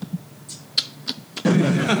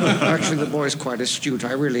Actually, the boy's quite astute.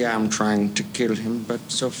 I really am trying to kill him, but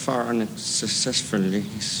so far unsuccessfully.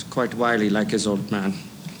 He's quite wily like his old man.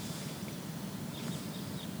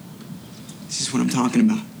 This is what I'm talking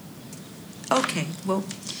about. Okay, well,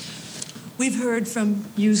 we've heard from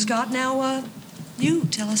you, Scott. Now, you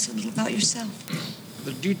tell us a little about yourself.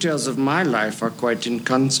 The details of my life are quite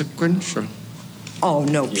inconsequential. Oh,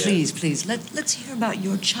 no, please. Let's hear about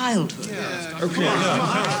your childhood. Okay.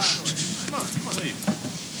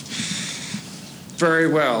 Very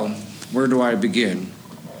well. Where do I begin?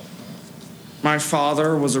 My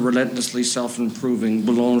father was a relentlessly self-improving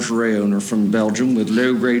boulangerie owner from Belgium with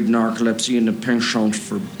low-grade narcolepsy and a penchant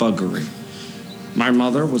for buggery. My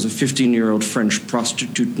mother was a 15-year-old French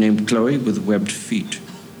prostitute named Chloe with webbed feet.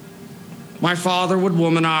 My father would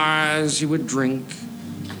womanize, he would drink,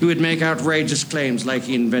 he would make outrageous claims like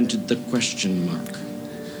he invented the question mark.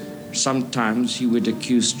 Sometimes he would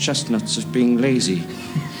accuse chestnuts of being lazy,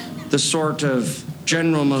 the sort of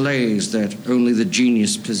general malaise that only the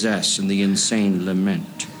genius possess and the insane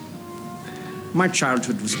lament. My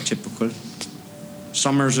childhood was typical.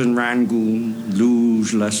 Summers in Rangoon,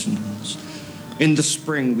 luge lessons. In the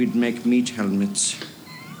spring, we'd make meat helmets.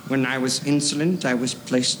 When I was insolent, I was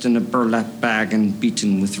placed in a burlap bag and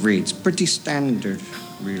beaten with reeds. Pretty standard,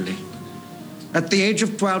 really. At the age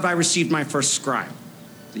of 12, I received my first scribe.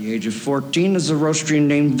 At the age of 14, as a roastery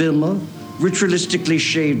named Vilma ritualistically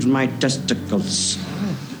shaved my testicles.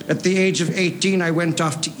 At the age of 18, I went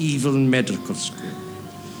off to evil medical school.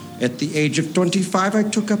 At the age of 25, I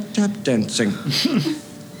took up tap dancing.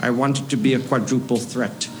 I wanted to be a quadruple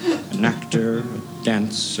threat, an actor, a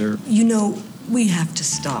dancer. You know, we have to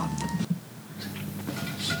stop.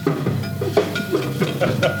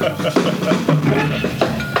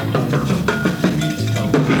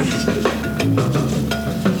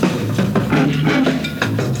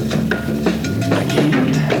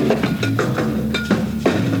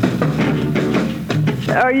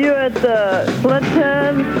 Are you at the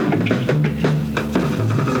Clinton?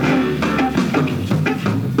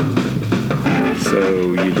 So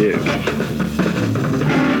you do.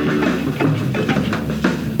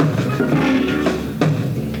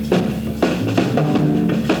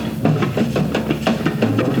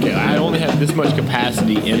 Okay, I only have this much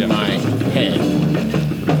capacity in my head.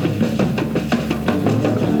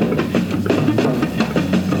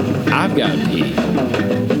 I've got to pee.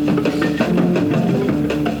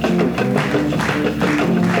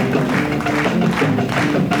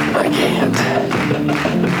 I can't.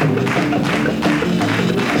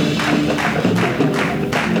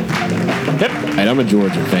 Yep. And I'm a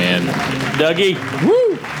Georgia fan. Dougie.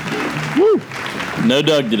 Woo! Woo! No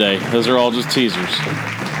Doug today. Those are all just teasers.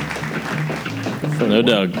 No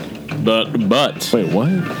Doug. But. Wait, what?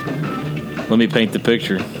 Let me paint the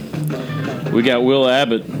picture. We got Will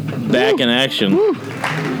Abbott back in action. Woo.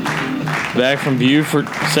 Back from Beaufort,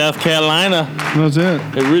 South Carolina. That's it.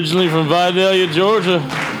 Originally from Vidalia, Georgia.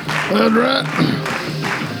 That's right.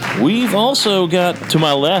 We've also got, to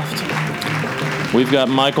my left, we've got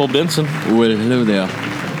Michael Benson. Well, hello there.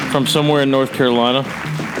 From somewhere in North Carolina.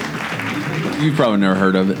 You've probably never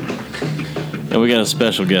heard of it. And we got a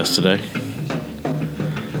special guest today.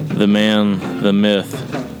 The man, the myth,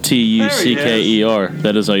 Tucker.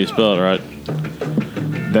 That is how you spell it, right?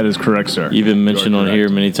 That is correct, sir. You've been mentioned on here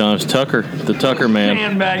many times. Tucker, the Tucker man.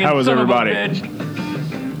 How was everybody?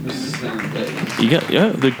 You got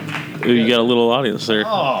you got a little audience there.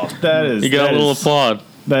 Oh, that is. You got a little applaud.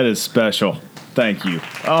 That is special. Thank you.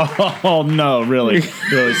 Oh no, really,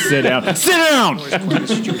 really, sit down. Sit down.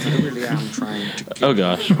 Oh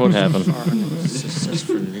gosh, what happened?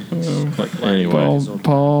 Anyway,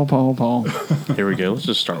 Paul. Here we go. Let's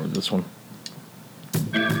just start with this one.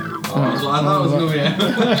 I thought it was going to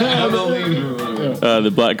be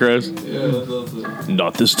The Black Crows? Yeah,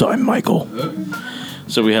 Not this time, Michael.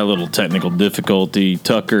 So we had a little technical difficulty.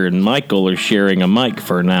 Tucker and Michael are sharing a mic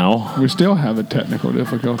for now. We still have a technical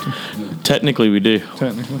difficulty. Technically, we do.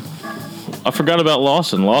 Technically. I forgot about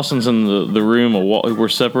Lawson. Lawson's in the room. We're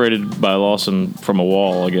separated by Lawson from a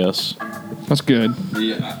wall, I guess. That's good.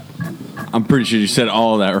 Yeah. I'm pretty sure you said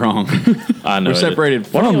all of that wrong. I know. We're separated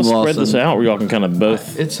Why don't from y'all Lawson. spread this out where y'all can kind of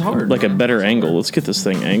both... It's hard. Like a better angle. Let's get this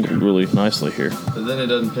thing angled really nicely here. But then it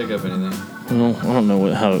doesn't pick up anything. Well, I don't know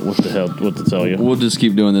what to tell you. We'll just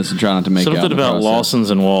keep doing this and try not to make something out about process.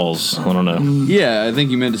 Lawsons and walls. I don't know. Yeah, I think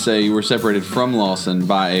you meant to say you were separated from Lawson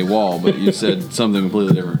by a wall, but you said something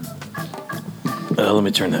completely different. Let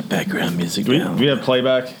me turn that background music Do down. we have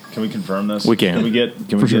playback? Can we confirm this? We can. Can we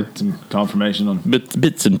get some confirmation on?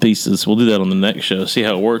 Bits and pieces. We'll do that on the next show. See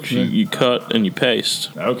how it works. You cut and you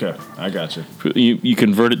paste. Okay, I got you. You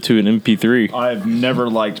convert it to an MP3. I've never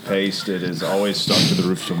liked paste. It is always stuck to the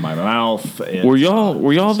roof of my mouth. Were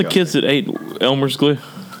y'all the kids that ate Elmer's glue?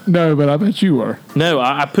 No, but I bet you were. No,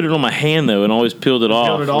 I put it on my hand though and always peeled it off.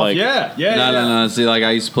 Peeled it off. Like, No. See, like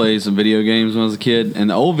I used to play some video games when I was a kid, and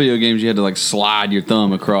the old video games you had to like slide your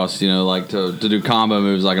thumb across, like to do combo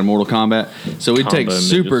moves like in Mortal Kombat. So we'd take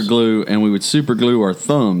super glue and we would super glue our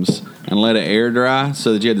thumbs and let it air dry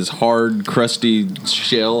so that you had this hard, crusty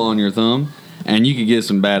shell on your thumb. And you could get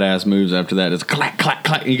some badass moves after that. It's clack, clack,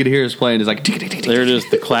 clack. And you could hear us playing. It's like tick, tick, tick, there it is,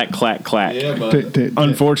 the clack, clack, clack. Yeah, but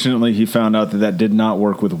unfortunately, he found out that did not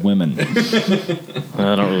work with women. I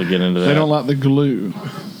don't really get into that. They don't like the glue.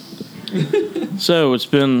 So it's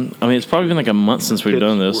been, it's probably been like a month since we've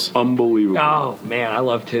done this. Unbelievable. Oh, man, I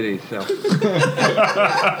love titties, so.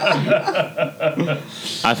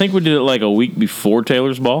 I think we did it like a week before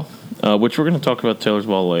Taylor's Ball, which we're going to talk about Taylor's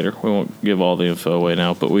Ball later. We won't give all the info away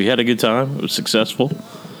now, but we had a good time. It was successful.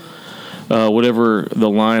 Whatever the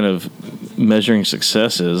line of measuring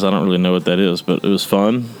success is, I don't really know what that is, but it was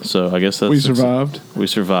fun. So I guess that's We survived. We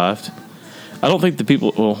survived. I don't think the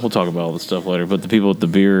people, well, we'll talk about all this stuff later, but the people at the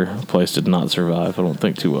beer place did not survive, I don't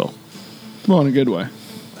think, too well. Well, in a good way.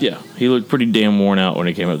 Yeah, he looked pretty damn worn out when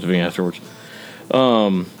he came up to me afterwards.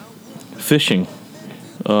 Fishing.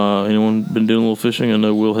 Anyone been doing a little fishing? I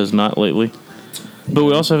know Will has not lately. But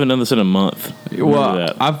we also haven't done this in a month.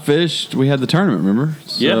 Well, I fished. We had the tournament, remember?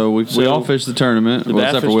 So yeah. we all fished the tournament. The Well,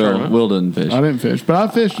 except for Will. tournament. Will didn't fish. I didn't fish, but I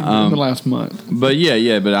fished in the last month. But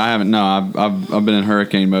but I haven't. No, I've been in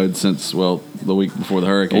hurricane mode since the week before the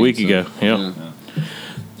hurricane. A week ago, yeah.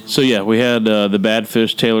 So yeah, we had the Bad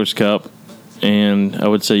Fish Taylor's Cup, and I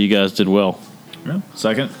would say you guys did well. Yeah.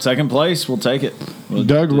 Second place, we'll take it.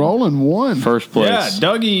 Doug Rowland won. First place. Yeah,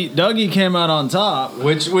 Dougie came out on top,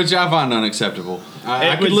 which I find unacceptable.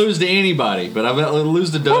 I could lose to anybody, but I would lose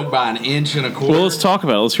to Doug by an inch and a quarter. Well, let's talk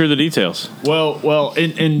about it. Let's hear the details. Well,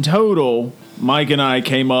 in total, Mike and I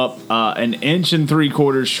came up an inch and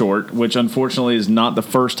 3/4 short, which unfortunately is not the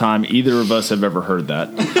first time either of us have ever heard that.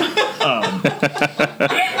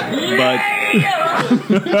 But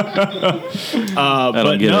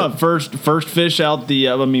no, first fish out the.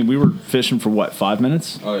 We were fishing for what, 5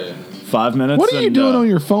 minutes? Oh yeah, 5 minutes. What are you doing on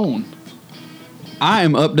your phone? I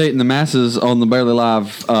am updating the masses on the Barely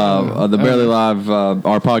Live. Barely Live.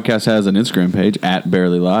 Our podcast has an Instagram page at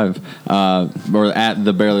Barely Live, or at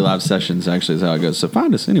the Barely Live Sessions. Actually, is how it goes. So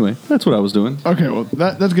find us anyway. That's what I was doing. Okay, well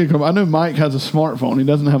that's good. I know Mike has a smartphone. He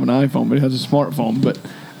doesn't have an iPhone, but he has a smartphone. But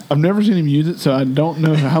I've never seen him use it, so I don't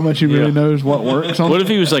know how much he really knows what works on. What if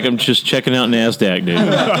he was like, I'm just checking out NASDAQ, dude?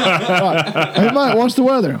 Hey, Mike, what's the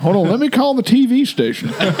weather? Hold on, let me call the TV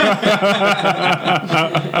station.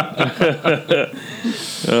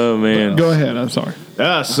 Oh, man. Go ahead, I'm sorry.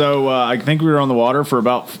 Yeah, so I think we were on the water for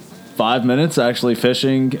about 5 minutes, actually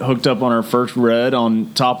fishing, hooked up on our first red on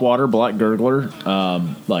topwater, black gurgler,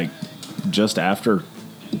 just after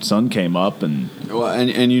sun came up. And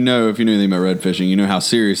if you know anything about red fishing, you know how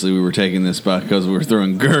seriously we were taking this because we were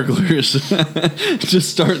throwing gurglers just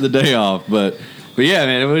start the day off. But yeah,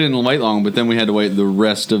 man, we didn't wait long, but then we had to wait the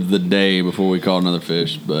rest of the day before we caught another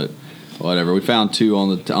fish. But whatever, we found two on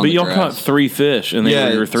the But y'all caught 3 fish, and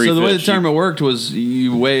they were 3 fish. So the way the tournament worked was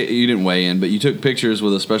you didn't weigh in, but you took pictures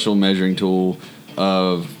with a special measuring tool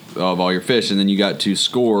of all your fish, and then you got to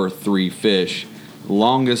score 3 fish.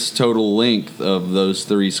 Longest total length of those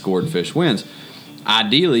 3 scored fish wins.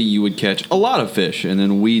 Ideally, you would catch a lot of fish and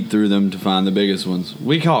then weed through them to find the biggest ones.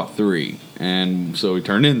 We caught 3, and so we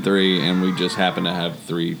turned in 3, and we just happened to have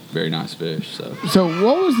 3 very nice fish. So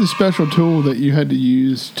what was the special tool that you had to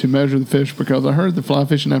use to measure the fish? Because I heard the Fly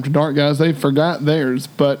Fishing After Dark guys, they forgot theirs,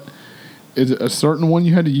 but is it a certain one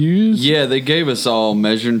you had to use? Yeah, they gave us all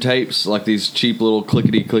measuring tapes, like these cheap little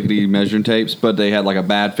clickety measuring tapes, but they had like a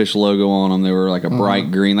Bad Fish logo on them. They were like a bright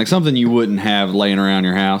green, like something you wouldn't have laying around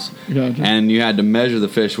your house. Gotcha. And you had to measure the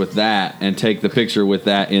fish with that and take the picture with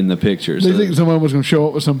that in the picture. Do you think someone was going to show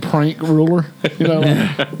up with some prank ruler?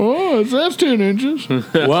 That's 10 inches.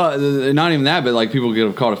 Well, not even that, but like people could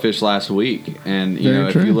have caught a fish last week, and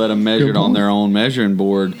if true. you let them measure Good it on point. their own measuring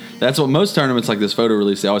board, that's what most tournaments like this photo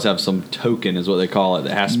release. They always have some token, is what they call it,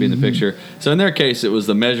 that has to be in the picture. So in their case, it was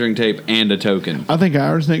the measuring tape and a token. I think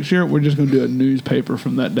ours next year, we're just going to do a newspaper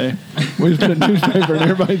from that day. We just put a newspaper in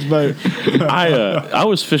everybody's boat. I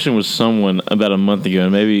was fishing with someone about a month ago,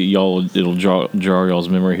 and maybe it'll jar y'all's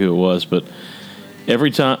memory who it was, but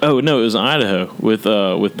Every time. Oh no, it was in Idaho with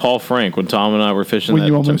Paul Frank when Tom and I were fishing. When that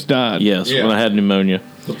you almost died. Yes, Yeah. when I had pneumonia.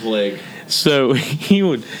 The plague. So he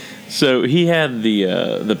would. So he had the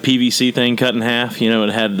PVC thing cut in half. It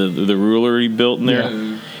had the ruler he built in there.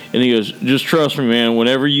 Yeah. And he goes, just trust me, man.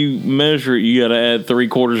 Whenever you measure it, you got to add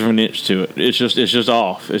 3/4 of an inch to it. It's just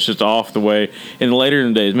off. It's just off the way. And later in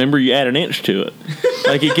the days, remember you add an inch to it.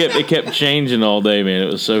 Like it kept changing all day, man.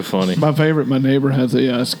 It was so funny. My favorite, my neighbor has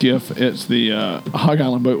a skiff. It's the Hog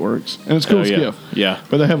Island Boat Works, and it's a cool Oh, yeah. skiff. Yeah.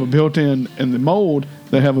 But they have a built-in in the mold.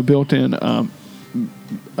 They have a built-in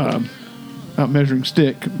not measuring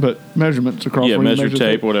stick, but measurements across. Yeah, where you measure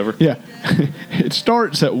tape, the- whatever. Yeah, it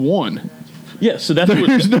starts at 1. Yeah, so that's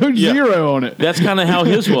There's no zero on it. That's kind of how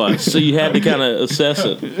his was. So you had to kind of assess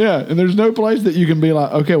it. Yeah, and there's no place that you can be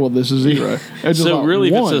like, okay, well, this is 0. It's just So like really,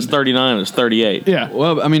 if it 1. says 39, it's 38. Yeah.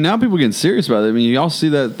 Well, I mean, now people are getting serious about it. I mean, y'all see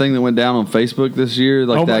that thing that went down on Facebook this year?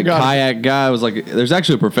 Like Oh my that God. kayak guy was like, there's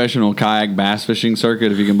actually a professional kayak bass fishing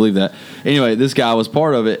circuit, if you can believe that. Anyway, this guy was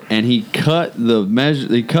part of it, and he cut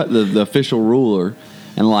the official ruler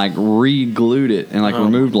and like re-glued it and like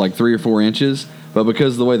removed like 3 or 4 inches. But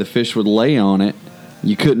because of the way the fish would lay on it,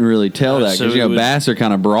 you couldn't really tell that so because it was- bass are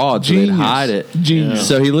kind of broad, so they'd Genius. hide it. Genius.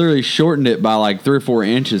 So he literally shortened it by like 3 or 4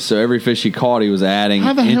 inches. So every fish he caught, he was adding.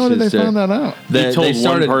 How the hell did they inches to- find that out? He told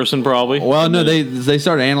one person probably. Well, no, they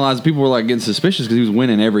started analyzing. People were like getting suspicious because he was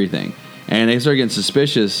winning everything, and they started getting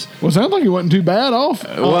suspicious. Well, it sounds like he wasn't too bad off.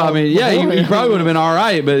 Well, I mean, yeah, he probably would have been all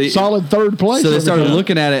right, but solid 3rd place. So they every started time.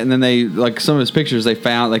 looking at it, and then they like some of his pictures. They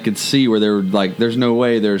found they could see where they were like, "There's no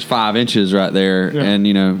way there's 5 inches right there," Yeah.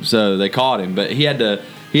 and so they caught him, but he had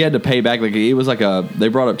to pay back. Like it was like they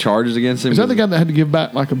brought up charges against him. Is that the guy that had to give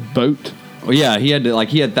back like a boat? Well, yeah, he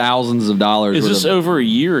had thousands of dollars. Is worth this of- over a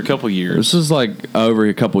year or a couple years? This is like over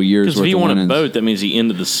a couple years. Because if worth he of won a winnings. boat, that means he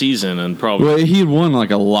ended the season and probably. Well, he had won like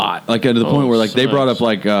a lot, like to the point where like they brought up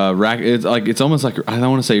like it's almost like I don't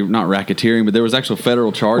want to say not racketeering, but there was actual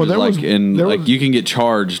federal charges there was- there was- you can get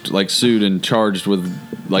charged like sued and charged with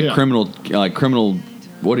like Yeah. criminal.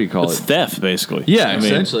 What do you call It's it? theft, basically. Yeah, I mean,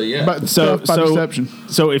 essentially, yeah. But So, theft by deception.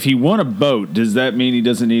 so if he won a boat, does that mean he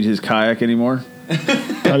doesn't need his kayak anymore?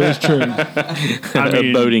 That is true.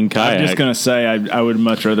 A boating kayak. I'm just gonna say I would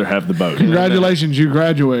much rather have the boat. Congratulations, you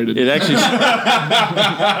graduated. It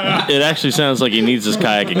actually sounds like he needs his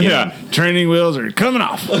kayak again. Yeah, training wheels are coming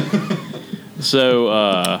off.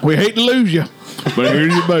 So, We hate to lose you, but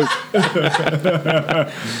here's your boat.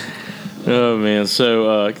 oh man.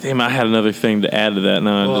 So, damn, I had another thing to add to that.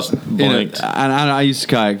 Now I just blanked. I used to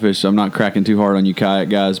kayak fish, so I'm not cracking too hard on you kayak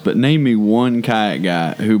guys. But name me one kayak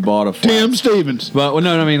guy who bought a Tim Stevens. But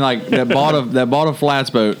no, I mean like that bought a flats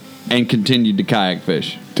boat and continued to kayak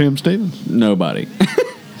fish. Tim Stevens. Nobody.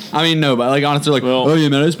 I mean, nobody. Like honestly, like Well- oh yeah,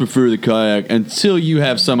 man, I just prefer the kayak until you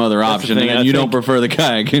have some other option, thing, and I you think- don't prefer the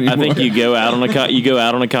kayak anymore. I think you go out on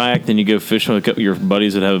a kayak, then you go fishing with your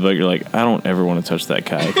buddies that have a boat. You're like, I don't ever want to touch that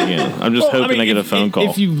kayak again. I'm just hoping I get a phone call.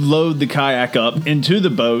 If you load the kayak up into the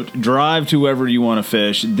boat, drive to wherever you want to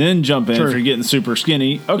fish, then jump in True. if you're getting super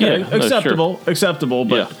skinny. Okay, Yeah, no, acceptable.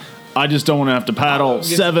 But Yeah. I just don't want to have to paddle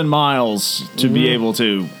 7 miles to be able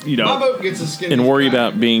to, boat gets a skinny. and worry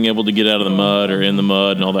about being able to get out of the mud or in the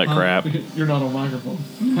mud and all that crap. You're not on microphone.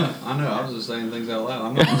 I know. I was just saying things out loud.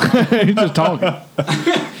 I'm not. He's just talking.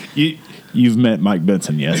 You've met Mike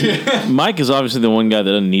Benson, yes? Mike is obviously the one guy that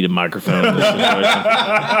doesn't need a microphone in this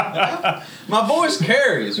situation. My voice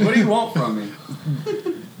carries. What do you want from me?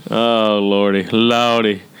 Oh,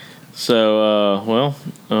 lordy. So,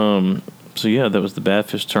 so yeah, that was the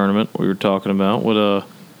Badfish tournament we were talking about. What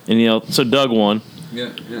any else? So Doug won. Yeah.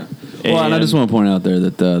 Well, and I just want to point out there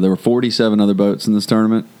that there were 47 other boats in this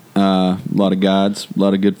tournament. A lot of guides, a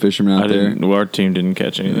lot of good fishermen out there. Our team didn't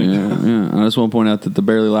catch anything. Yeah. I just want to point out that the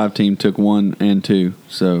Barely Live team took 1 and 2.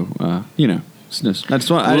 So, it's just, I just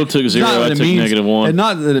want. Will took 0, I took -1. And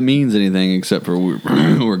not that it means anything except for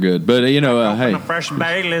we're good. But hey,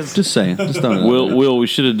 just saying. Just throwing it out there. Will, we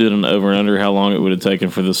should have did an over and under how long it would have taken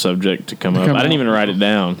for the subject to come up. I didn't even write it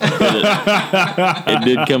down. But it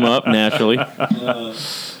did come up naturally.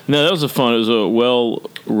 No, that was it was a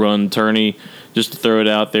well-run tourney. Just to throw it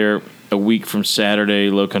out there, a week from Saturday,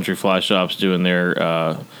 Low Country Fly Shop's doing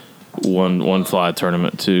their one fly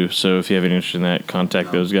tournament too. So if you have any interest in that,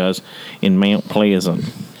 contact those guys in Mount Pleasant.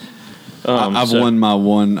 I've won my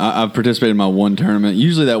one. I've participated in my one tournament.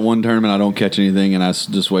 Usually, that one tournament, I don't catch anything, and I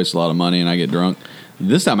just waste a lot of money, and I get drunk.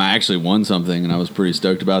 This time, I actually won something, and I was pretty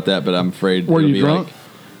stoked about that. But I'm afraid. Were it'll you be drunk? Like,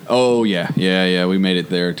 oh yeah. We made it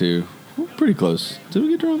there too. Pretty close. Did we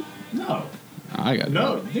get drunk? No. I got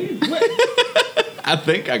drunk. dude. I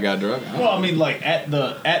think I got drunk. Well, I mean, like at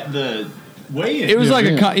the It was like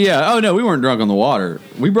Oh no, we weren't drunk on the water.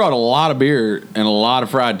 We brought a lot of beer and a lot of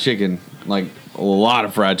fried chicken. Like a lot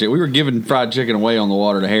of fried chicken. We were giving fried chicken away on the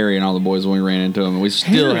water to Harry and all the boys when we ran into them, and we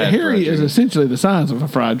still had. Harry is essentially the size of a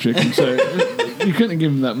fried chicken, so you couldn't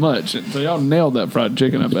give him that much. So y'all nailed that fried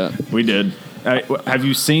chicken, I bet. We did. Have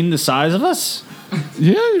you seen the size of us?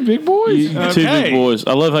 Yeah, you big boys. Two big boys.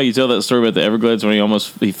 I love how you tell that story about the Everglades when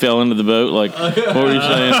he fell into the boat. Like, what were you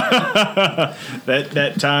saying?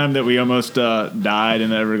 that time that we almost died in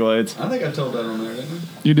the Everglades. I think I told that on there, didn't I?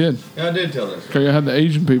 You did. Yeah, I did tell that. Okay, I had the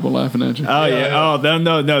Asian people laughing at you. Oh yeah. Oh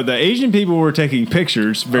no. The Asian people were taking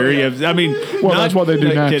pictures. I mean, well, that's what they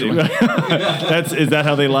do naturally. Is that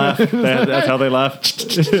how they laugh? That's how they laugh.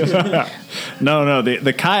 No.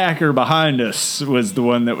 The kayaker behind us was the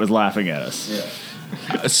one that was laughing at us. Yeah.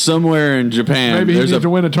 Somewhere in Japan, maybe he needs to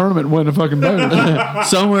win a tournament and win a fucking boat.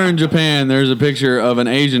 Somewhere in Japan, there's a picture of an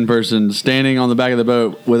Asian person standing on the back of the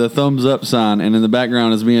boat with a thumbs up sign, and in the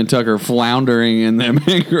background is me and Tucker floundering in the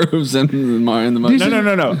mangroves and in the mud.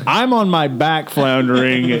 No. I'm on my back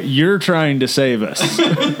floundering. You're trying to save us.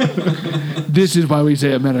 This is why we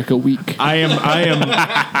say America weak.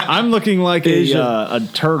 I'm looking like a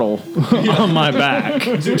turtle on my back,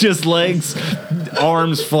 just legs,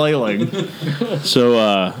 arms flailing. So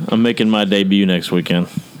I'm making my debut next weekend.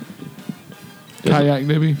 Kayak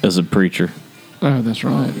debut? As a preacher. Oh, that's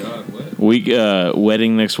right.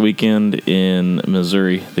 Wedding next weekend in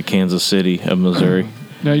Missouri, the Kansas City of Missouri.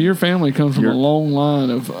 Now, your family comes from a long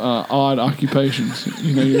line of odd occupations.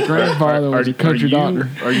 You know, your grandfather was a country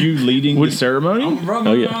doctor. Are you leading the ceremony?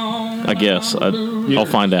 Oh, yeah. I guess. I'll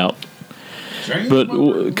find out.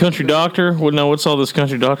 But country doctor? Well, no, what's all this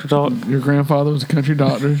country doctor talk? Your grandfather was a country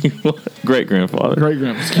doctor. Great-grandfather.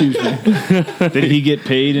 Great-grandfather, excuse me. Did he get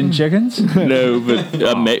paid in chickens? No, but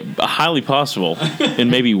highly possible.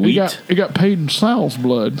 And maybe wheat. He got paid in sow's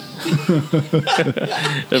blood.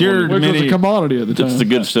 Cured which was a commodity at the time. It's the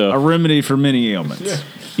good stuff. A remedy for many ailments. Yeah.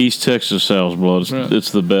 East Texas sow's blood.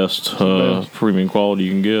 It's the best premium quality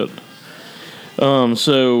you can get.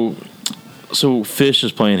 So Fish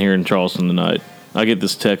is playing here in Charleston tonight. I get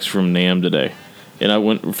this text from Nam today. And I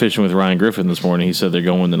went fishing with Ryan Griffin this morning. He said they're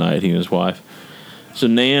going tonight, he and his wife. So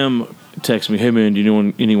Nam texts me, hey man, do you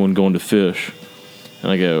know anyone going to fish?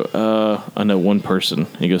 And I go, I know one person.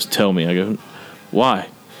 He goes, tell me. I go, why?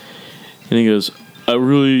 And he goes, I'll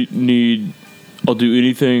do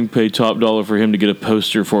anything, pay top dollar for him to get a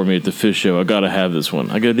poster for me at the fish show. I gotta have this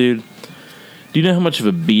one. I go, dude, do you know how much of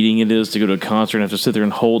a beating it is to go to a concert and have to sit there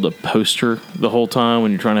and hold a poster the whole time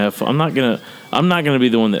when you're trying to have fun? I'm not gonna be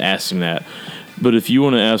the one that asks him that. But if you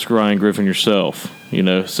want to ask Ryan Griffin yourself,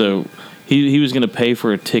 so he was going to pay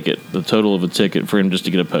for a ticket, the total of a ticket for him just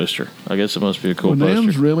to get a poster. I guess it must be a cool poster.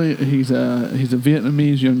 Nam's really he's a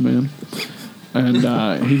Vietnamese young man,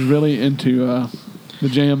 and he's really into the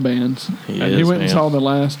jam bands. He went and saw the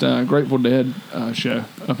last Grateful Dead show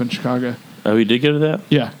up in Chicago. Oh, he did go to that?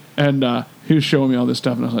 Yeah, and he was showing me all this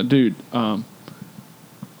stuff, and I was like, dude,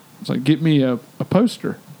 it's like, get me a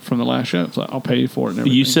poster from the last show. It's like, I'll pay you for it and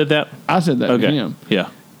everything. You said that? I said that to him. Yeah.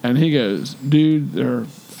 And he goes, dude, they're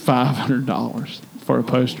 $500 for a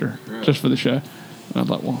poster just for the show. And I was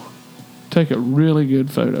like, well, take a really good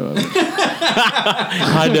photo of it.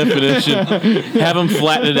 High definition. Have them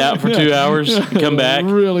flatten it out for 2 hours. Come back.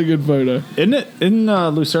 Really good photo.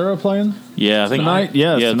 Isn't Lucero playing? Yeah, I think tonight.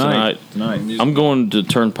 Yeah, tonight. I'm going to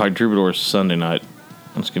Turnpike Troubadours Sunday night.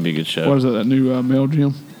 It's gonna be a good show. What is that new Mel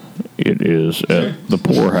Gym? It is at the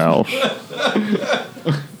Poorhouse.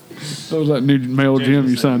 That was that new male gym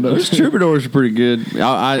you signed up. Those Troubadours are pretty good.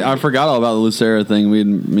 I forgot all about the Lucero thing. Me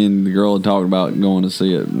and the girl had talked about going to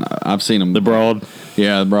see it. I've seen them. The Broad.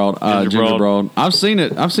 Yeah, the Broad. Ginger Broad. I've seen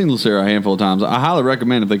it. I've seen Lucero a handful of times. I highly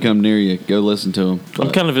recommend if they come near you, go listen to them. But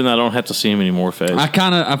I'm kind of in that I don't have to see them anymore phase.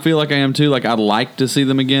 I feel like I am too. Like I'd like to see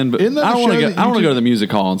them again, but I don't want to go to the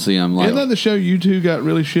music hall and see them. Like, isn't that the show you two got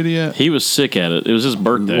really shitty at? He was sick at it. It was his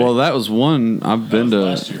birthday. Well, that was one I've been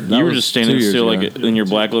to. You were just standing still like in your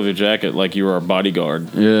black leather jacket like you were our bodyguard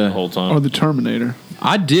the whole time. Or the Terminator.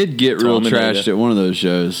 I did get real trashed at one of those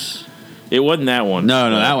shows. It wasn't that one. No,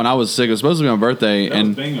 that one I was sick. It was supposed to be my birthday,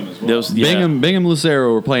 and Bingham as well. Bingham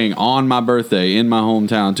Lucero were playing on my birthday in my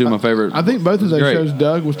hometown. Two of my favorite. I think both of those shows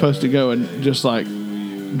Doug was supposed to go and just like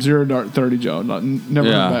 0 Dark 30 Joe. Never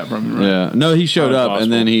heard back from him. Right? Yeah, no, he showed up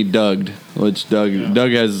and then he Doug'd, which Doug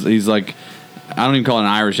has. He's like, I don't even call it an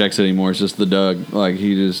Irish exit anymore. It's just the Doug. Like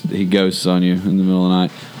he ghosts on you in the middle of the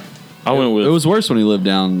night. It was worse when he lived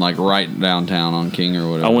down like right downtown on King or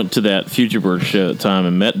whatever. I went to that Future Bird show at the time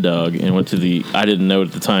and met Doug and went to the I didn't know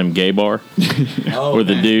at the time gay bar where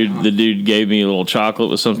the dude gave me a little chocolate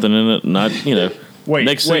with something in it and I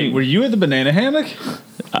Wait, were you at the banana hammock?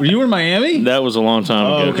 Were you in Miami? That was a long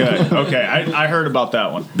time ago. Okay. I heard about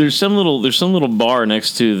that one. There's some little bar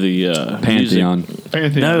next to the Pantheon.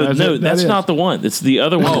 Pantheon. No, that's not the one. It's the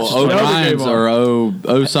other one. O'Brien's or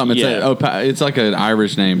O something. Yeah. It's like an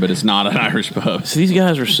Irish name, but it's not an Irish pub. So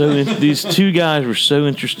these two guys were so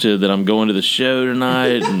interested that I'm going to the show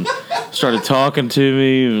tonight and started talking to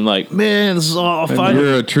me and like, man, this is all fun.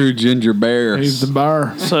 You're a true ginger bear. He's the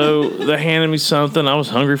bar. So they handed me something. I was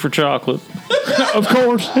hungry for chocolate. Of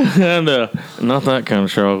course. And not that kind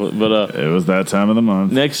of chocolate, but it was that time of the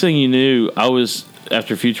month. Next thing you knew, I was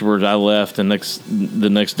after Future Birds. I left, and the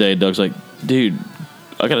next day, Doug's like, "Dude,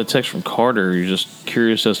 I got a text from Carter. You're just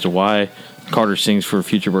curious as to why Carter sings for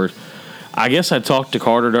Future Birds." I guess I talked to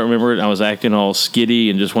Carter. Don't remember it. I was acting all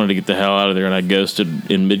skitty and just wanted to get the hell out of there, and I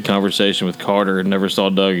ghosted in mid conversation with Carter and never saw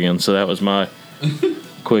Doug again. So that was my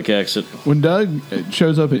quick exit. When Doug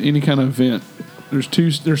shows up at any kind of event, there's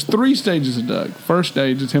 3 stages of Doug. First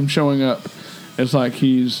stage is him showing up. It's like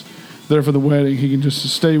he's there for the wedding. He can just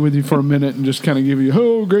stay with you for a minute and just kind of give you,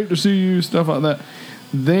 oh, great to see you, stuff like that.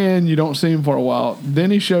 Then you don't see him for a while.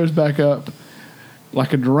 Then he shows back up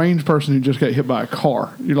like a deranged person who just got hit by a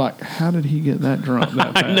car. You're like, how did he get that drunk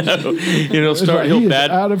that fast? I know. He'll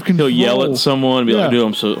out of control. He'll yell at someone and be like, dude,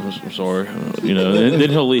 I'm sorry. Then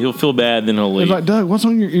he'll feel bad, then he'll leave. It's like, Doug, what's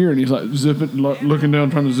on your ear? And he's like, looking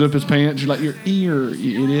down, trying to zip his pants. You're like, your ear,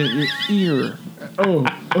 you idiot, your ear. Oh.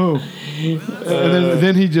 And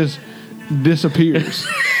then he just disappears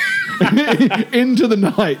into the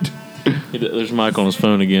night. There's Mike on his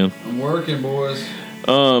phone again. I'm working, boys.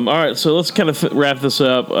 All right, so let's kind of wrap this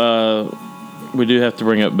up. We do have to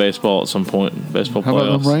bring up baseball at some point. Baseball How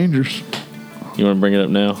playoffs. about them Rangers? You want to bring it up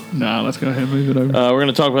now? Nah, let's go ahead and move it over. We're going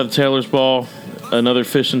to talk about the Taylor's Ball, another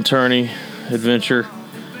fishing tourney adventure,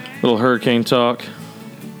 little hurricane talk.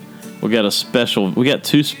 We got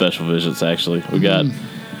 2 special visits actually. We got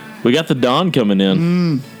the Don coming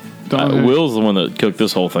in. Will's the one that cooked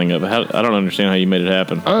this whole thing up. I don't understand how you made it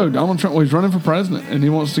happen. Oh, Donald Trump. Well, he's running for president, and he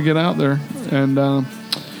wants to get out there and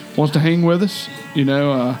wants to hang with us. He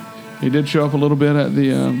did show up a little bit at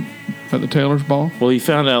the Taylor's Ball. Well, he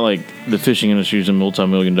found out like the fishing industry is a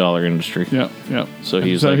multi-million-dollar industry. Yep. So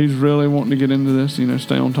he's really wanting to get into this.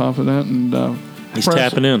 Stay on top of that, and he's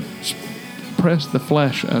tapping in. Press the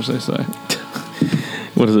flesh, as they say.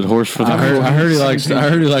 What is it, horse for the I heard he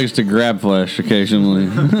likes to grab flesh occasionally.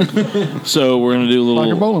 So we're gonna do a little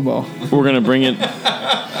like a bowling ball. We're gonna bring it.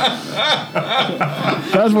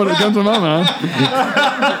 That's what it comes to my mind.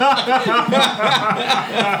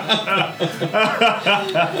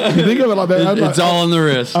 You think of it like that. It's all in the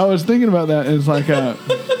wrist. I was thinking about that. And it's like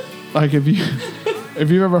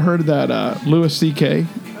if you've ever heard of that Louis C.K.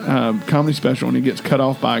 Comedy special, and he gets cut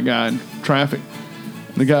off by a guy in traffic.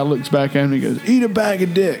 The guy looks back at him and he goes, "Eat a bag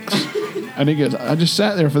of dicks." And he goes, "I just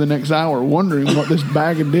sat there for the next hour wondering what this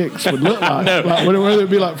bag of dicks would look like. Whether it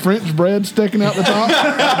be like French bread sticking out the top,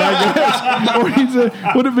 or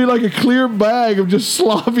would it be like a clear bag of just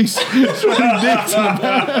sloppy, sweaty dicks in the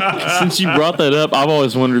bag?" Since you brought that up, I've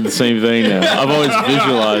always wondered the same thing now. I've always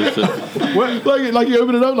visualized it. What, like you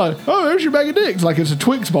open it up like, "Oh, there's your bag of dicks." Like it's a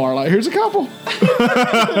Twix bar. Like, here's a couple.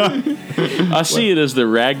 I see it as the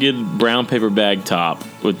ragged brown paper bag top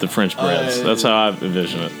with the French breads. That's how I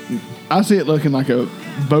envision it. I see it looking like a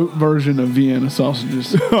boat version of Vienna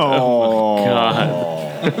sausages. Oh,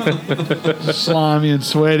 God. Slimy and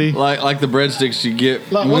sweaty. Like the breadsticks you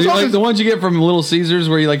get. Like the ones you get from Little Caesars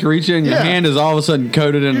where you reach in and your hand is all of a sudden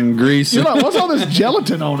coated in grease. You're like, what's all this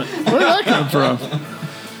gelatin on it? Where did that come from?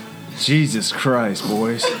 Jesus Christ,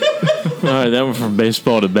 boys. All right, that went from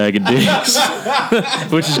baseball to bag of dicks,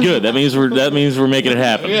 which is good. That means we're making it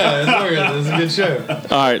happen. Yeah, it's a good show.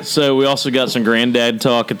 All right, so we also got some granddad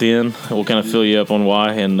talk at the end. We'll kind of fill you up on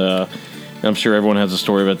why, and I'm sure everyone has a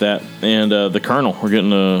story about that. And the Colonel, we're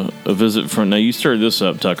getting a visit from. Now you stirred this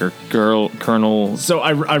up, Tucker. Colonel. So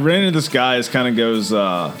I ran into this guy. This kind of goes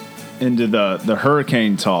into the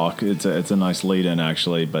hurricane talk. It's a nice lead in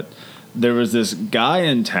actually, but there was this guy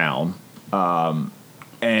in town.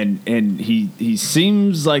 And he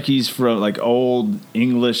seems like he's from like old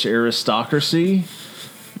English aristocracy,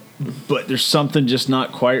 but there's something just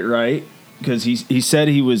not quite right because he said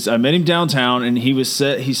he was. I met him downtown, and he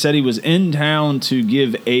said he was in town to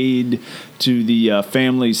give aid to the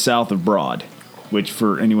families south of Broad, which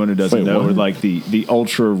for anyone who doesn't know are like the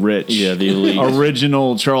ultra rich, the elite.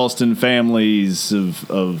 original Charleston families of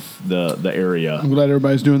the area. I'm glad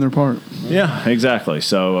everybody's doing their part. Yeah, exactly.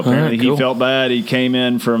 So apparently he felt bad. He came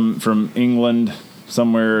in from England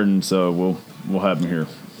somewhere, and so we'll have him here.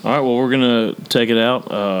 All right. Well, we're gonna take it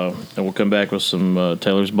out, and we'll come back with some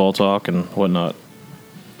Taylor's Ball talk and whatnot.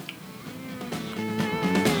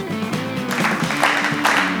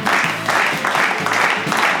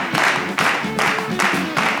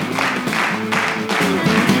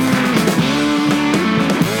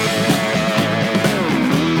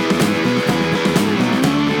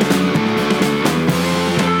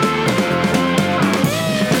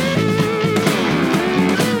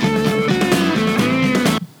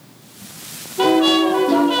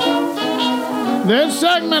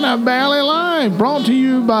 segment of Barely Live, brought to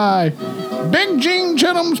you by Big Gene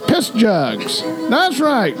Chittum's Piss Jugs. That's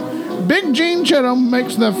right. Big Gene Chittum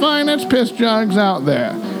makes the finest piss jugs out there.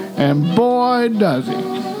 And boy, does he.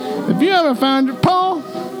 If you ever found your... Paul,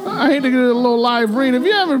 I hate to get a little live read. Have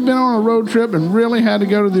you ever been on a road trip and really had to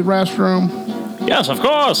go to the restroom? Yes, of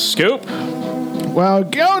course, Scoop. Well,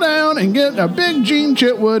 go down and get a Big Gene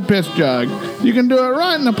Chitwood piss jug. You can do it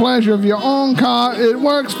right in the pleasure of your own car. It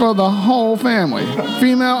works for the whole family.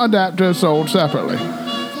 Female adapter sold separately.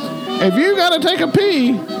 If you gotta take a pee,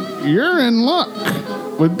 you're in luck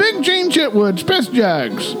with Big Gene Chitwood's piss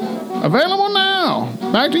jugs. Available now.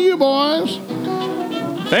 Back to you, boys.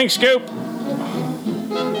 Thanks, Scoop.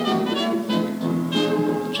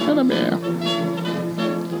 Shut up, yeah.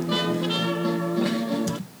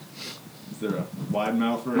 Is there a wide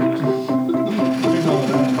mouth range?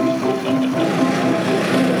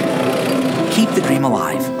 Keep the dream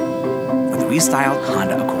alive with the restyled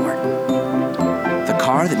Honda Accord. The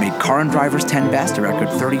car that made Car and Driver's 10 Best a record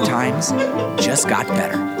 30 times just got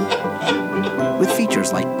better. With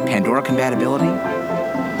features like Pandora compatibility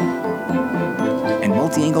and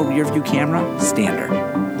multi-angle rear view camera standard.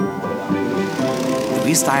 The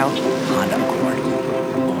restyled Honda Accord.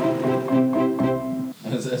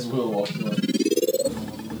 As Will walks away.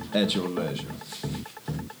 At your leisure.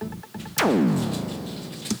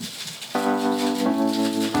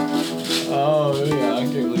 Oh, yeah, I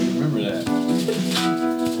can't believe you remember that.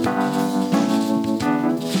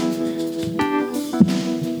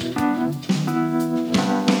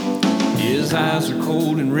 His eyes are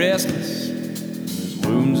cold and restless, his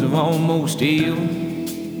wounds have almost healed.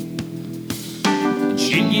 And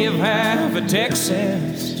she'd give half a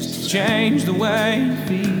Texas to change the way you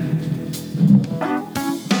feel.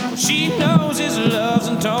 Well, she knows his love's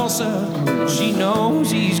in Tulsa, she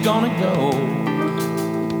knows he's gonna go.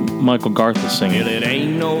 Michael Garth is singing. It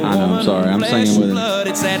ain't no I know, I'm sorry, I'm singing with him. blood,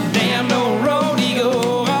 it's that damn old rodeo.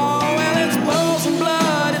 Oh, well, it's blows and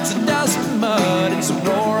blood, it's a dust and mud, it's the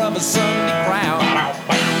roar of a Sunday crowd.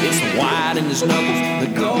 It's the white in his knuckles,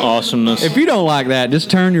 the gold. Awesomeness. If you don't like that,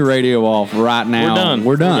 just turn your radio off right now. We're done.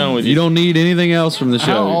 We're done. We're done with you you. don't need anything else from the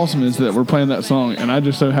show. How awesome is that we're playing that song, and I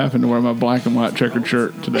just so happen to wear my black and white checkered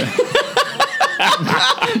shirt today.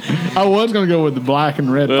 I was going to go with the black and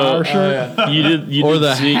red fire shirt. You did or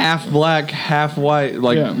the see, half black, half white,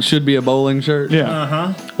 like should be a bowling shirt.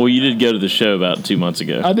 Yeah. Well, you did go to the show about 2 months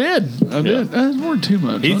ago. I did. It was more than 2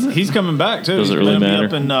 months. He's coming back, too. Does it He's really gonna be matter?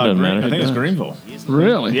 Up in, Doesn't matter. I think It it's does. Greenville.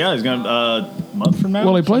 Really? Yeah, he's going to a month from now.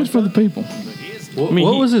 Well, he plays for the people.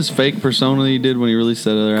 What was his fake persona that he did when he released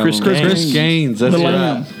that other Chris album? Gaines. Chris Gaines. That's The right.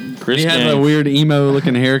 Lamb. Chris he had Gaines. that weird emo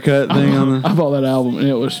looking haircut thing on the. I bought that album, and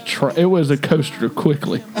it was it was a coaster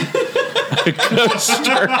quickly.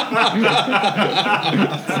 Coaster.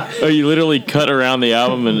 Oh, you literally cut around the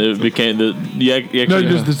album and it became the. You actually, No,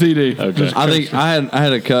 just the CD. Okay. I think I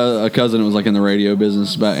had a cousin that was like in the radio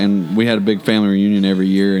business, and we had a big family reunion every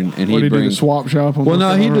year, and What he'd did he bring do? The swap shop? Well,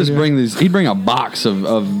 no, he'd just bring these. He'd bring a box of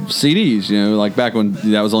CDs. You know, like back when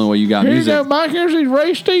that was the only way you got Here you music. go, Mike. Here's these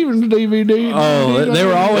Ray Stevens DVD. Oh, they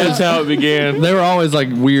were always. That's how it began. They were always like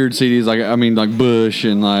weird CDs, like like Bush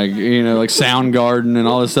and like like Soundgarden and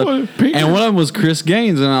all this stuff. And one of them was Chris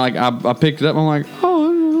Gaines, and I picked it up. And I'm like,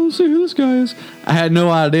 oh, let's see who this guy is. I had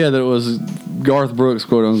no idea that it was Garth Brooks.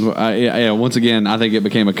 Quote unquote. Yeah. Once again, I think it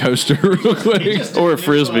became a coaster real quick, or a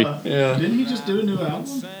frisbee. Yeah. Didn't he just do a new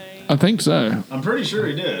album? I think so. I'm pretty sure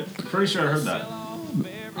he did. Pretty sure I heard that.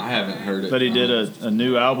 I haven't heard it. But he did a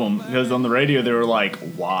new album because on the radio they were like,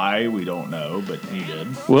 "Why? We don't know," but he did.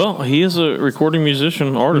 Well, he is a recording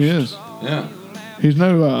musician artist. He is. Yeah. He's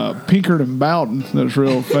no Pinkard and Bowden that's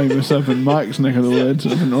real famous up in Mike's neck of the woods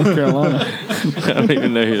up in North Carolina. I don't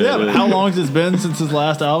even know who that Yeah, but is. how long has it been since his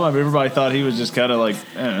last album? I mean, everybody thought he was just kind of like,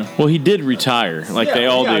 Well, he did retire, like Yeah, they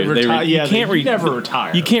all yeah, do. retire- you yeah, can't they never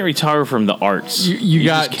retire. You can't retire from the arts. You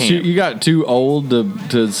got just can't. you got too old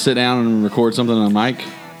to sit down and record something on a mic.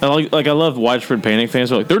 I love Widespread Panic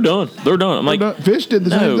fans. Are like, they're done. They're done. I'm like, Fish did the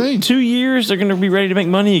same thing. 2 years, they're going to be ready to make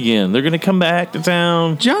money again. They're going to come back to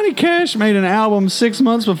town. Johnny Cash made an album 6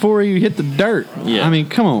 months before he hit the dirt. Yeah. I mean,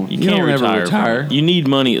 come on. You You can't don't ever retire. retire. You need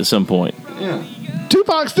money at some point. Yeah.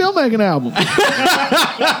 Tupac's still making albums.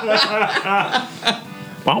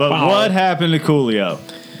 But what happened to Coolio?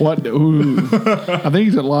 What? Ooh. I think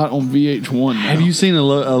he's a lot on VH1 now. Have you seen a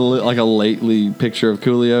lately picture of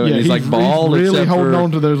Coolio? Yeah, and he's like bald. He's really except holding for,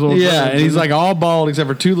 on to those little. Yeah, and he's like all bald except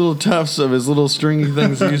for two little tufts of his little stringy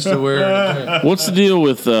things he used to wear. What's the deal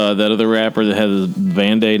with that other rapper that had the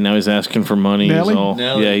Band-Aid? Now he's asking for money. Nelly?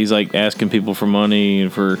 Nelly. Yeah, he's like asking people for money. He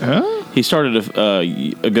started a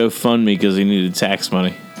GoFundMe because he needed tax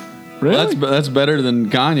money. Really? That's better than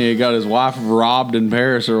Kanye got his wife robbed in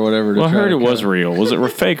Paris or whatever. Well, I heard it was real. Was it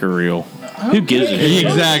fake or real? Who gives a shit?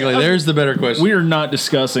 Exactly. There's the better question. We are not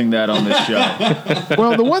discussing that on this show.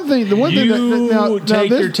 Well, the one thing that take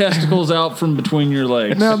your testicles out from between your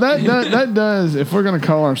legs. Now that does, if we're going to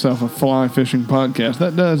call ourselves a fly fishing podcast,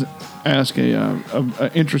 that does ask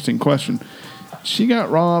a interesting question. She got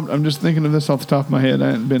robbed. I'm just thinking of this off the top of my head. I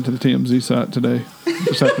hadn't been to the TMZ site today,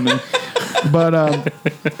 this afternoon. But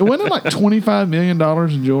it went like $25 million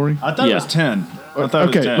in jewelry. I thought it was 10. I thought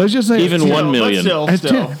it was 10. Let's just say even 1 million. At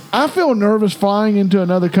 10. I feel nervous flying into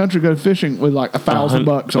another country to go fishing with like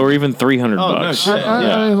 $1,000 or even $300. No shit.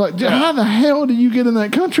 I like, how the hell do you get in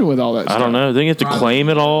that country with all that stuff? I don't know. Then you have to claim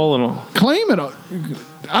it all and all. Claim it all.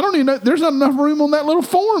 I don't even know. There's not enough room on that little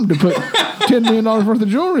form to put $10 million worth of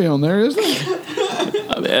jewelry on there, is there?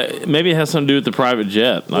 Maybe it has something to do with the private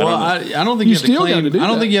jet. I don't think you have to claim. I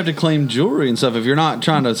don't think you have to claim jewelry and stuff if you're not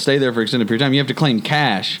trying to stay there for an extended period of time. You have to claim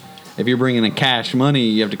cash. If you're bringing in cash money,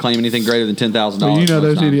 you have to claim anything greater than $10,000. Well, you know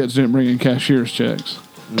those idiots didn't bring in cashier's checks.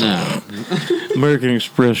 No. American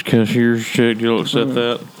Express cashier's check. You don't accept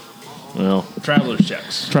that? Well, traveler's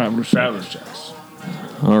checks. Traveler's checks.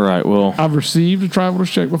 All right. Well, I've received a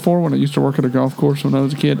traveler's check before when I used to work at a golf course when I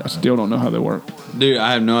was a kid. I still don't know how they work. Dude,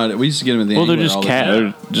 I have no idea. We used to get them at the well, they're Angler just all the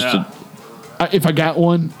cat. time. If I got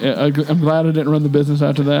one, I'm glad I didn't run the business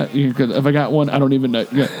after that. Because if I got one, I don't even know.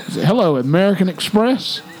 Hello, American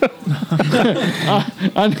Express.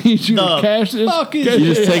 I need you to cash this.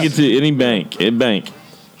 You just take it to any bank, and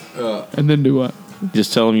then do what?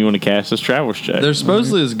 Just tell them you want to cash this traveler's check. They're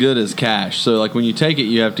supposedly as good as cash. So, like, when you take it,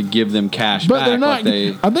 you have to give them cash But back. they're not.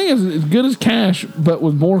 I think it's as good as cash, but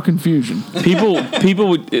with more confusion. People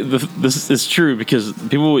would. This is true because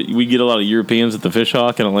we get a lot of Europeans at the Fish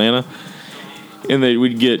Hawk in Atlanta, and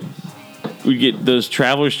we'd get those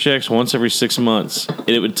traveler's checks once every 6 months, and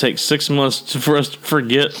it would take 6 months for us to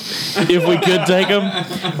forget if we could take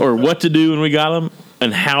them or what to do when we got them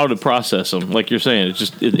and how to process them. Like you're saying,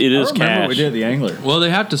 it is cash. What we did at the Angler. Well, they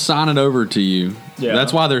have to sign it over to you. Yeah.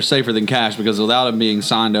 That's why they're safer than cash, because without it being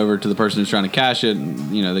signed over to the person who's trying to cash it,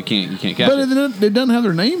 you can't cash But it. it doesn't have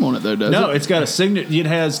their name on it though, does it? No, it's got a signature. It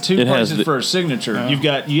has two places for a signature. You've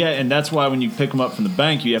got and that's why when you pick them up from the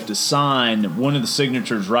bank, you have to sign one of the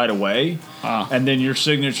signatures right away, and then your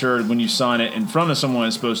signature when you sign it in front of someone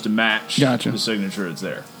is supposed to match the signature that's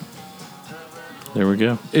there. There we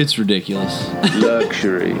go. It's ridiculous.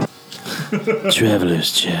 Luxury.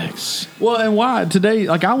 Traveler's checks. Well, and why today?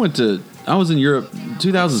 Like I was in Europe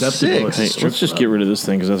 2006. Hey, let's just get rid of this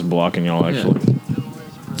thing because that's blocking y'all. Actually,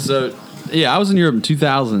 So yeah, I was in Europe in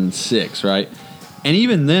 2006, right? And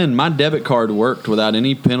even then, my debit card worked without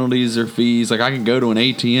any penalties or fees. Like I could go to an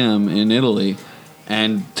ATM in Italy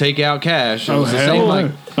and take out cash. It was the same,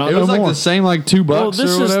 the same like $2 well,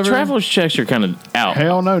 this or whatever. Traveler's checks are kind of out.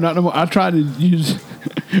 Hell no, not no more. I tried to use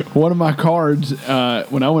one of my cards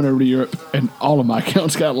when I went over to Europe, and all of my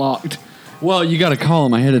accounts got locked. Well, you got to call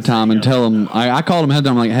them ahead of time and tell them. I called them ahead of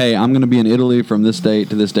time, like, hey, I'm going to be in Italy from this date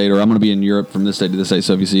to this date, or I'm going to be in Europe from this date to this date.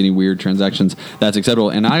 So if you see any weird transactions, that's acceptable.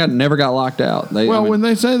 And I never got locked out. When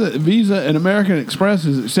they say that Visa and American Express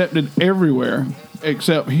is accepted everywhere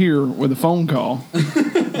except here with a phone call,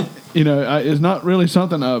 it's not really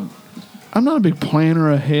something. I'm not a big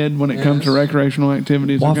planner ahead when it comes to recreational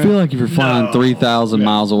activities. Well, I feel like if you're flying 3,000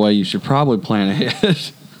 miles away, you should probably plan ahead.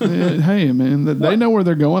 Hey, man, they know where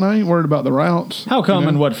they're going. I ain't worried about the routes. How come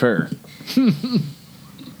and what fare? Well,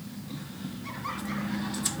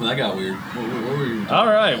 that got weird. What were you? All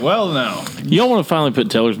right. Well, now y'all want to finally put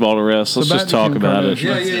Taylor's Ball to rest? Let's just talk about it.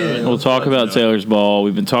 Yeah. We'll talk about Taylor's Ball.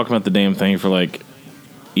 We've been talking about the damn thing for like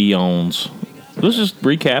eons. Let's just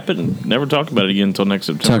recap it and never talk about it again until next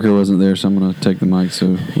September. Tucker wasn't there, so I'm going to take the mic.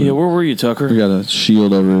 So yeah, where were you, Tucker? We got a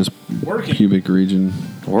shield over his pubic region.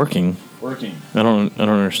 Working. I don't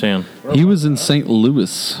understand. He was in St.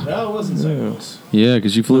 Louis. No, it wasn't St. Louis. Yeah,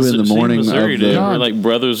 because you flew in the morning Missouri, of dude. the. We're like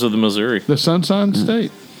brothers of the Missouri. The Sunshine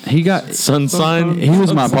State. He got Sunshine. He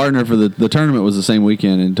was my partner for the tournament. Was the same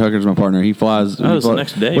weekend, and Tucker's my partner. He flies. Oh, it's the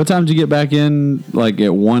next day. What time did you get back in? Like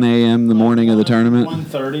at 1 a.m. the morning of the tournament.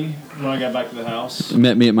 1:30 when I got back to the house.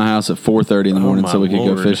 Met me at my house at 4:30 in the morning so we could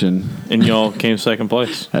go fishing. And y'all came second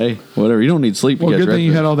place. Hey, whatever. You don't need sleep to Well, catch good thing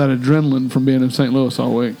you redfish. had all that adrenaline from being in St. Louis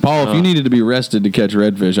all week. Paul, if you needed to be rested to catch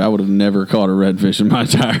redfish, I would have never caught a redfish in my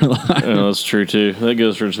entire life. Yeah, that's true too. That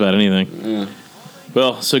goes for just about anything. Yeah.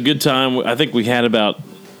 Well, so good time. I think we had about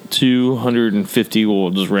 250.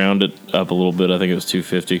 We'll just round it up a little bit. I think it was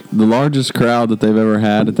 250. The largest crowd that they've ever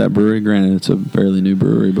had at that brewery. Granted, it's a fairly new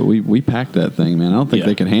brewery, but we packed that thing, man. I don't think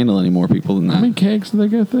they could handle any more people than that. How many kegs did they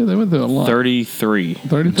go through? They went through a lot. 33.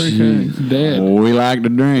 33 kegs. Dead. We like to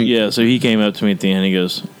drink. Yeah, so he came up to me at the end. He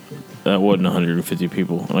goes, that wasn't 150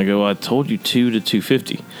 people. And I go, well, I told you 2 to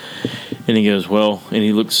 250. And he goes, well, and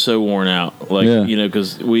he looked so worn out. Like, you know,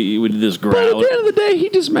 because we did this But at growl. the end of the day, he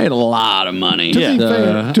just made a lot of money.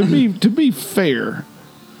 To be fair,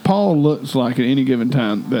 Paul looks like at any given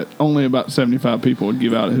time that only about 75 people would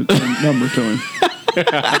give out his number to him.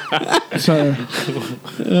 So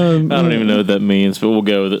I don't even know what that means, but we'll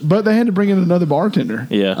go with it. But they had to bring in another bartender.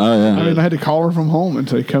 Yeah. Oh, yeah. I mean, I had to call her from home and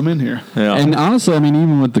say, come in here. Yeah. And honestly, I mean,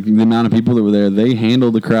 even with the amount of people that were there, they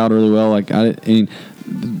handled the crowd really well. Like, I mean,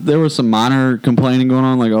 there was some minor complaining going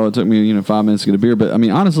on, like, oh, it took me 5 minutes to get a beer. But I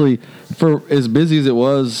mean, honestly, for as busy as it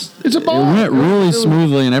was, it's a bar. It went really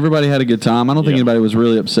smoothly, and everybody had a good time. I don't think anybody was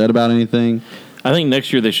really upset about anything. I think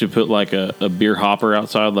next year they should put like a beer hopper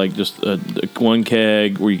outside, like just a one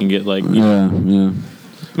keg where you can get like Yeah.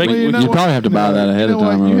 Make, you probably have to buy that ahead of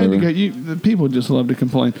time. You had to go, the people just love to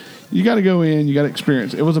complain. You got to go in. You got to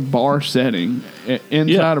experience. It was a bar setting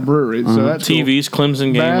inside a brewery, so that's TVs. Cool.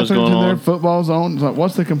 Clemson game was going on. on. Football's on. It's like,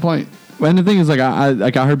 what's the complaint? And the thing is, like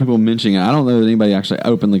I heard people mentioning it. I don't know that anybody actually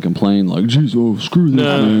openly complained, like, "Geez, oh, screw this."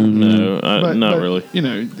 No, not really. You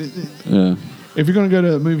know, yeah. If you're going to go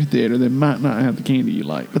to a movie theater, they might not have the candy you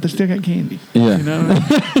like, but they still got candy. Yeah. You know what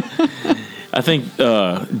I mean? I think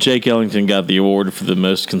Jake Ellington got the award for the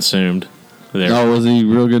most consumed. There. Oh, was he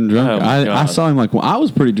real good and drunk? Oh, I saw him like I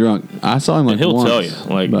was pretty drunk. I saw him like he'll once, tell you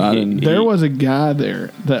like there was a guy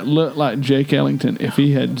there that looked like Jake Ellington if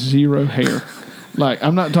he had zero hair. Like,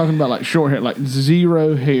 I'm not talking about like short hair, like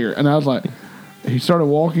zero hair. And I was like, he started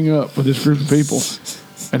walking up with this group of people,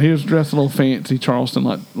 and he was dressed a little fancy Charleston,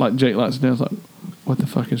 like Jake likes to do. I was like, what the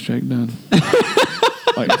fuck has Jake done?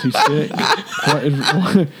 Like, is he sick?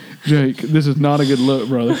 What, Jake, this is not a good look,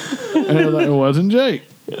 brother. And I was like, it wasn't Jake.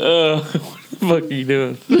 What the fuck are you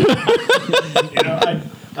doing?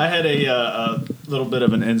 I had a little bit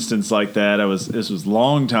of an instance like that. This was a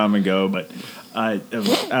long time ago, but I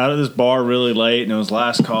was out of this bar really late, and it was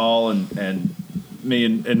last call, and me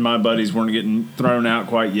and my buddies weren't getting thrown out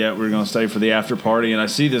quite yet. We were going to stay for the after party, and I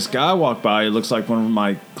see this guy walk by. He looks like one of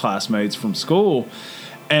my classmates from school.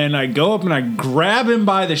 And I go up and I grab him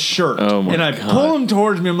by the shirt. And I pull him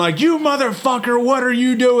towards me. I'm like, you motherfucker, what are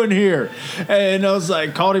you doing here? And I was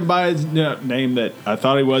like, called him by his name that I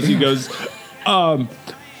thought he was. He goes,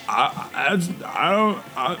 that's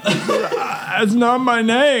not my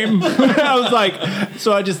name. I was like,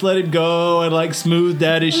 so I just let it go and like smoothed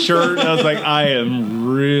out his shirt. I was like, I am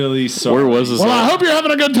really sorry. Where was this? Well, I hope you're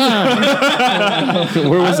having a good time.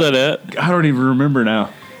 Where was that at? I don't even remember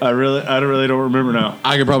now. I really don't remember now.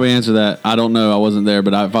 I could probably answer that. I don't know. I wasn't there,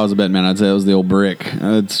 but if I was a betting man, I'd say it was the old Brick.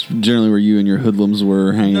 It's generally where you and your hoodlums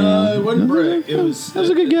were hanging out. No, it wasn't Brick. That was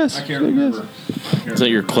a good guess. I can't remember. Is that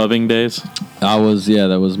your clubbing days? That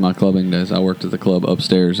was my clubbing days. I worked at the club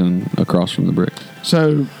upstairs and across from the Brick.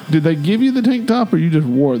 So, did they give you the tank top, or you just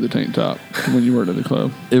wore the tank top when you worked at the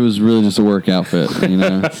club? It was really just a work outfit. You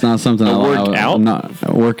know, it's not something I'm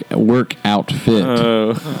not work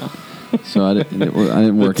outfit. So I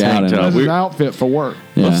didn't work out in it. That's his outfit for work.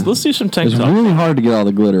 Yeah. Let's do some tank It's top. really hard to get all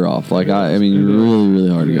the glitter off. Like really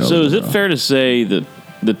hard to get. So is it fair to say that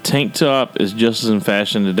the tank top is just as in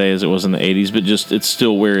fashion today as it was in the 80s, but just it's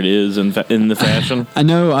still where it is in the fashion? I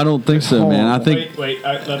know. I don't think so, man. I think. Wait.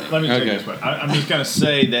 Let me take this one. I'm just gonna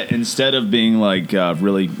say that instead of being like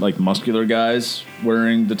really like muscular guys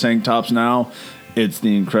wearing the tank tops now, it's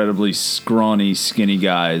the incredibly scrawny, skinny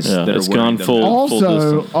guys that are wearing them.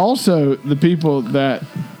 Also, the people that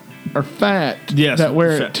are fat that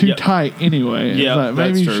wear it too tight anyway. Yeah, like,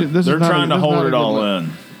 maybe that's true. They're trying to hold it all in.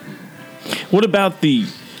 What about the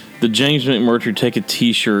James McMurtry take a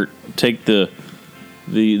T-shirt, take the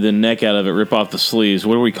neck out of it, rip off the sleeves?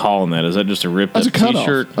 What are we calling that? Is that just a ripped up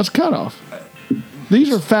T-shirt? That's a cutoff.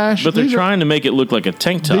 These are fashion. But they're trying to make it look like a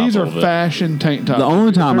tank top. These are fashion tank tops. The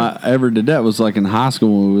only time I ever did that was like in high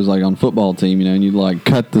school when we was like on football team, you know, and you'd like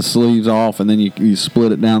cut the sleeves off and then you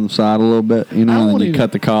split it down the side a little bit, you know, and then you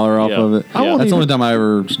cut the collar off of it. That's the only time I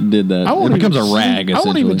ever did that. It becomes a rag, I won't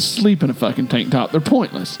essentially. even sleep in a fucking tank top. They're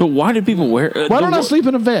pointless. But why do people wear it? Why don't I sleep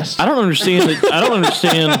in a vest? I don't understand that. I don't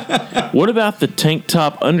understand. What about the tank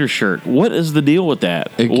top undershirt? What is the deal with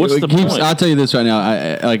that? What's the point? I'll tell you this right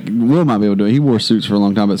now. Like Will might be able to do it. He wore suits boots for a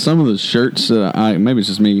long time, but some of the shirts that maybe it's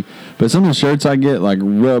just me, but some of the shirts I get like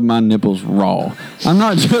rub my nipples raw. I'm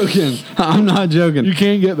not joking. I'm not joking. You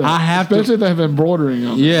can't get that. I have especially if they have embroidering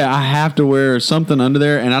on. Yeah, I have to wear something under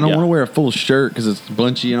there, and I don't want to wear a full shirt because it's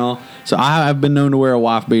bunchy and all. So I've been known to wear a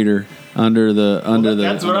wife beater under the.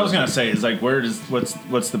 That's what I was gonna say. Is like,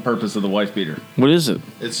 what's the purpose of the wife beater? What is it?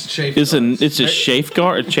 It's chafing. It's a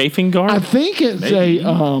chafing guard. I think it's a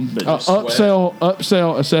upsell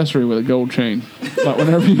accessory with a gold chain. Like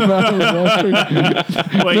whenever you buy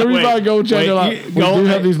a gold chain, they're like, we do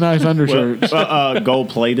have these nice undershirts. Gold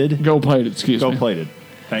plated. Gold plated. Excuse me. Gold plated.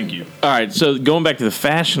 Thank you. All right, so going back to the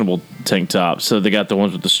fashionable tank tops, so they got the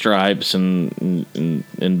ones with the stripes and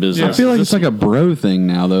business. I feel like it's like a bro thing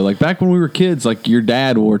now, though. Like back when we were kids, like your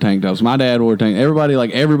dad wore tank tops, my dad wore tank.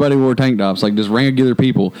 Everybody wore tank tops, like just regular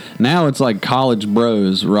people. Now it's like college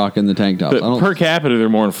bros rocking the tank tops. But per capita, they're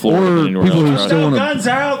more in Florida than anywhere people who else. still want to. Guns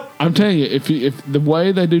out. I'm telling you, if the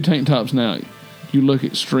way they do tank tops now, you look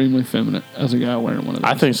extremely feminine as a guy wearing one of those.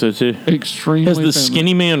 I think so too. Extremely. Has the feminine.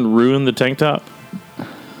 skinny man ruined the tank top?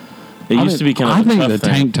 It used to be kind of. I a think tough the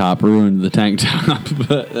thing. tank top ruined the tank top,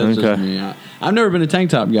 but that's just me. I've never been a tank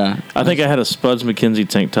top guy. I think I had a Spuds McKenzie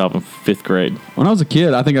tank top in 5th grade. When I was a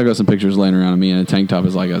kid, I think I got some pictures laying around of me in a tank top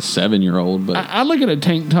as like a 7-year-old. But I look at a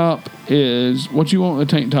tank top is what you want in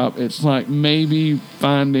a tank top. It's like maybe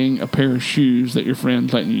finding a pair of shoes that your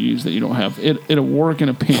friend's letting you use that you don't have. It'll work in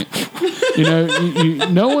a pinch.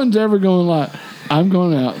 No one's ever going like, I'm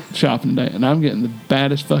going out shopping today and I'm getting the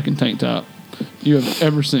baddest fucking tank top you have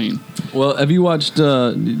ever seen. Well, have you watched?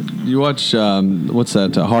 What's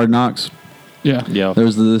that? Hard Knocks. Yeah. There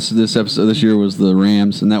was this episode this year was the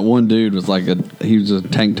Rams, and that one dude was like he was a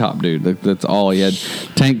tank top dude. That's all he had.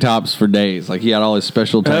 Tank tops for days. Like he had all his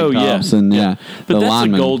special tank tops, and But the that's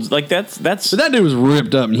lineman. a gold. Like that's. But that dude was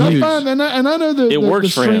ripped up and That's huge. fine, and I know the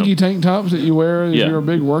works for stringy him. tank tops that you wear if you're a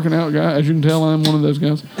big working out guy. As you can tell, I'm one of those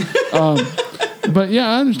guys. But yeah,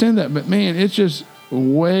 I understand that. But man, it's just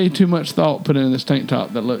way too much thought put into this tank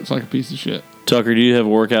top that looks like a piece of shit. Tucker, do you have a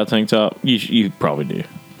workout tank top? You probably do.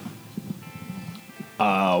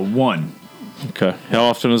 One. Okay. How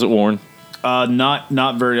often is it worn?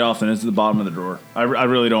 Not very often. It's at the bottom of the drawer. I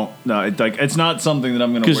really don't. No, it's not something that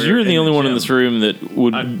I'm going to wear. Because you're the only one in this room that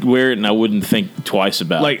would wear it, and I wouldn't think twice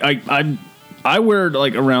about it. Like I wear it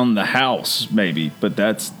like around the house maybe, but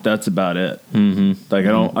that's about it. Mm-hmm. Like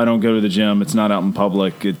I don't go to the gym. It's not out in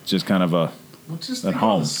public. It's just kind of at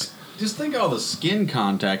home. Just think of all the skin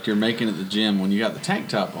contact you're making at the gym when you got the tank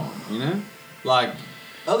top on. You know, like.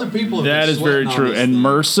 Other people have That been is very sweating on true. this And thing.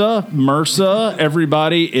 MRSA,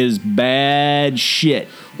 everybody is bad shit.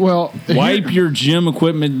 Well, wipe your gym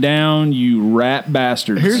equipment down, you rat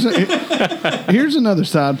bastards. Here's another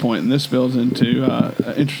side point, and this spills into an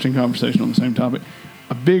interesting conversation on the same topic.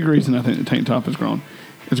 A big reason I think the tank top has grown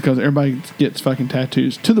is because everybody gets fucking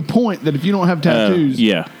tattoos to the point that if you don't have tattoos,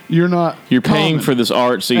 you're not. You're paying common. for this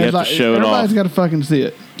art, so you And have it's to show it off. Everybody's got to fucking see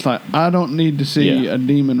it. It's like I don't need to see a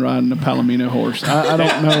demon riding a Palomino horse. I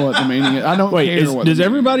don't know what the meaning is. I don't care what. Does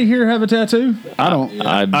everybody here have a tattoo? I don't.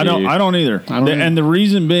 I don't either. And the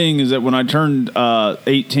reason being is that when I turned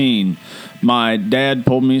 18, my dad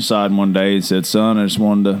pulled me aside one day and said, "Son, I just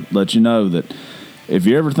wanted to let you know that if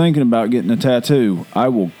you're ever thinking about getting a tattoo, I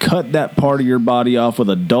will cut that part of your body off with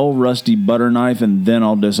a dull, rusty butter knife, and then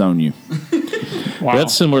I'll disown you." Wow.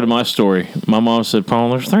 That's similar to my story. My mom said,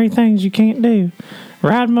 "Paul, there's 3 things you can't do: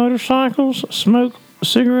 ride motorcycles, smoke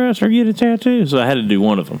cigarettes, or get a tattoo." So I had to do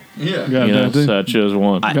one of them. Yeah. So I chose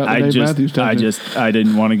one. I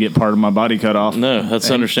didn't want to get part of my body cut off. No,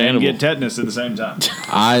 that's understandable. And get tetanus at the same time.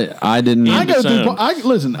 I didn't. I go through.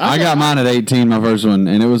 Listen. I got mine at 18, my first one,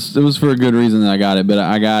 and it was for a good reason that I got it. But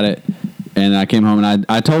I got it, and I came home and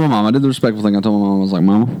I told my mom. I did the respectful thing. I told my mom, I was like,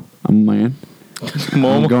 "Mama, I'm a man.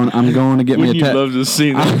 Mama, I'm going to get me a tattoo." love to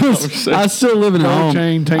see that conversation. I still living at home.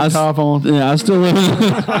 Chain, tank top on. Yeah, I still living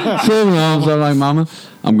at home. So I'm like, "Mama,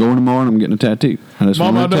 I'm going tomorrow and I'm getting a tattoo." I just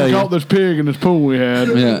Mama, I wanted to tell done you. caught this pig in this pool we had.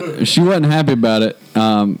 Yeah, she wasn't happy about it,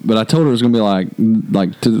 but I told her it was going to be like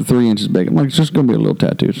 3 inches big. I'm like, it's just going to be a little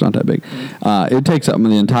tattoo. It's not that big. It takes up the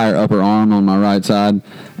entire upper arm on my right side,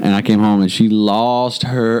 and I came home and she lost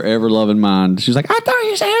her ever-loving mind. She was like, "I thought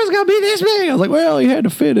you said it was going to be this big." I was like, "Well, you had to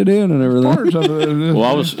fit it in and everything." Well,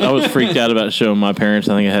 I was freaked out about showing my parents.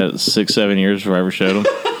 I think I had it 6-7 years before I ever showed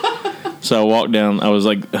them. So I walked down. I was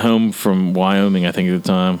like home from Wyoming, I think at the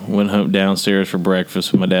time. Went home downstairs for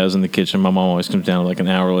breakfast. My dad was in the kitchen. My mom always comes down like an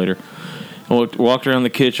hour later. I walked around the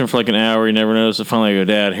kitchen for like an hour. He never noticed it. Finally, I go,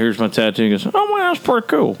 Dad, here's my tattoo. He goes, oh, wow, that's pretty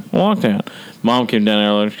cool. I like that. Mom came down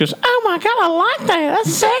there and she goes, oh, my God, I like that.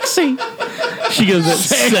 That's sexy. She goes, that's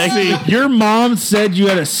sexy. Your mom said you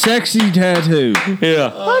had a sexy tattoo. Yeah.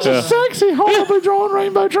 That's a sexy, horribly drawn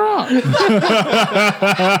rainbow trout.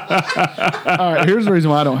 All right, here's the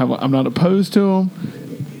reason why I'm not opposed to them.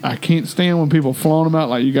 I can't stand when people flaunt them out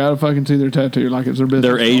like you gotta fucking see their tattoo like it's their business.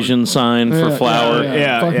 Their Asian sign for flower.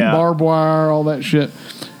 Fucking barbed wire, all that shit.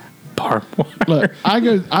 Barbed wire. Look,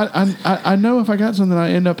 I know if I got something,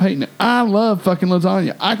 I end up hating it. I love fucking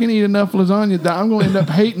lasagna. I can eat enough lasagna that I'm going to end up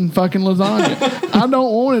hating fucking lasagna. I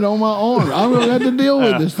don't want it on my arm. I'm going to have to deal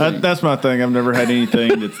with this thing. That's my thing. I've never had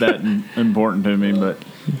anything that's that important to me,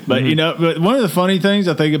 but you know, but one of the funny things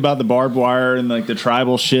I think about the barbed wire and like the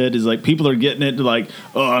tribal shit is like people are getting it to like,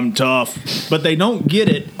 oh, I'm tough, but they don't get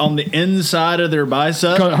it on the inside of their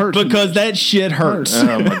bicep because that shit hurts.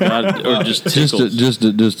 Oh my God! Or just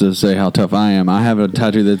to say how tough I am. I have a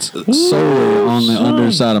tattoo that's solely on the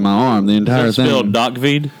underside of my arm. The entire thing. Spelled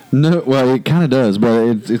Docvid? No, well, it kind of does,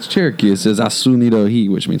 but it's Cherokee. It says Asunido He,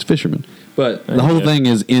 which means fisherman. But the whole thing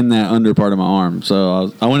is in that under part of my arm.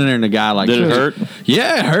 So I went in there and the guy like... Did it hurt?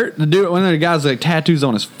 Yeah, it hurt. The dude went in there, the guy's like tattoos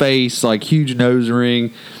on his face, like huge nose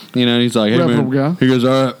ring. You know, and he's like, hey, man. He goes,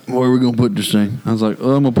 all right, where are we going to put this thing? I was like,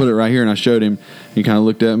 oh, I'm going to put it right here. And I showed him. He kind of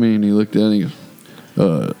looked at me and he looked at it and he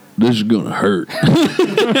goes, this is going to hurt.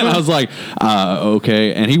 And I was like,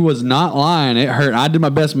 okay. And he was not lying. It hurt. I did my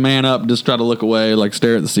best man up, just try to look away, like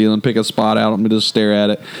stare at the ceiling, pick a spot out and just stare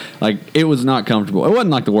at it. Like, it was not comfortable. It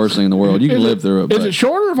wasn't like the worst thing in the world. You can live through it. Is it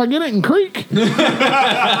shorter if I get it in Creek? Let's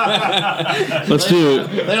do it.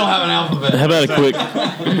 They don't have an alphabet. How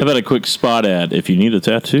about a quick spot ad? If you need a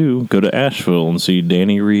tattoo, go to Asheville and see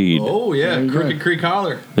Danny Reed. Oh, yeah. Crooked Creek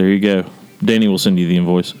Holler. There you go. Danny will send you the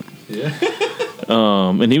invoice. Yeah.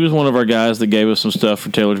 And he was one of our guys that gave us some stuff for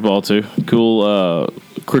Taylor's Ball too. Cool,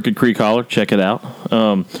 Crooked Creek Holler. Check it out.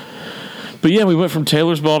 But yeah, we went from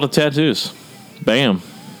Taylor's Ball to tattoos. Bam.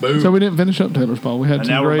 Boom. So we didn't finish up Taylor's Ball. We had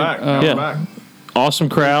some great. We're back. Awesome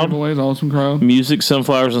crowd. Awesome crowd. Music,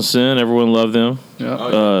 Sunflowers and Sin. Everyone loved them.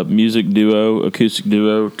 Yeah. Music duo, acoustic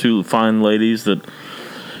duo. Two fine ladies that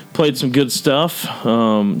played some good stuff.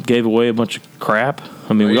 Gave away a bunch of crap.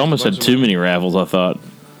 I mean, we almost had too many raffles, I thought.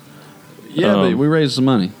 Yeah, but we raised some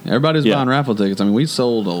money. Everybody was buying raffle tickets. I mean, we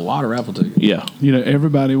sold a lot of raffle tickets. Yeah. You know,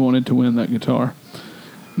 everybody wanted to win that guitar.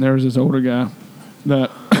 And there was this older guy that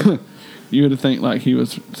you would think like he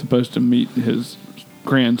was supposed to meet his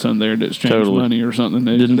grandson there to exchange money or something.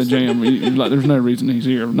 Didn't the jam. Like, there's no reason he's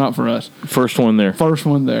here. Not for us. First one there.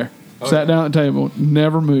 Sat down at the table,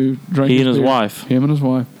 never moved, drank He and his beer. wife. Him and his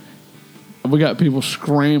wife. We got people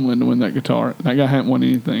scrambling to win that guitar. That guy hadn't won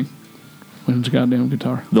anything. Wins a goddamn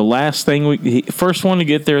guitar. The last thing first one to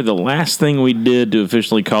get there, the last thing we did to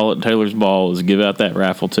officially call it Taylor's Ball was give out that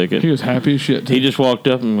raffle ticket. He was happy as shit. He just walked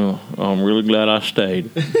up and went, oh, I'm really glad I stayed.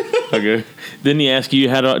 Okay. Then he asked you,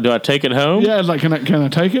 do I take it home? Yeah, it's like, can I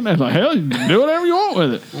take it? And I was like, hell, you can do whatever you want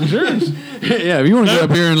with it. It's yours. Yeah, if you want to get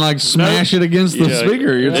up here and like smash it against the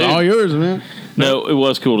speaker, it's all yours, man. No, it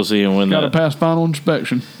was cool to see him win that. Got to pass final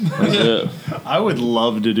inspection. That's it. I would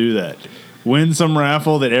love to do that. Win some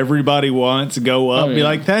raffle that everybody wants, go up, be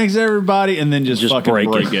like, thanks everybody, and then just fucking break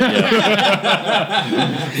it.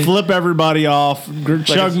 Yeah. Flip everybody off,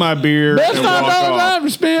 chug my beer, Best and walk $5 I off. ever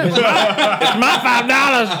spent. It's my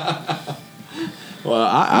 $5. Well,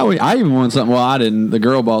 I even won something. Well, I didn't. The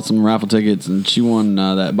girl bought some raffle tickets, and she won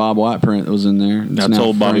that Bob White print that was in there. I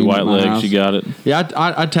told Bobby Whitelegs she got it. Yeah,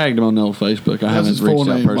 I tagged him on the old Facebook. I haven't his reached full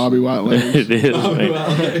out name, personally. Bobby Whitelegs. It is,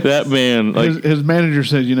 man. That man. Like, his manager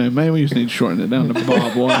said, man, we just need to shorten it down to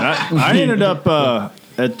Bob White. I ended up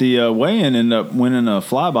at the weigh-in, ended up winning a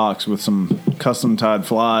fly box with some custom tied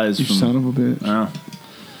flies. You son of a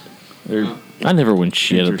bitch. I never win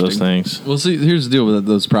shit at those things. Well, see, here's the deal with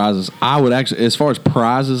those prizes. I would actually, as far as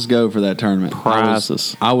prizes go for that tournament,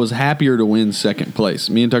 I was happier to win second place.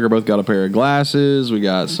 Me and Tucker both got a pair of glasses. We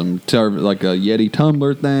got some like a Yeti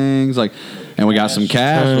tumbler things, and we got some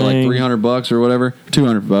cash for like $300 or whatever,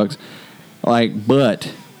 $200. Like,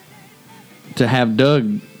 but to have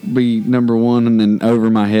Doug be number one and then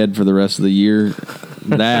over my head for the rest of the year,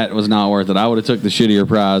 that was not worth it. I would have took the shittier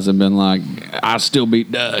prize and been like, I still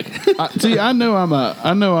beat Doug. I know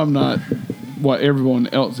I'm not what everyone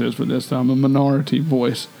else is for this. I'm a minority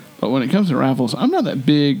voice, but when it comes to raffles, I'm not that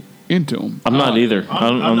big into them. I'm not either.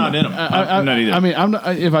 I'm not in them. I'm not either. I mean,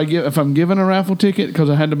 if I'm given a raffle ticket because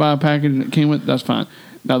I had to buy a package and it came with, that's fine.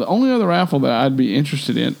 Now, the only other raffle that I'd be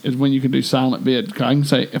interested in is when you can do silent bid. I can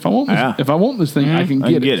say, if I want this thing, I can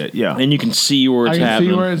get it. Yeah. And you can see where it's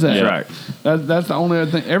happening. I can see where it's at. Yeah. Right. That's the only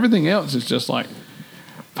other thing. Everything else is just like,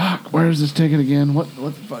 fuck, where's this ticket again? What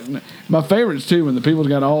the fuck? My favorites, too, when the people's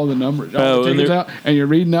got all the numbers, all the tickets out, and you're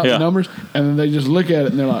reading out the numbers, and then they just look at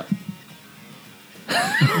it, and they're like,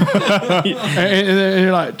 and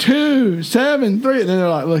you're like 2, 7, 3, and then they're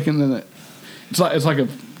like looking, and then it's like a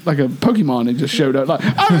Pokemon that just showed up, like,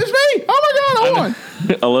 oh, it's me! Oh my god, I won!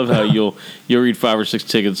 I love how you'll read 5 or 6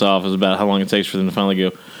 tickets off is about how long it takes for them to finally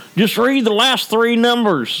go, just read the last 3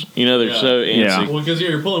 numbers. You know, they're so antsy. Yeah. Well, because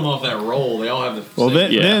you're pulling them off that roll, they all have the. Well,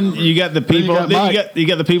 then you got the people. You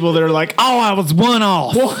got the people that are like, "Oh, I was one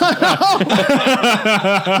off." That's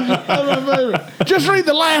my favorite. Just read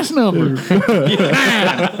the last number.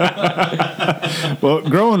 Well,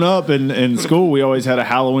 growing up in school, we always had a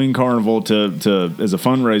Halloween carnival to as a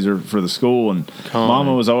fundraiser for the school, and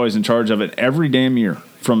Mama was always in charge of it every damn year,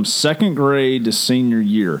 from 2nd grade to senior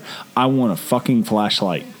year. I won a fucking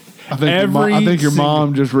flashlight. I think your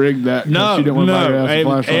mom just rigged that. No, she didn't want to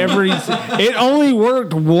buy it only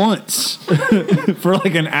worked once for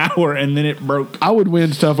like an hour, and then it broke. I would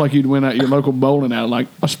win stuff like you'd win at your local bowling alley, like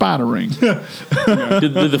a spider ring.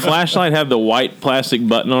 Did the flashlight have the white plastic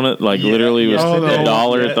button on it? Like literally it was $1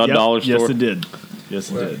 at the dollar store? Yes, it did. Yes,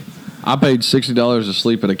 it did. I paid $60 to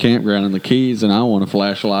sleep at a campground in the Keys, and I won a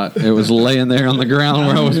flashlight. It was laying there on the ground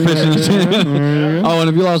where I was fishing. Oh, and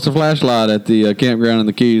if you lost a flashlight at the campground in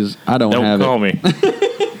the Keys, I don't have it. Don't call me.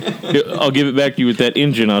 I'll give it back to you with that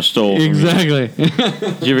engine I stole. Exactly.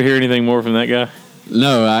 Did you ever hear anything more from that guy?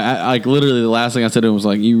 No, I like literally the last thing I said to him was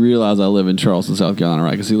like, "You realize I live in Charleston, South Carolina,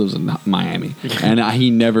 right?" Because he lives in Miami, and he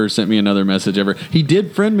never sent me another message ever. He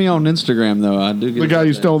did friend me on Instagram though. I do. Get the guy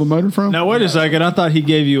you stole the motor from? Now wait a second. I thought he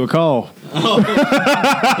gave you a call. Oh,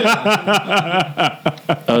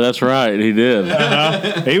 that's right. He did.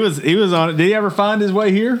 He was on it. Did he ever find his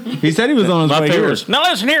way here? He said he was on his way here. Now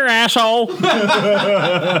listen here, asshole. Listen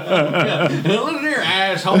here,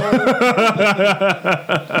 asshole.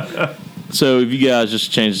 So if you guys just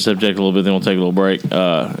change the subject a little bit, then we'll take a little break.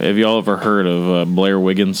 Have y'all ever heard of Blair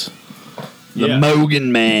Wiggins? The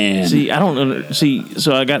Mogan Man. See, I don't see.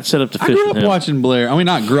 So I got set up to fish. I grew with up him. watching Blair. I mean,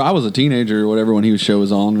 I was a teenager or whatever when his show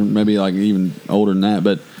was on, or maybe like even older than that.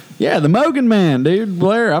 But yeah, the Mogan Man, dude,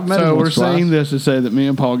 Blair. I've met him. So we're once or twice. saying this to say that me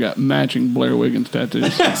and Paul got matching Blair Wiggins tattoos.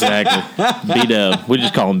 Exactly. B-Dub. We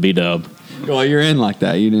just call him B-Dub. Well, you're in like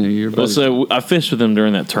that. You're. Well, so I fished with him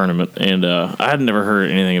during that tournament, and I had never heard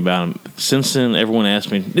anything about him. Since then, everyone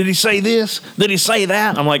asked me, "Did he say this? Did he say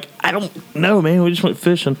that?" I'm like, I don't know, man. We just went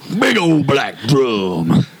fishing. Big old black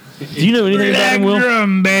drum. Do you know anything about him, Will?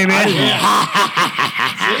 Drum, baby.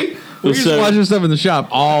 We're just watching stuff in the shop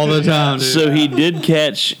all the time. Dude. So he did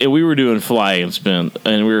catch, and we were doing fly and spin,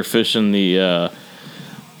 and we were fishing the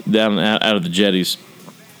down out of the jetties.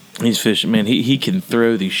 He's fishing, man. He can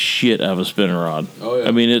throw the shit out of a spinning rod. Oh yeah.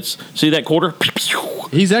 I mean, see that quarter.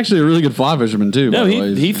 He's actually a really good fly fisherman too. No,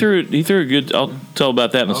 he threw it. He threw it good. I'll tell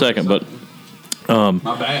about that in a second. But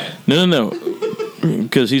my bad. No.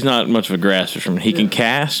 Because he's not much of a grass fisherman. He can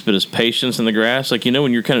cast, but his patience in the grass, like, you know,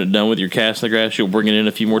 when you're kind of done with your cast in the grass, you'll bring it in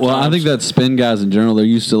a few more times. Well, I think that spin guys in general, they're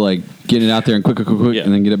used to like getting it out there and quick, Yeah.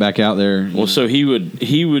 and then get it back out there. Well, so he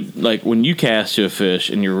would like when you cast to a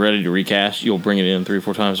fish and you're ready to recast, you'll bring it in 3 or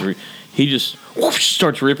 4 times. He just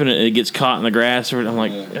starts ripping it and it gets caught in the grass. I'm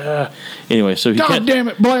like, anyway, so God damn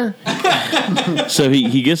it, Blair! So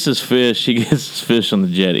he gets this fish. He gets this fish on the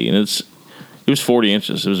jetty, and it was 40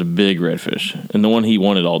 inches. It was a big redfish, and the one he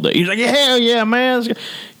wanted all day. He's like, hell yeah, man! He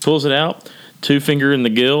pulls it out, 2-finger in the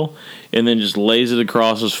gill, and then just lays it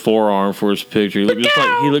across his forearm for his picture. He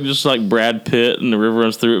looked just like Brad Pitt in the River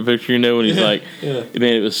Runs Through It picture, you know. And he's like,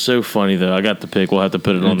 man, it was so funny though. I got the pic. We'll have to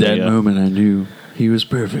put it on that moment. I knew he was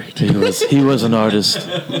perfect. He was an artist.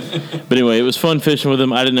 But anyway, it was fun fishing with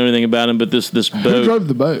him. I didn't know anything about him, but this boat. Who drove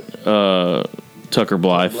the boat? Tucker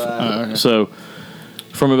Blythe. Okay. So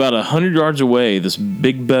from about 100 yards away, this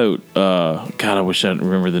big boat. God, I wish I didn't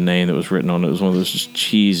remember the name that was written on it. It was one of those just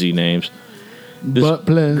cheesy names. This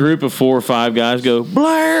group of 4 or 5 guys go,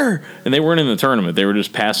 Blair! And they weren't in the tournament. They were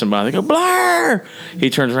just passing by. They go, Blair! He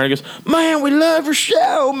turns around and goes, man, we love your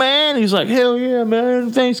show, man. He's like, hell yeah,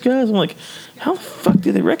 man. Thanks, guys. I'm like, how the fuck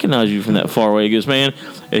do they recognize you from that far away? He goes, man,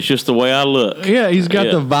 it's just the way I look. Yeah, he's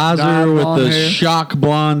got the visor with the shock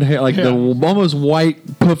blonde hair, like the almost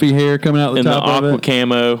white puffy hair coming out the top of it. And the aqua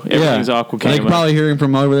camo. Everything's aqua camo. They can probably hear him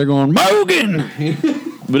from over there going, Mogan!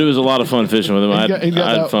 But it was a lot of fun fishing with him. I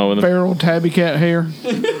had fun with him. Feral tabby cat hair.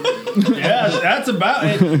 Yeah, that's about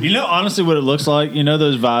it. You know, honestly, what it looks like. You know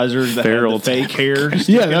those visors that have the fake hair.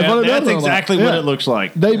 Yeah, that's what it does. That's exactly what it looks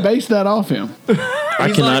like. They based that off him.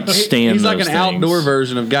 I cannot stand He's like those an things. outdoor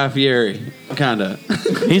version of Guy Fieri, kind of.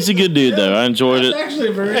 He's a good dude, though. I enjoyed it. Actually,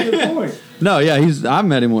 a very good point. No, yeah, I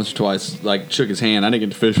met him once or twice. Like, shook his hand. I didn't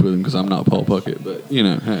get to fish with him because I'm not Paul Puckett, but you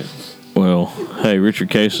know, hey. Well, hey, Richard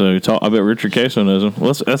Queso. I bet Richard Queso knows him.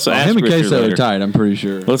 Let's ask Him and Richard Queso later. are tight. I'm pretty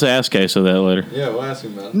sure. Let's ask Queso that later. Yeah, we'll ask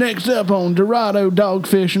him about it. Next up on Dorado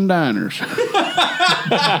Dogfish and Diners.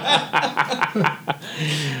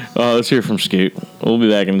 Let's hear from Scoot. We'll be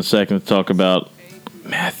back in a second to talk about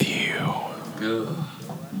Matthew. You're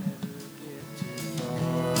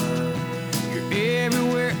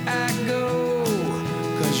everywhere I go,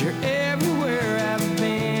 'cause you're everywhere I've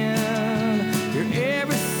been. You're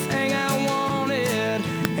everything I wanted,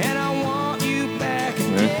 and I want you back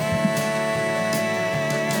again.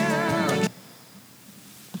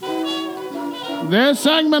 This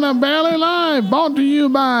segment of Barely Live brought to you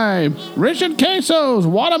by Richard Queso's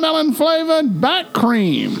watermelon flavored back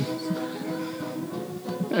cream.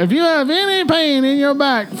 If you have any pain in your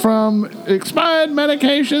back from expired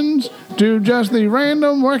medications to just the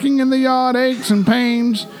random working in the yard aches and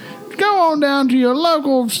pains, go on down to your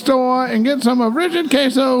local store and get some of Richard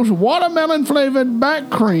Queso's watermelon flavored back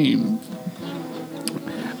cream.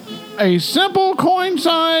 A simple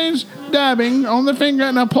coin-size dabbing on the finger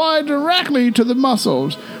and applied directly to the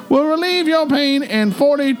muscles will relieve your pain in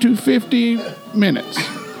 40 to 50 minutes.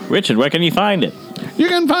 Richard, where can you find it? You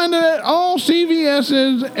can find it at all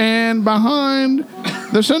CVS's and behind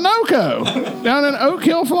the Sunoco down in Oak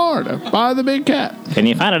Hill, Florida, by the Big Cat. Can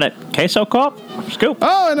you find it at Queso Corp? Scoop.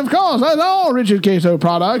 Oh, and of course, as all Richard Queso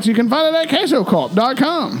products, you can find it at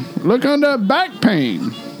quesocorp.com. Look under back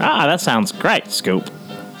pain. Ah, that sounds great, Scoop.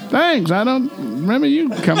 Thanks. I don't remember you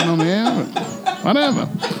coming on the air, but whatever.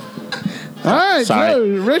 All right, Sorry. so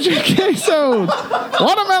Richard Queso's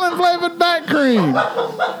watermelon flavored back cream.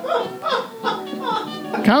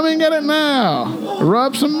 Come and get it now.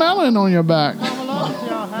 Rub some melon on your back.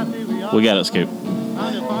 We got it, Scoop.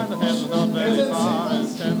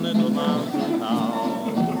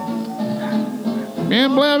 Me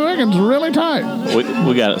and Blab Wiggins are really tight.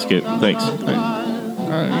 We got it, Scoop. Thanks.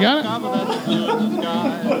 All right, you got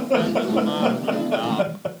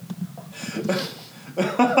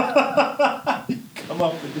Come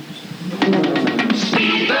up with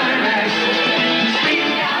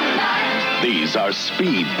These are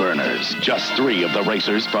Speed Burners, just 3 of the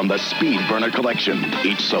racers from the Speed Burner collection,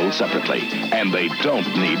 each sold separately. And they don't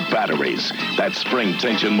need batteries. That spring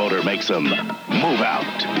tension motor makes them move out.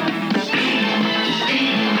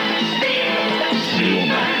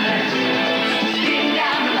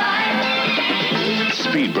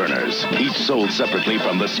 Speed Burners, each sold separately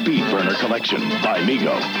from the Speed Burner collection by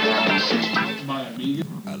Mego.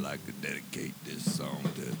 I'd like to dedicate this song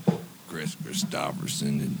to Chris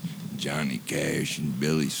Christopherson and Johnny Cash and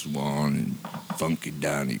Billy Swan and Funky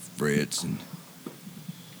Donnie Fritz and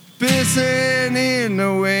pissing in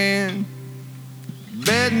the wind,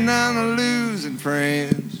 betting on the losing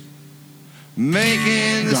friends,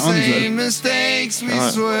 making the same mistakes we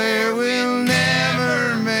swear we'll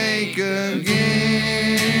never make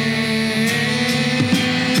again.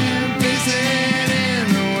 Pissing in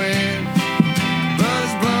the wind,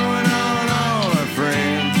 buzz blowing on all our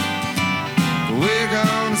friends. We're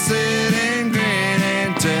gonna sit and grin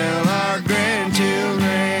and tell our grandchildren.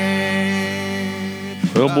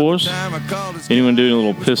 Well, boys, anyone doing a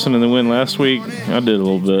little pissing in the wind last week? I did a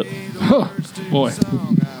little bit. Boy.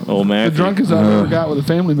 Old Matthew. The drunkest I ever got with a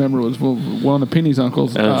family member was one of Penny's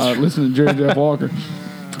uncles listening to Jerry Jeff Walker.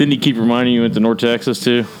 Didn't he keep reminding you went to North Texas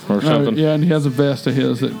too, or something? Yeah, and he has a vest of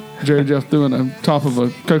his that Jerry Jeff threw in the top of a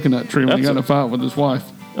coconut tree when he got in a fight with his wife.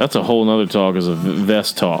 That's a whole nother talk, is a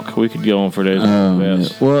vest talk. We could go on for days on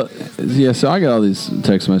vests. Well, yeah, so I got all these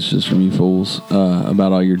text messages from you fools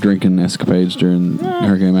about all your drinking escapades during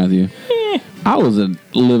Hurricane Matthew. I was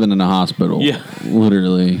living in a hospital. Yeah.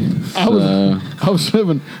 Literally. I was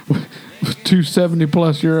living with 2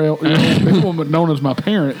 70-plus-year-old people, but known as my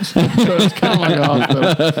parents. So it's kind of like a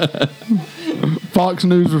hospital. Fox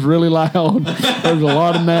News was really loud. There was a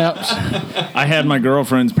lot of naps. I had my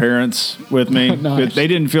girlfriend's parents with me, but they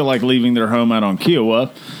didn't feel like leaving their home out on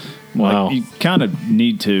Kiowa. Wow. Like, you kind of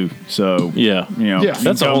need to. So yeah,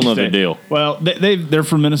 that's a whole nother deal. Well, they're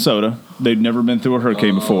from Minnesota. They've never been through a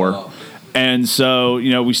hurricane before. And so,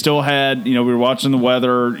 we still had, we were watching the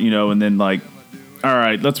weather, and then like, all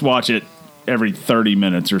right, let's watch it every 30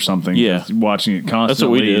 minutes or something. Yeah. Watching it constantly. That's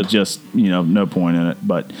what we did. Just, no point in it.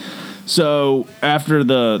 But So after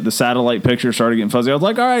the satellite picture started getting fuzzy, I was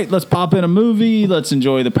like, all right, let's pop in a movie. Let's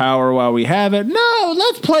enjoy the power while we have it. No,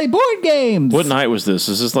 let's play board games. What night was this?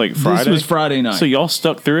 Is this like Friday? This was Friday night. So y'all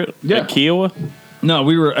stuck through it at Kiowa? No,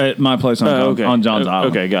 we were at my place on John's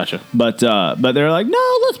Island. Okay, gotcha. But they're like,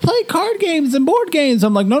 no, let's play card games and board games.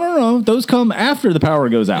 I'm like, no. Those come after the power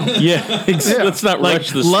goes out. Yeah, let's not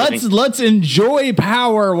rush this thing. Let's enjoy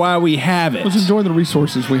power while we have it. Let's enjoy the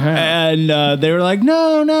resources we have. And they were like,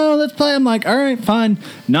 no, let's play. I'm like, all right, fine.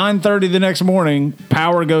 9:30 the next morning,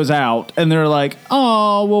 power goes out. And they're like,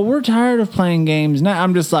 oh, well, we're tired of playing games now.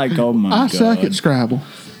 I'm just like, oh, my God. I suck at Scrabble.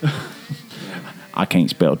 I can't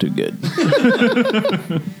spell too good.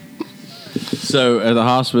 So at the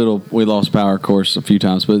hospital, we lost power, of course, a few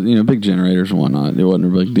times, but big generators and whatnot. It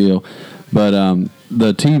wasn't a big deal. But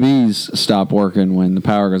the TVs stop working when the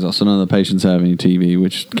power goes out, so none of the patients have any TV,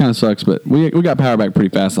 which kind of sucks. But we got power back pretty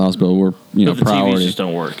fast at the hospital. We're But the priority. TVs just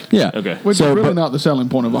don't work. Yeah. Okay. Which is really not the selling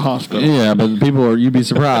point of a hospital. Yeah, but you'd be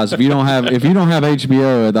surprised if you don't have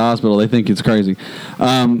HBO at the hospital. They think it's crazy. They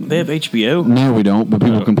have HBO? No, we don't. But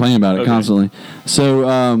people complain about it constantly.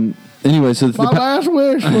 So anyway, so My last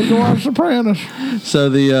wish was to watch Sopranos. So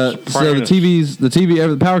the TV,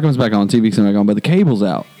 the power comes back on, TV comes back on, but the cable's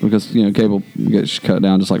out because cable gets cut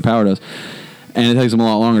down just like power does, and it takes them a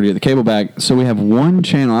lot longer to get the cable back. So we have one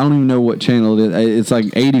channel. I don't even know what channel it is. It's like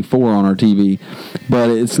 84 on our TV, but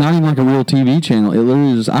it's not even like a real TV channel. It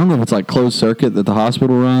literally just, I don't know if it's like closed circuit that the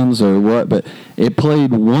hospital runs or what, but it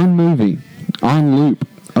played one movie on loop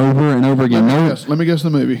over and over again. Let me guess the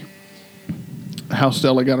movie. How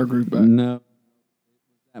Stella got her group back. No.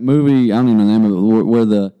 That movie, I don't even know the name of it, where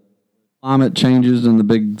the climate changes and the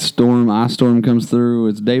big ice storm comes through.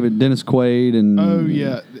 It's Dennis Quaid and... Oh,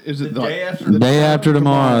 yeah. Is it the Day After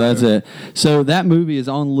Tomorrow, that's it. So that movie is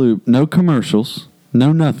on loop. No commercials.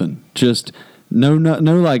 No nothing. Just no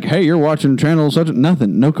like, hey, you're watching channel such...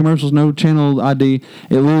 Nothing. No commercials, no channel ID.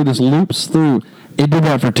 It literally just loops through. It did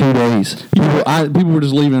that for 2 days. People were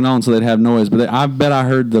just leaving it on so they'd have noise, but I bet I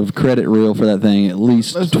heard the credit reel for that thing at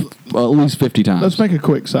least 50 times. Let's make a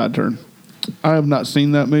quick side turn. I have not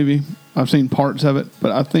seen that movie. I've seen parts of it,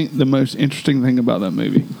 but I think the most interesting thing about that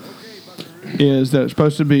movie is that it's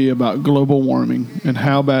supposed to be about global warming and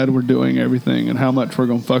how bad we're doing everything and how much we're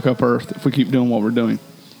going to fuck up Earth if we keep doing what we're doing.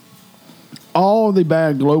 All the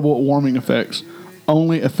bad global warming effects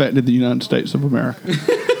only affected the United States of America.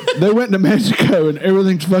 They went to Mexico and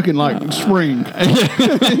everything's fucking like spring. I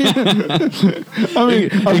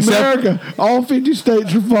mean, America, all 50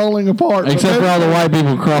 states are falling apart. Except for all the white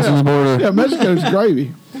people crossing the border. Yeah, Mexico's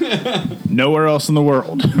gravy. Nowhere else in the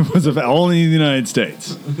world was only the United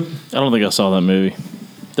States. I don't think I saw that movie.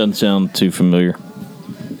 Doesn't sound too familiar.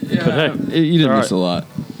 Yeah, but hey, you did miss a lot.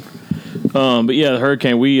 But yeah, the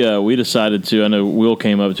hurricane. We decided to. I know Will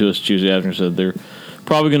came up to us Tuesday afternoon and said they're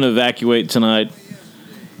probably going to evacuate tonight.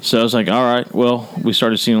 So I was like, all right. Well, we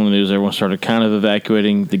started seeing on the news. Everyone started kind of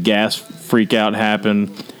evacuating. The gas freak out happened.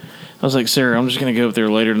 I was like, Sarah, I'm just going to go up there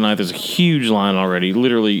later tonight. There's a huge line already,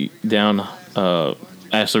 literally down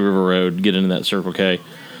Ashley River Road, get into that Circle K.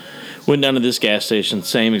 Went down to this gas station,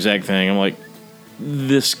 same exact thing. I'm like,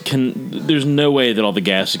 there's no way that all the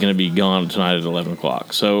gas is going to be gone tonight at 11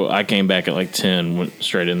 o'clock. So I came back at like 10, went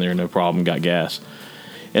straight in there, no problem, got gas.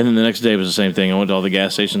 And then the next day was the same thing. I went to all the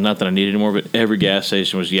gas stations, not that I needed anymore, but every gas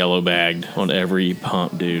station was yellow bagged on every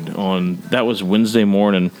pump, dude. That was Wednesday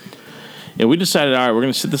morning. And we decided, all right, we're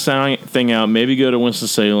going to sit this thing out, maybe go to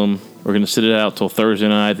Winston-Salem. We're going to sit it out till Thursday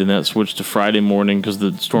night, then that switched to Friday morning because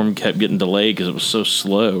the storm kept getting delayed because it was so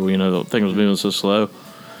slow. The thing was moving so slow.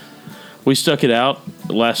 We stuck it out.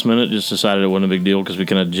 Last minute, just decided it wasn't a big deal because we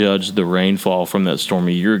kind of judged the rainfall from that storm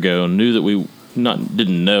a year ago and knew that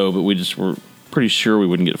didn't know, but we just were pretty sure we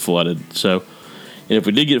wouldn't get flooded. So, and if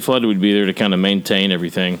we did get flooded, we'd be there to kind of maintain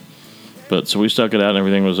everything. But so we stuck it out and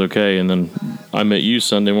everything was okay. And then I met you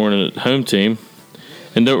Sunday morning at home team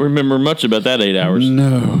and don't remember much about that 8 hours.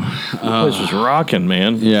 No. This was rocking,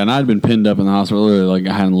 man. Yeah, and I'd been pinned up in the hospital. Literally,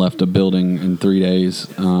 I hadn't left a building in 3 days.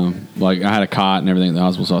 I had a cot and everything at the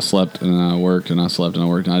hospital, so I slept and I worked and I slept and I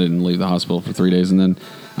worked and I didn't leave the hospital for 3 days. And then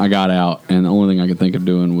I got out and the only thing I could think of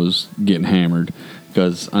doing was getting hammered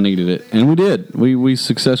because I needed it, and we did. We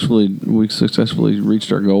successfully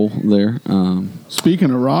reached our goal there.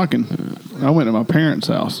 Speaking of rocking, I went to my parents'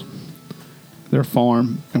 house, their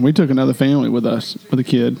farm, and we took another family with us with a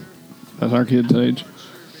kid. That's our kid's age,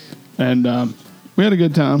 and we had a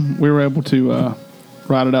good time. We were able to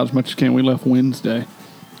ride it out as much as can. We left Wednesday,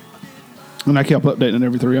 and I kept updating it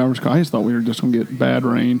every 3 hours because I just thought we were just going to get bad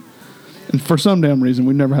rain. And for some damn reason,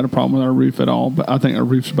 we never had a problem with our roof at all. But I think our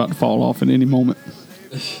roof's about to fall off at any moment.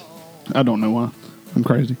 I don't know why. I'm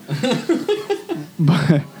crazy.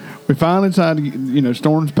 But we finally decided to,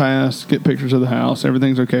 storms passed, get pictures of the house.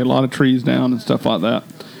 Everything's okay. A lot of trees down and stuff like that.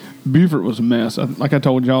 Beaufort was a mess. Like I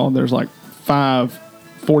told y'all, there's like 5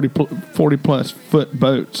 40-plus foot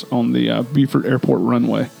boats on the Beaufort Airport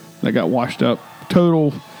runway that got washed up.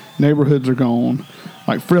 Total neighborhoods are gone.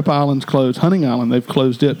 Like Fripp Island's closed. Hunting Island, they've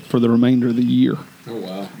closed it for the remainder of the year. Oh,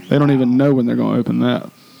 wow. They don't even know when they're going to open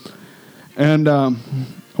that. And I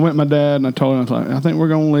went with my dad, and I told him, I was like, I think we're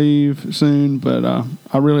going to leave soon, but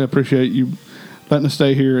I really appreciate you letting us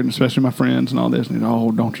stay here, and especially my friends and all this. And he goes,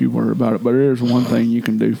 oh, don't you worry about it, but there's one thing you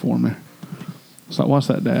can do for me. It's like, what's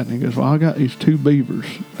that, Dad? And he goes, well, I got these 2 beavers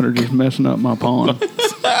that are just messing up my pond.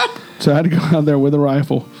 So I had to go out there with a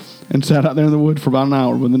rifle and sat out there in the woods for about an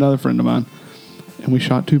hour with another friend of mine, and we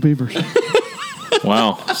shot 2 beavers.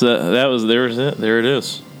 Wow. So there's it. There it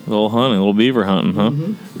is. A little hunting, a little beaver hunting, huh?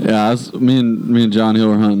 Mm-hmm. Yeah, me and John Hill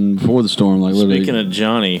were hunting before the storm. Like literally. Speaking of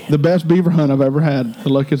Johnny, the best beaver hunt I've ever had. The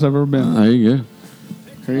luckiest I've ever been. There you go.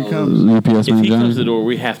 Here he comes. UPS if man he Johnny. comes to the door,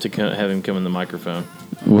 we have to have him come in the microphone.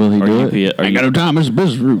 Will he Or do UPS it? or I got no time. It's a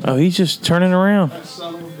business route. Oh, he's just turning around.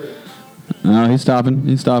 No, he's stopping.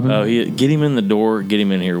 He's stopping. Oh, get him in the door. Get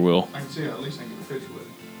him in here, Will. I can see at least I can get a picture with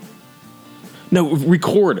it.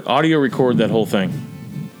 No, audio record that whole thing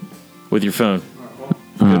with your phone.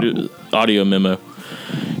 Go do audio memo.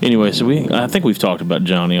 Anyway, so I think we've talked about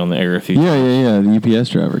Johnny on the air a few times. Yeah, the UPS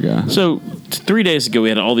driver guy. So 3 days ago, we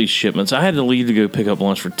had all these shipments. I had to leave to go pick up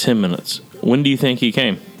lunch for 10 minutes. When do you think he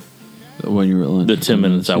came? When you were at lunch. The 10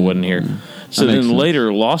 minutes I wasn't here. Yeah. So That then makes sense.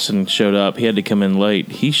 later, Lawson showed up. He had to come in late.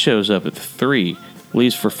 He shows up at 3,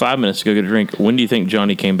 leaves for 5 minutes to go get a drink. When do you think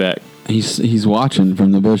Johnny came back? He's watching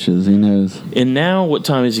from the bushes. He knows. And now, what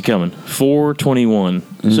time is he coming?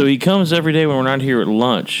 4:21. So he comes every day when we're not here at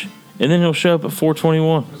lunch, and then he'll show up at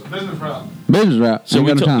 4:21. It's a business route. Business route. So Ain't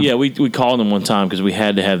got no time. we called him one time because we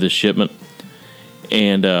had to have this shipment,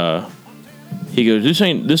 and he goes, "This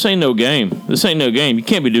ain't no game. This ain't no game. You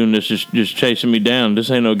can't be doing this just chasing me down.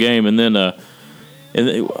 This ain't no game." And then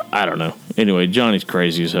I don't know. Anyway, Johnny's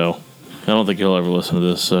crazy as hell. I don't think he'll ever listen to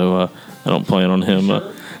this, so I don't plan on him.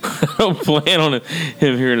 I don't plan on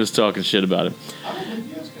him hearing us talking shit about him.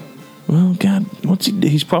 Well, God, what's he?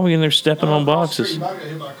 He's probably in there stepping on boxes.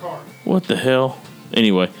 What the hell?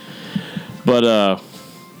 Anyway, but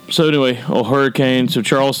so anyway, hurricane. So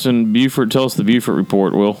Charleston, Beaufort. Tell us the Beaufort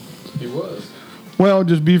report, Will. He was. Well,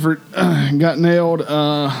 just Beaufort got nailed.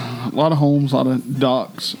 A lot of homes, a lot of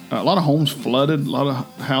docks, a lot of homes flooded. A lot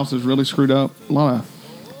of houses really screwed up. A lot of.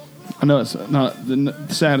 I know it's not the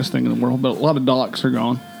saddest thing in the world, but a lot of docks are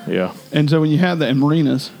gone. Yeah. And so when you have that in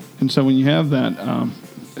marinas, and so when you have that,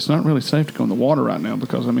 it's not really safe to go in the water right now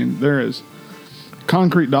because, I mean, there is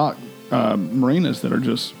concrete dock marinas that are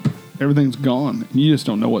just, everything's gone. You just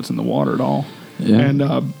don't know what's in the water at all. Yeah.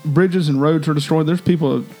 And bridges and roads are destroyed. There's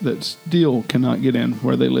people that still cannot get in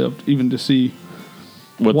where they lived, even to see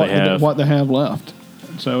what they have left.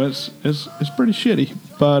 So it's pretty shitty.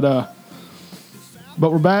 But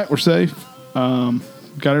we're back. We're safe. Got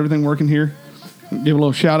everything working here. Give a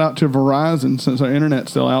little shout out to Verizon since our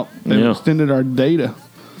internet's still out. They've extended our data,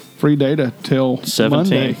 free data, till 17th.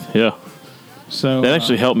 Monday. Yeah. So that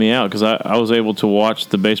actually helped me out because I was able to watch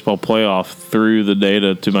the baseball playoff through the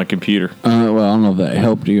data to my computer. Well, I don't know if that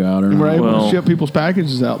helped you out or not. We're able to ship people's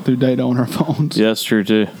packages out through data on our phones. Yeah, that's true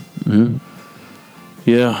too. Mm-hmm.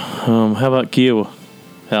 Yeah. How about Kiowa?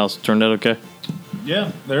 House turned out okay?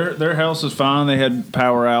 Yeah, their house is fine. They had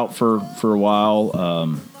power out for a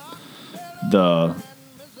while. The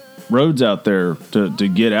roads out there to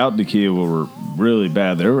get out to Kiowa were really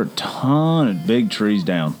bad. There were a ton of big trees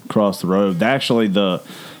down across the road. Actually, the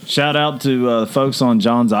shout out to the folks on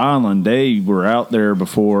Johns Island. They were out there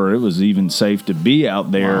before it was even safe to be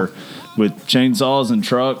out there. Wow. With chainsaws and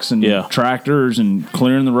trucks and tractors and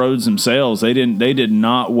clearing the roads themselves. They did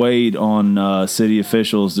not wait on city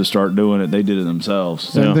officials to start doing it. They did it themselves.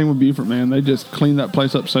 Same thing with Beaufort, man. They just cleaned that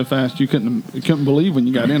place up so fast you couldn't believe when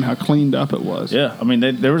you got in how cleaned up it was. Yeah, I mean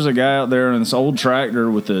there was a guy out there in this old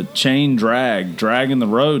tractor with a chain dragging the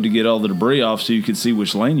road to get all the debris off so you could see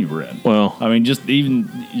which lane you were in. Well, I mean just even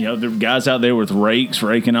there were guys out there with rakes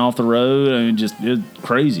raking off the road. I mean it's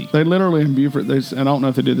crazy. They literally in Beaufort. and I don't know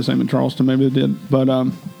if they did the same in Charleston. Maybe they did, but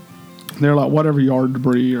they're like whatever yard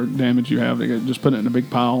debris or damage you have, they just put it in a big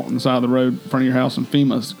pile on the side of the road in front of your house, and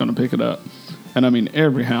FEMA's going to pick it up. And I mean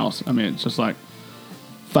every house. I mean it's just like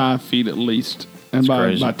 5 feet at least, and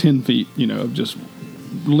by 10 feet, of just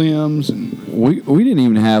limbs and. We didn't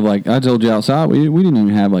even have, like I told you outside, we didn't even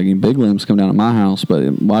have like any big limbs come down at my house, but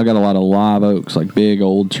I got a lot of live oaks, like big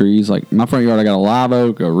old trees. Like my front yard, I got a live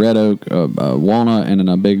oak, a red oak, a walnut, and then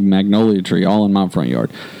a big magnolia tree all in my front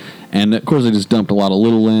yard. And of course, they just dumped a lot of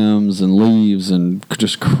little limbs and leaves and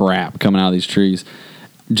just crap coming out of these trees.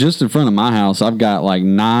 Just in front of my house, I've got like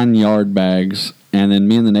 9 yard bags, and then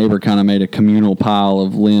me and the neighbor kind of made a communal pile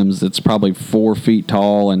of limbs that's probably 4 feet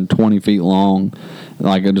tall and 20 feet long,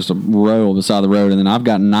 like just a row beside the road. And then I've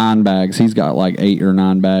got 9 bags. He's got like 8 or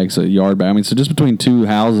 9 bags, a yard bag. I mean, so just between 2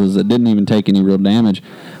 houses that didn't even take any real damage,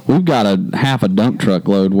 we've got half a dump truck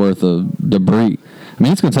load worth of debris. I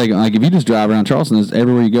mean, it's going to take, like, if you just drive around Charleston,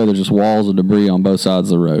 everywhere you go, there's just walls of debris on both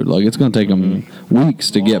sides of the road. Like, it's going to take them weeks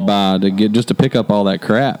to get by, just to pick up all that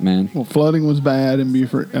crap, man. Well, flooding was bad in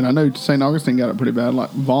Beaufort, and I know St. Augustine got it pretty bad. Like,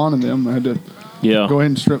 Vaughn and them had to go ahead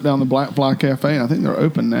and strip down the Black Fly Cafe, and I think they're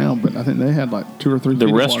open now, but I think they had like 2 or 3 The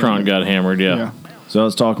feet restaurant got hammered, yeah. So I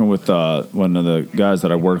was talking with one of the guys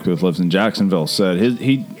that I worked with, lives in Jacksonville, said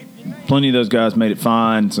he plenty of those guys made it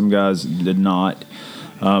fine, some guys did not.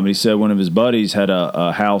 He said one of his buddies had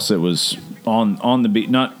a house that was on the beach,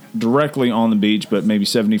 not directly on the beach, but maybe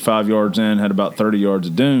 75 yards in, had about 30 yards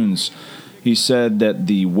of dunes. He said that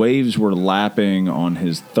the waves were lapping on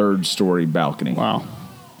his 3rd-story balcony. Wow.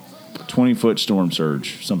 20-foot storm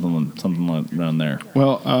surge, something like around there.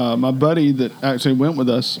 Well, my buddy that actually went with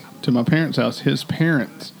us to my parents' house, his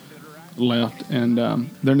parents left, and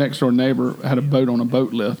their next-door neighbor had a boat on a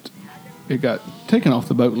boat lift. It got taken off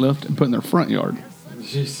the boat lift and put in their front yard.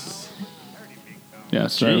 Jesus. Yeah,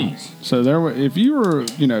 so there were. If you were,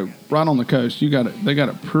 right on the coast, they got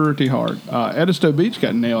it pretty hard. Edisto Beach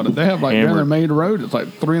got nailed. They have like down their main road. It's like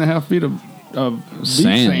 3.5 feet of deep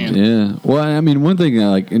sand. Yeah. Well, I mean, one thing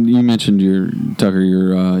and you mentioned your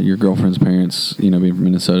girlfriend's parents, being from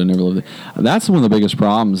Minnesota, never lived there. That's one of the biggest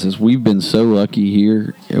problems. Is we've been so lucky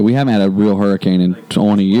here. We haven't had a real hurricane in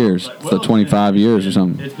 20 years, 25 years or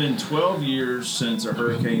something. It's been 12 years since a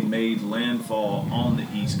hurricane made landfall on the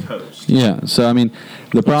East Coast. Yeah. So I mean,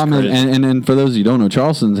 the problem is, and for those of you who don't know,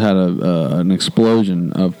 Charleston's had an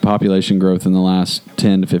explosion of population growth in the last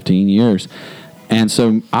 10 to 15 years. And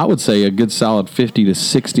so I would say a good solid 50 to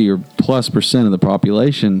 60 or plus % of the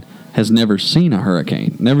population has never seen a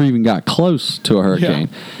hurricane, never even got close to a hurricane.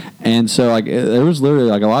 Yeah. And so, like, there was literally,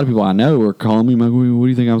 like, a lot of people I know were calling me, like, what do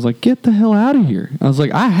you think? I was like, get the hell out of here. I was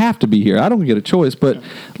like, I have to be here. I don't get a choice, but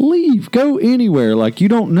leave, go anywhere. Like, you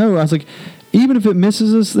don't know. I was like, even if it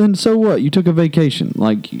misses us, then so what? You took a vacation.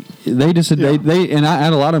 Like, they just, they and I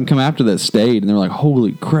had a lot of them come after that stayed, and they were like,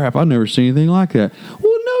 holy crap, I've never seen anything like that.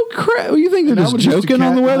 Well, no crap. You think they're just joking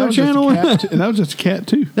on the Weather Channel? And that was just a cat,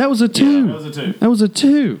 too. That was a 2. Yeah, that was a 2. That was a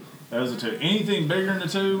 2. That was a 2. Anything bigger than a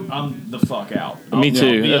 2, I'm the fuck out. Me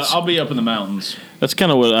too. I'll be up in the mountains. That's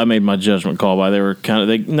kind of what I made my judgment call by. They were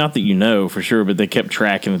not that for sure, but they kept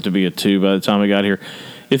tracking it to be a 2 by the time I got here.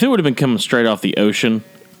 If it would have been coming straight off the ocean,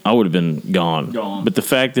 I would have been gone. But the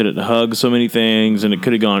fact that it hugged so many things and it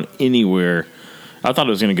could have gone anywhere, I thought it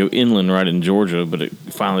was going to go inland right in Georgia, but it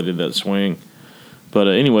finally did that swing. But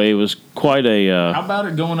anyway, it was quite a... How about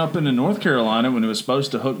it going up into North Carolina when it was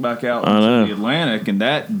supposed to hook back out into the Atlantic, and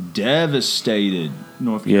that devastated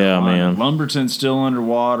North Carolina. Yeah, man. Lumberton's still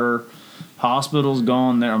underwater. Hospital's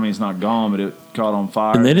gone there. I mean, it's not gone, but it caught on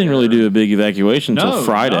fire. And they didn't really do a big evacuation until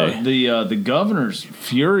Friday. No, the governor's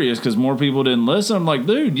furious because more people didn't listen. I'm like,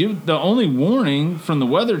 dude, the only warning from the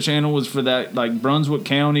Weather Channel was for that, like, Brunswick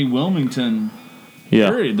County, Wilmington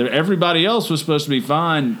area. Everybody else was supposed to be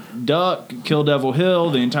fine. Duck, Kill Devil Hill,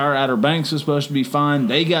 the entire Outer Banks was supposed to be fine.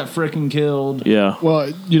 They got freaking killed. Yeah.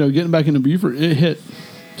 Well, getting back into Beaufort, it hit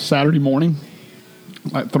Saturday morning,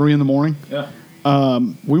 like 3 in the morning. Yeah.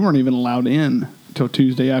 We weren't even allowed in till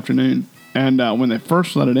Tuesday afternoon. And when they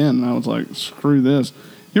first let it in, I was like, screw this.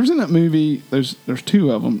 You ever seen that movie? There's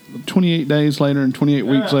 2 of them, 28 days later and 28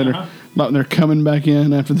 weeks later. Like they're coming back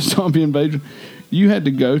in after the zombie invasion. You had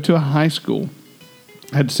to go to a high school,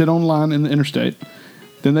 had to sit online in the interstate.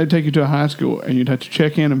 Then they'd take you to a high school, and you'd have to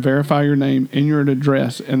check in and verify your name and your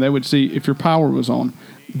address, and they would see if your power was on.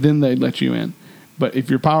 Then they'd let you in. But if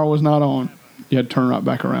your power was not on, you had to turn right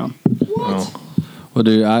back around. What? Well,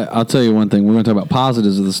 dude, I'll tell you one thing. We're going to talk about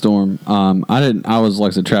positives of the storm. I was,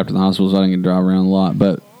 like I said, trapped in the hospital, so I didn't get to drive around a lot.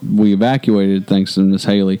 But we evacuated, thanks to Miss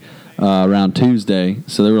Haley, around Tuesday.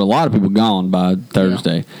 So there were a lot of people gone by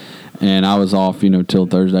Thursday. Yeah. And I was off, till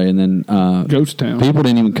Thursday. And then Ghost Town. People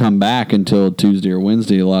didn't even come back until Tuesday or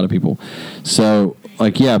Wednesday, a lot of people. So,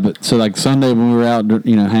 so Sunday when we were out,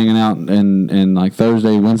 hanging out, and like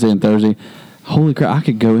Thursday, Wednesday and Thursday, holy crap, I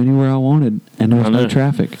could go anywhere I wanted, and there was no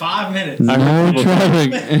traffic. 5 minutes. No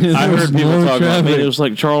traffic. I heard people no talking about traffic. it was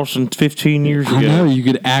like Charleston 15 years ago. I know, you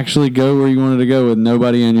could actually go where you wanted to go with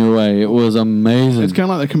nobody in your way. It was amazing. It's kind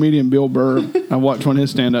of like the comedian Bill Burr. I watched one of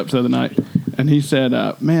his stand-ups the other night, and he said,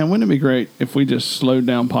 man, wouldn't it be great if we just slowed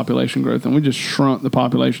down population growth and we just shrunk the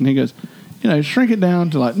population? He goes, shrink it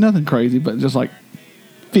down to like nothing crazy, but just like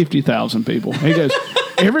 50,000 people. He goes,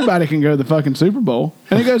 everybody can go to the fucking Super Bowl.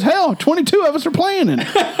 And he goes, hell, 22 of us are playing in it.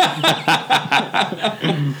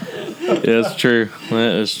 Yeah, that's true.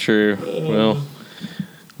 That is true. Well,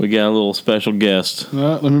 we got a little special guest.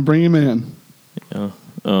 Let me bring him in. Yeah.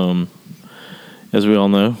 As we all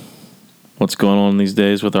know, what's going on these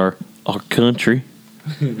days with our country.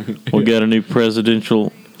 We got a new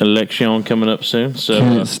presidential election coming up soon. So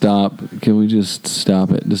Can't stop. Can we just stop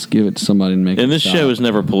it? Just give it to somebody and make it and this stop. show is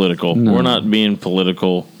never political. No. We're not being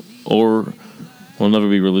political, or we'll never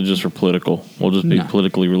be religious or political. We'll just be No.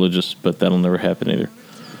 politically religious, but that'll never happen either.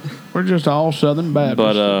 We're just all Southern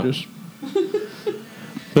Baptists.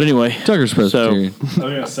 But anyway, Tucker's Presbyterian. I was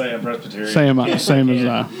going to say I'm Presbyterian. Same as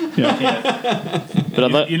I. Yeah. But I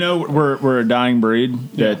thought, we're a dying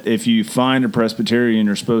breed that if you find a Presbyterian,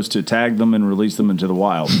 you're supposed to tag them and release them into the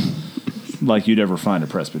wild, like you'd ever find a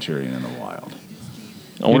Presbyterian in the wild.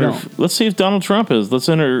 I wonder let's see if Donald Trump is. Let's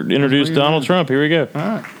introduce Donald Trump. Here we go. All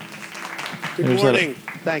right. Good morning.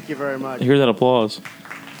 Thank you very much. Hear that applause.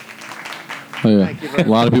 Oh, yeah. A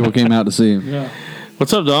lot of people came out to see him. Yeah.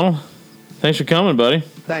 What's up, Donald? Thanks for coming, buddy.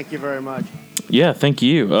 Thank you very much. Yeah, thank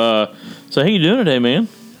you. So how you doing today, man?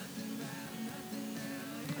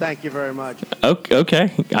 Thank you very much.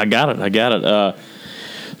 Okay. I got it.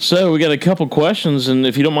 So we got a couple questions, and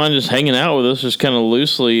if you don't mind just hanging out with us, just kind of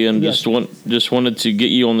loosely, and just wanted to get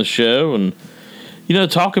you on the show and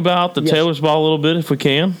talk about the Taylor's Ball a little bit if we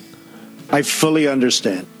can. I fully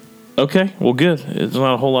understand. Okay, well, good. It's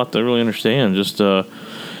not a whole lot to really understand. Just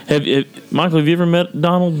Michael, have you ever met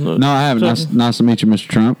Donald? No, I haven't. Nice to meet you, Mr.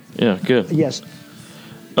 Trump. Yeah, good. Yes.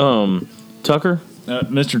 Tucker?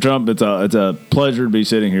 Mr. Trump, it's a pleasure to be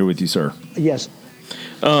sitting here with you, sir. Yes.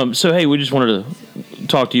 So, hey, we just wanted to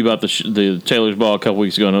talk to you about the Taylor's Ball a couple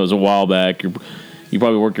weeks ago. I know it was a while back. You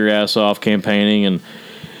probably worked your ass off campaigning, and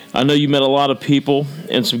I know you met a lot of people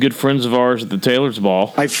and some good friends of ours at the Taylor's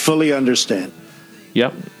Ball. I fully understand.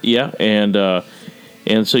 Yep, yeah,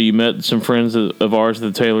 and so you met some friends of ours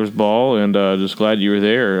at the Taylor's Ball, and just glad you were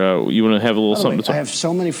there. You want to have a little something to talk? I have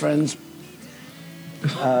so many friends.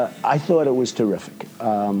 I thought it was terrific.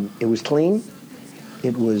 It was clean.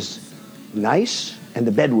 It was nice. And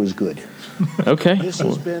the bed was good. Okay. This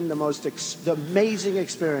has been the most amazing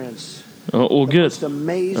experience. Oh, well, good. The most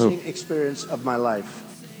amazing experience of my life.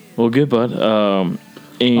 Well, good, bud. And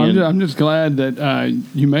I'm just glad that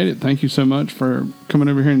you made it. Thank you so much for coming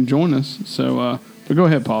over here and joining us. So, but go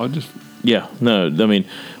ahead, Paul. Yeah, no, I mean,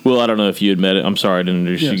 well, I don't know if you had met it. I'm sorry I didn't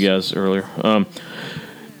introduce you guys earlier.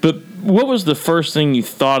 But what was the first thing you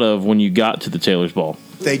thought of when you got to the Taylor's Ball?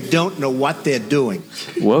 They don't know what they're doing.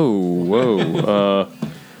 Whoa.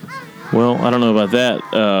 Well, I don't know about that,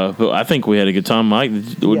 but I think we had a good time, Mike.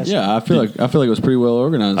 Yes. Yeah, I feel like it was pretty well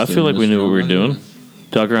organized. I feel like we knew what we were doing.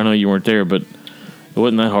 Tucker, I know you weren't there, but it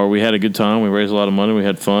wasn't that hard. We had a good time. We raised a lot of money. We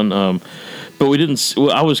had fun. But we didn't.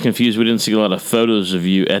 I was confused. We didn't see a lot of photos of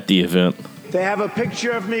you at the event. They have a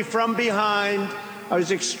picture of me from behind. I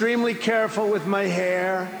was extremely careful with my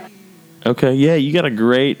hair. Okay, yeah, you got a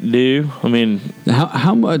great do. I mean,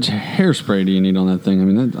 how much hairspray do you need on that thing? I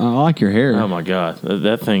mean, I like your hair. Oh my god,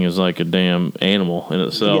 that thing is like a damn animal in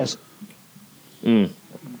itself. Yes.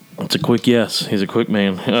 It's a quick yes. He's a quick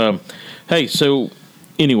man. Hey, so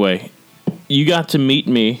anyway, you got to meet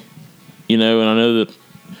me, and I know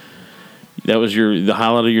that was the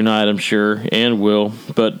highlight of your night, I'm sure, and Will.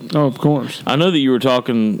 But of course, I know that you were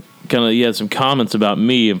talking. You had some comments about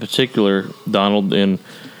me in particular, Donald, and.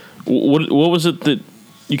 What was it that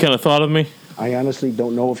you kind of thought of me? I honestly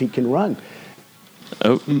don't know if he can run.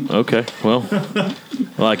 Oh, okay. Well,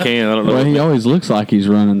 I can. I don't know. Well, he always looks like he's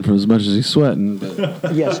running for as much as he's sweating.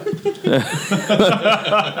 But. Yes.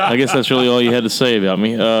 I guess that's really all you had to say about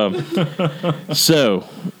me. So,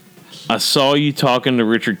 I saw you talking to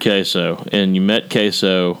Richard Queso, and you met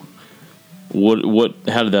Queso. What?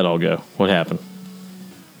 How did that all go? What happened?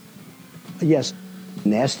 Yes.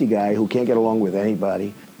 Nasty guy who can't get along with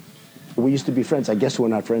anybody. We used to be friends. I guess we're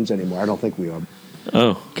not friends anymore. I don't think we are.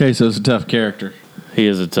 Oh. Queso's a tough character. He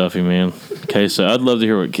is a toughie, man. Queso. I'd love to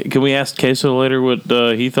hear can we ask Queso later what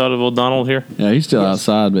he thought of old Donald here? Yeah, he's still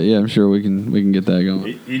outside, but yeah, I'm sure we can get that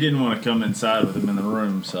going. He didn't want to come inside with him in the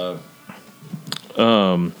room, so.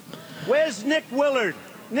 Where's Nick Willard?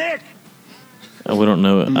 Nick! We don't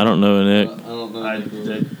know it. I don't know Nick. I don't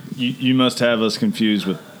know. You must have us confused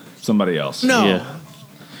with somebody else. No. Yeah.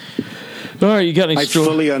 All right, you got any I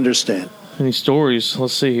fully understand. Any stories?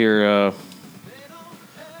 Let's see here.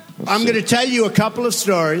 I'm going to tell you a couple of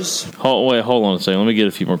stories. Hold on a second. Let me get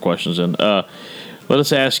a few more questions in. Let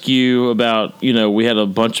us ask you about, we had a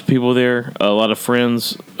bunch of people there, a lot of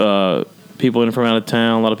friends, people in from out of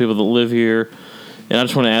town, a lot of people that live here. And I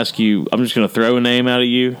just want to ask you, I'm just going to throw a name out at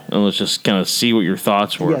you, and let's just kind of see what your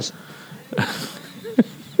thoughts were. Yes.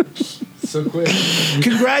 So quick.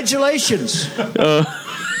 Congratulations. I'm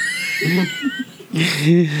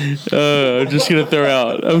just gonna throw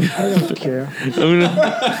out. I don't care.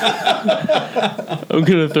 I'm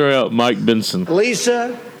gonna throw out Mike Benson.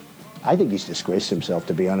 Lisa. I think he's disgraced himself,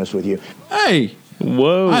 to be honest with you. Hey.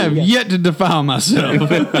 Whoa. I have yet to defile myself.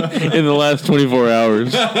 In the last 24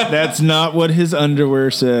 hours. That's not what his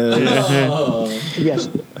underwear says. Yes.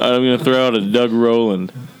 I'm going to throw out a Doug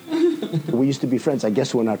Rowland. We used to be friends. I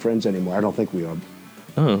guess we're not friends anymore. I don't think we are.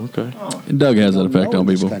 Oh, okay. Doug has that We don't effect know on in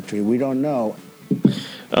this people. country. We don't know.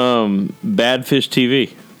 Bad Fish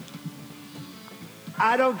TV.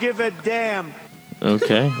 I don't give a damn.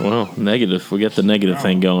 Okay, well, negative. We got the negative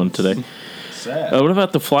thing going today. What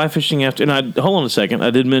about the fly fishing after? And hold on a second.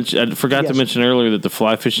 I forgot to mention earlier that the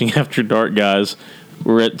fly fishing after dark guys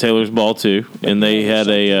were at Taylor's Ball too, and they had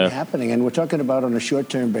a happening, and we're talking about on a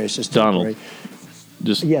short-term basis. Donald.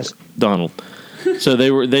 Yes, Donald. So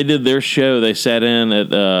they did their show. They sat in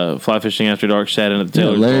at Fly Fishing After Dark. Sat in at the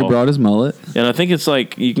Taylor's Larry Ball. brought his mullet. And I think it's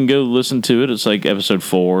like you can go listen to it. It's like episode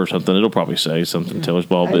 4 or something. It'll probably say something Taylor's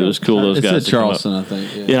Ball, but it was cool. Those It's guys at to come up. Charleston, I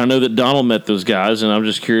think. Yeah, I know that Donald met those guys, and I'm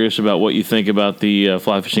just curious about what you think about the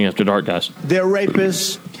Fly Fishing After Dark guys. They're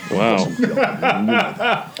rapists. Wow.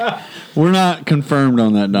 We're not confirmed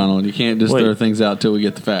on that, Donald. You can't just Wait. throw things out till we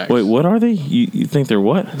get the facts. Wait, what are they? You think they're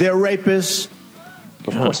what? They're rapists.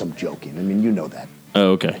 Of course, I'm joking. I mean, you know that.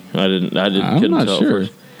 Oh, okay. I didn't. I'm couldn't not tell at sure.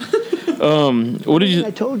 first. What did you? I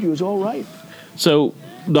told you it was all right. So,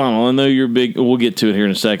 Donald, I know you're big. We'll get to it here in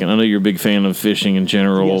a second. I know you're a big fan of fishing in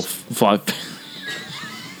general. Yes. Fly.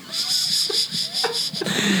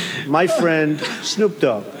 My friend Snoop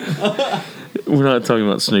Dogg. We're not talking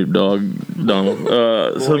about Snoop Dogg, Donald.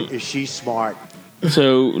 Boy, is she smart.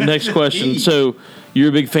 So, next question. So, you're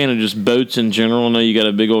a big fan of just boats in general. I know you got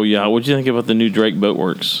a big old yacht. What do you think about the new Drake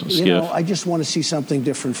Boatworks skiff? You know, I just want to see something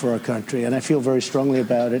different for our country, and I feel very strongly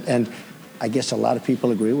about it, and I guess a lot of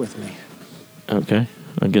people agree with me. Okay.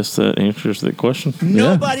 I guess that answers that question.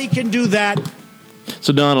 Nobody can do that.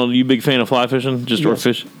 So, Donald, you a big fan of fly fishing? Just or Yes.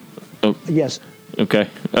 fish? Oh, Yes. okay.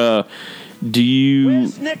 Do you...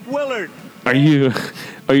 Where's Nick Willard? Are you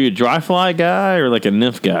a dry fly guy or like a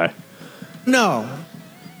nymph guy? No.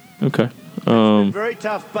 Okay. Very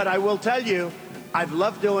tough, but I will tell you, I've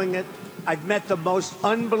loved doing it. I've met the most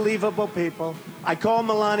unbelievable people. I call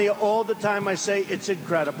Melania all the time. I say it's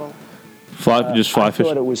incredible. Fly I fishing.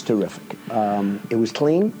 thought it was terrific. It was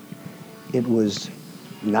clean. It was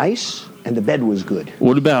nice, and the bed was good.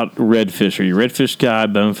 What about redfish? Are you redfish guy,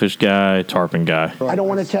 bonefish guy, tarpon guy? I don't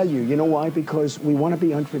want to tell you. You know why? Because we want to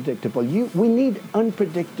be unpredictable. We need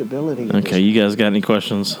unpredictability. in Okay, you guys got any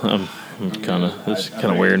questions? This is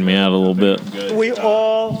kind of wearing me out a little bit. We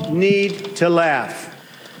all need to laugh.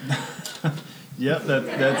 Yep,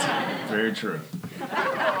 that's very true.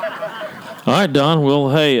 All right, Don.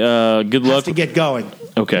 Well, hey, good luck. To get going.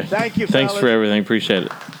 Okay. Thank you, Thanks fellas. for everything. Appreciate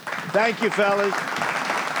it. Thank you, fellas.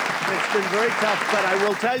 It's been very tough, but I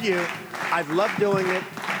will tell you, I've loved doing it.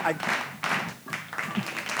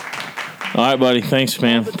 All right, buddy. Thanks,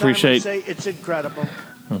 man. I Appreciate. say it's incredible.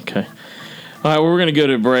 Okay. All right, well, we're going to go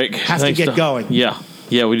to a break. Have to get going. Yeah,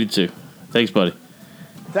 we did too. Thanks, buddy.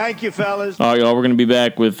 Thank you, fellas. All right, y'all. We're going to be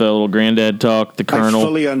back with a little granddad talk. The I Colonel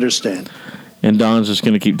fully understand. and Don's just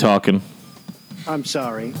going to keep talking. I'm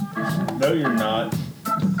sorry. No, you're not.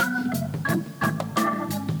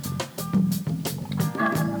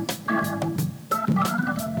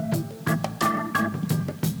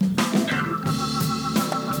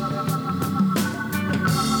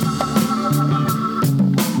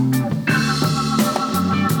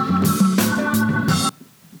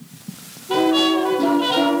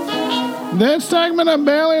 This segment of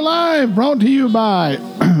Barely Live brought to you by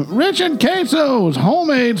Richard Queso's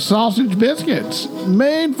homemade sausage biscuits.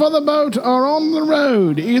 Made for the boat or on the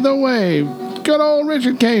road. Either way, good old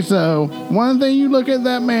Richard Queso. One thing you look at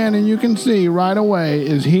that man and you can see right away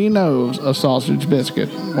is he knows a sausage biscuit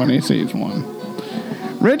when he sees one.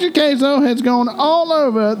 Richard Queso has gone all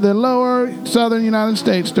over the lower southern United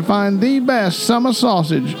States to find the best summer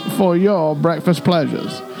sausage for your breakfast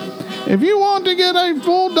pleasures. If you want to get a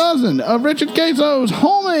full dozen of Richard Queso's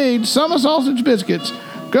homemade summer sausage biscuits,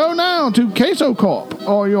 go now to Queso Corp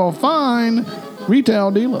or your fine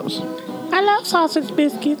retail dealers. I love sausage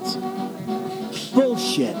biscuits.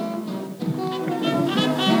 Bullshit.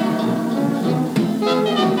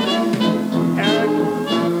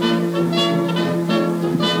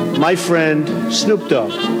 My friend Snoop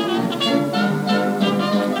Dogg.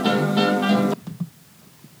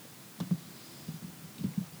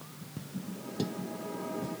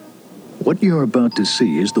 What you're about to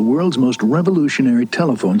see is the world's most revolutionary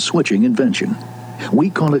telephone switching invention. We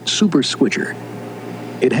call it Super Switcher.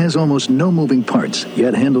 It has almost no moving parts,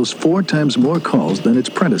 yet handles 4 times more calls than its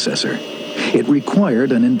predecessor. It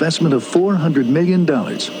required an investment of $400 million,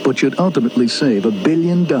 but should ultimately save $1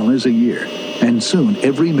 billion a year. And soon,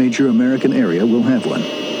 every major American area will have one.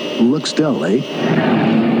 Looks dull, eh?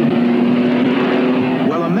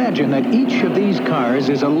 Well, imagine that each of these cars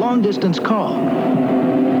is a long-distance call.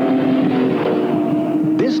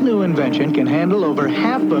 This new invention can handle over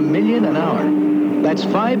 500,000 an hour. That's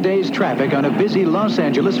 5 days' traffic on a busy Los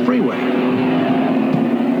Angeles freeway.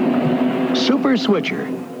 Super Switcher.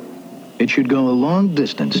 It should go a long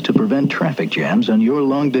distance to prevent traffic jams on your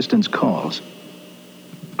long-distance calls.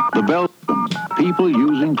 The Bell Systems, people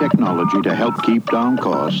using technology to help keep down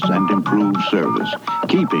costs and improve service,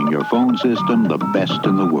 keeping your phone system the best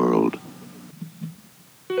in the world.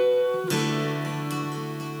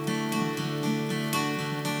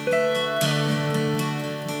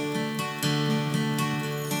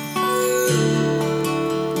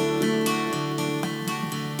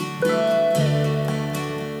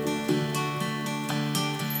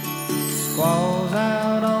 Squalls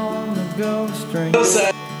out on the Gulf Stream.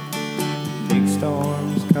 Big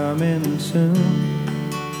storms coming soon.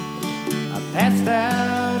 I passed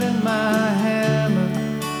out in my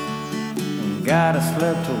hammock and got a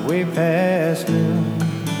slept away past noon.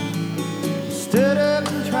 Stood up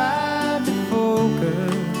and tried to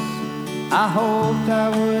focus. I hoped I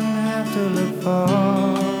wouldn't have to look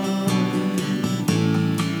far.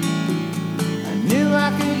 I knew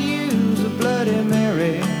I could use a Bloody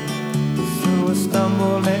Mary. I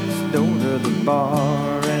stumbled next door to the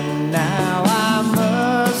bar, and now I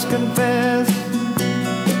must confess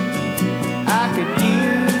I could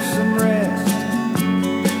use some rest.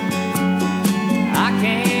 I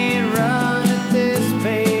can't run at this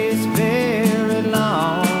pace very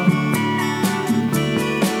long.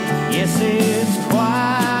 Yes, it's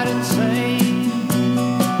quite insane.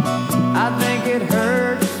 I think it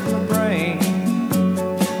hurts my brain,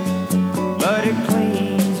 but it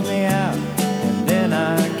cleans me out.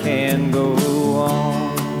 Can go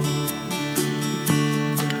on.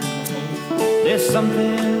 There's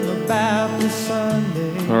something about this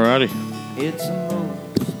Sunday. Alrighty. It's a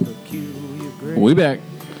most peculiar grace. We back.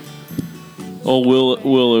 Old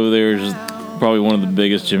Will over there is probably one of the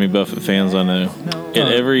biggest Jimmy Buffett fans I know. At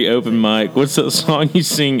every open mic, what's that song you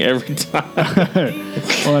sing every time?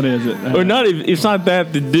 What is it? Or not even, it's not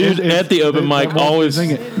that. The dude at the open mic always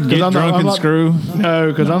sing it. Get Drunk and Screw. No,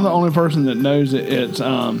 because I'm the only person that knows it. It's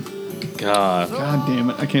God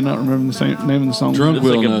damn it! I cannot remember the name of the song. It's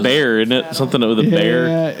like a bear, isn't it? Something with a bear.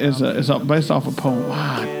 Yeah, it's based off a poem.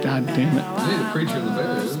 Wow, God damn it! He's the preacher of the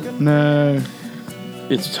bear, isn't it? No,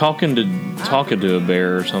 it's talking to a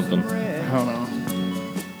bear or something. Hold on.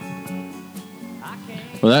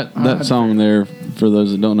 Well, that song there, for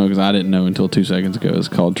those that don't know, because I didn't know until 2 seconds ago, is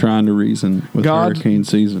called "Trying to Reason" with Hurricane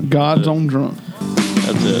Season. God's on Drunk.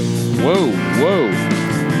 That's it. Whoa.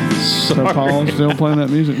 So Paul's still playing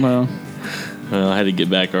that music now. Well, I had to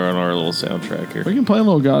get back on our little soundtrack here. We can play a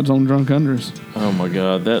little God's on Drunk under us. Oh my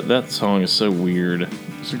God, that song is so weird.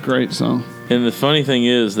 It's a great song. And the funny thing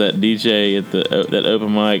is that DJ at that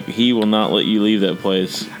open mic, he will not let you leave that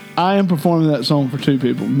place. I am performing that song for 2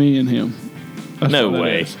 people, me and him. That's No what it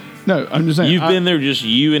way. is. No, I'm just saying. You've been there, just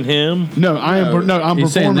you and him. No, I'm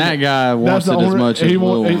He's saying performing. that guy wants That's it the as only- much as he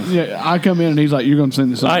Will won't- wants. Yeah, I come in and he's like, "You're gonna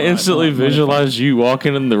sing the song." I instantly visualize you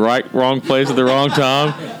walking in the wrong place at the wrong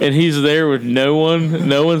time, and he's there with no one.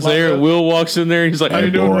 No one's there. And Will walks in there. And he's like, How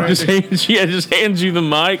you doing, Randy? just hands you the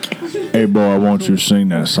mic. Hey, boy, I want you to sing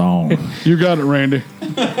that song. You got it, Randy.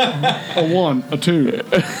 A 1, a 2.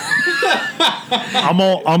 I'm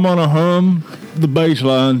gonna hum the bass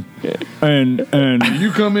line, and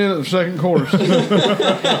You come in at the second chorus.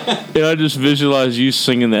 And I just visualize you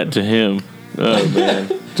singing that to him. Oh man,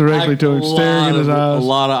 Directly to him, staring in his eyes. A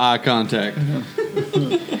lot of eye contact.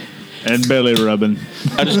 and belly rubbing.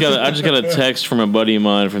 I just got a text from a buddy of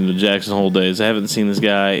mine from the Jackson Hole days. I haven't seen this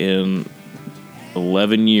guy in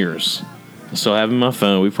 11 years. I still have him on my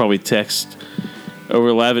phone. We probably text over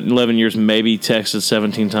 11 years, maybe texted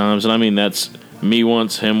 17 times. And I mean, that's me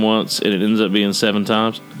once, him once, and it ends up being 7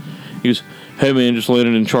 times. He goes, hey, man, just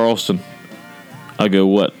landed in Charleston. I go,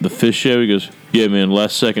 what, the fish show? He goes, yeah, man,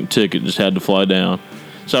 last second ticket, just had to fly down.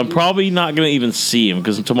 So I'm probably not going to even see him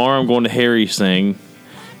because tomorrow I'm going to Harry's thing,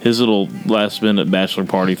 his little last minute bachelor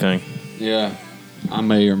party thing. Yeah. I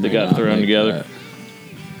may or may They got not thrown make together. that.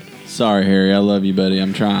 Sorry, Harry. I love you, buddy.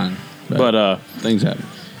 I'm trying. But things happen.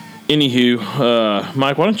 Anywho,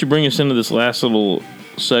 Mike, why don't you bring us into this last little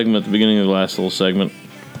segment, the beginning of the last little segment?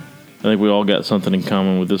 I think we all got something in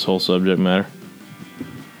common with this whole subject matter.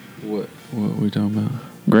 What are we talking about?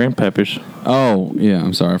 Grandpappers. Oh, yeah.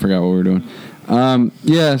 I'm sorry. I forgot what we were doing.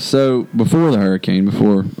 Yeah, so before the hurricane,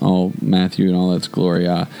 before all Matthew and all that's glory,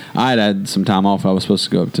 I had some time off. I was supposed to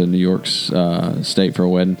go up to New York's state for a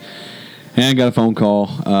wedding. And I got a phone call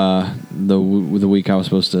the week I was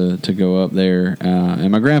supposed to go up there. And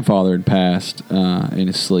my grandfather had passed in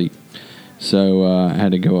his sleep. So I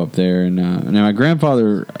had to go up there. And now my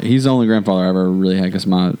grandfather, he's the only grandfather I ever really had because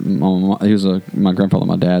my grandfather on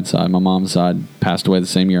my dad's side. My mom's side passed away the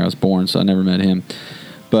same year I was born, so I never met him.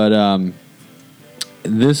 But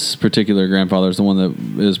this particular grandfather is the one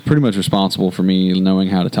that is pretty much responsible for me knowing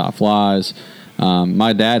how to tie flies.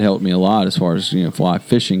 My dad helped me a lot as far as fly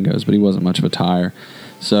fishing goes, but he wasn't much of a tyer.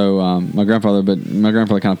 So my grandfather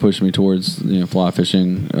kind of pushed me towards fly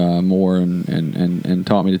fishing more and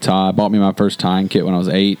taught me to tie. Bought me my first tying kit when I was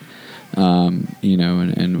 8.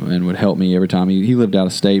 And would help me every time. He lived out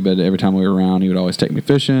of state, but every time we were around, he would always take me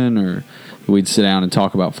fishing, or we'd sit down and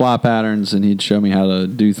talk about fly patterns, and he'd show me how to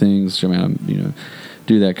do things, show me how to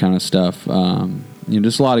do that kind of stuff.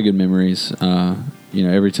 Just a lot of good memories.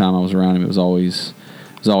 Every time I was around him, it was always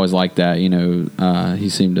like that. He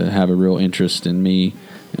seemed to have a real interest in me,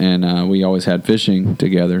 and we always had fishing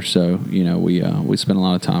together. So we spent a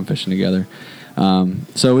lot of time fishing together.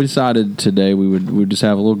 So we decided today we'd just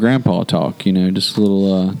have a little grandpa talk. Just a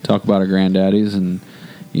little talk about our granddaddies and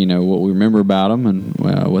what we remember about them and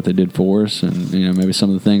what they did for us, and maybe some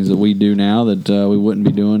of the things that we do now that we wouldn't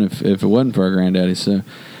be doing if it wasn't for our granddaddies. So,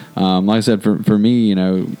 like I said, for me,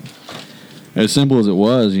 as simple as it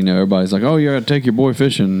was, everybody's like, "Oh, you got to take your boy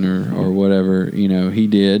fishing or whatever." He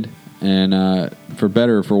did, and for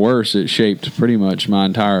better or for worse, it shaped pretty much my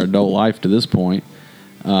entire adult life to this point.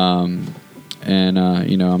 I'm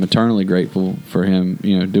eternally grateful for him,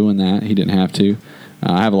 doing that. He didn't have to.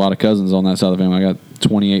 I have a lot of cousins on that side of the family. I got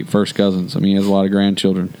 28 first cousins. I mean, he has a lot of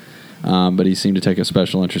grandchildren, but he seemed to take a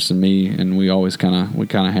special interest in me, and we always kind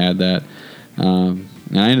of had that.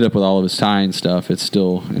 And I ended up with all of his tying stuff. It's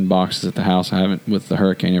still in boxes at the house. I haven't, with the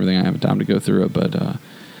hurricane and everything, I haven't time to go through it, but I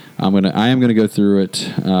am gonna go through it.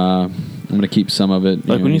 I'm gonna keep some of it.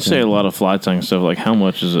 Like when you say a lot of fly tying stuff, like how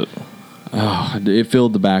much is it? Oh, it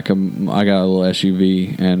filled the back of. I got a little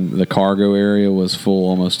SUV, and the cargo area was full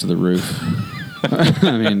almost to the roof.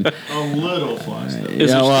 I mean, a little fly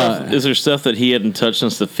stuff. Is there stuff that he hadn't touched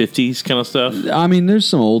since the 50s kind of stuff? I mean, there's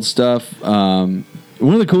some old stuff. One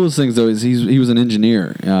of the coolest things, though, is he was an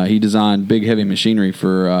engineer. He designed big, heavy machinery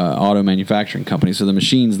for auto manufacturing companies, so the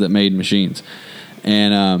machines that made machines.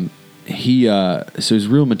 And so he's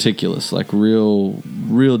real meticulous, like real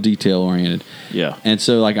detail oriented. Yeah. And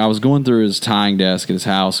so like I was going through his tying desk at his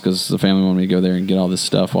house because the family wanted me to go there and get all this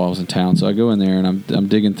stuff while I was in town. So I go in there and I'm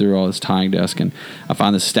digging through all his tying desk, and I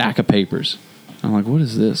find this stack of papers. I'm like, what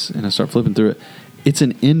is this? And I start flipping through it. It's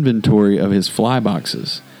an inventory of his fly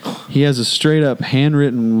boxes. He has a straight up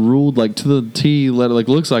handwritten, ruled like to the T letter, like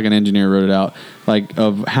looks like an engineer wrote it out, like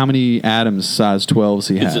of how many Adams size 12s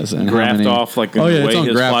he has. Is it and graphed how many, off like the way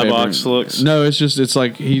his fly box looks? No, it's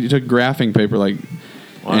like he took graphing paper, like,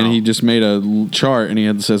 and he just made a chart, and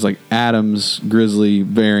it says like Adams Grizzly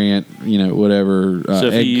variant, whatever. So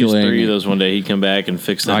if he used 3 of those one day, he'd come back and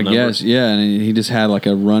fix that number? Guess, yeah, and he just had like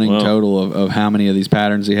a running total of how many of these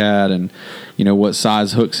patterns he had, and what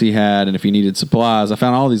size hooks he had, and if he needed supplies. I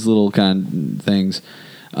found all these little kind of things,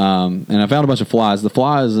 and I found a bunch of flies. The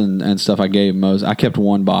flies and stuff I gave most. I kept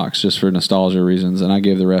one box just for nostalgia reasons, and I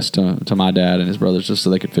gave the rest to my dad and his brothers just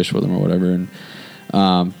so they could fish with them or whatever. And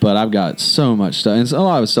but I've got so much stuff, and a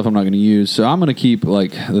lot of stuff I'm not going to use, so I'm going to keep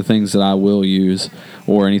like the things that I will use,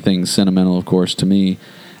 or anything sentimental, of course, to me.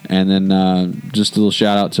 And then just a little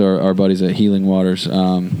shout out to our buddies at Healing Waters,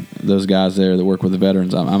 those guys there that work with the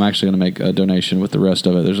veterans. I'm actually going to make a donation with the rest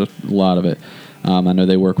of it. There's a lot of it. I know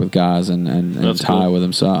they work with guys and tie with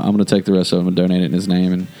them, so I'm going to take the rest of them and donate it in his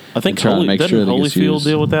name. And I think try to make sure that it gets Holyfield used.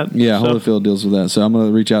 deal with that? Yeah, stuff? Holyfield deals with that. So I'm going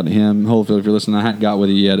to reach out to him. Holyfield, if you're listening, I hadn't got with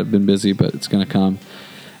you yet. I've been busy, but it's going to come.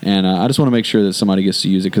 And I just want to make sure that somebody gets to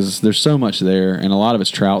use it because there's so much there, and a lot of it's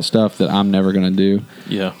trout stuff that I'm never going to do.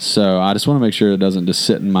 Yeah. So I just want to make sure it doesn't just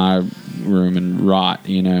sit in my room and rot,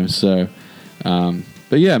 you know. So,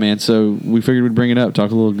 but yeah, man. So we figured we'd bring it up, talk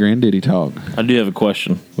a little granddaddy talk. I do have a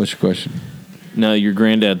question. What's your question? Now, your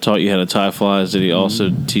granddad taught you how to tie flies. Did he also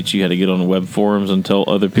teach you how to get on the web forums and tell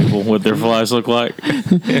other people what their flies look like?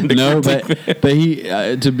 No, but he,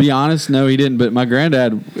 to be honest, no, he didn't. But my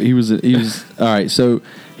granddad, he was all right. So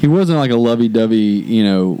he wasn't like a lovey-dovey, you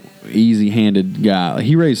know, easy-handed guy. Like,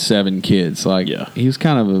 he raised 7 kids. Like, he was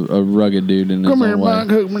kind of a rugged dude in his Come own here, way. Mike,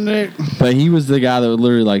 hook my neck. But he was the guy that would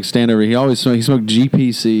literally like stand over. He smoked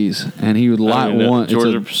GPCs, and he would light one.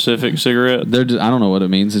 Georgia Pacific cigarette. They're just, I don't know what it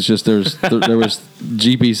means. It's just there was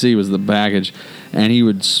GPC was the package, and he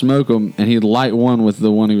would smoke them, and he'd light one with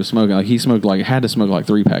the one he was smoking. Like he had to smoke like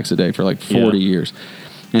 3 packs a day for like 40 years.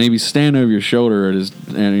 And he'd be standing over your shoulder at his,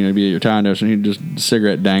 and you know, be at your tie dose, and he'd just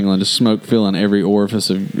cigarette dangling, just smoke filling every orifice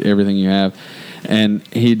of everything you have, and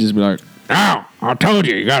he'd just be like, "Ow! I told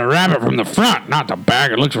you, you got to wrap it from the front, not the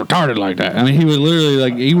back. It looks retarded like that." I mean, he would literally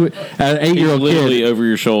like he would at an 8-year-old literally kid over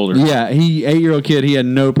your shoulder. Yeah, 8-year-old kid, he had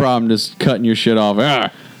no problem just cutting your shit off.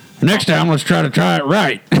 Next time, let's try it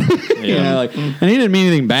right. You know, like, and he didn't mean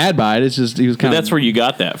anything bad by it. It's just he was kind of. That's where you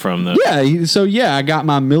got that from, though. Yeah, I got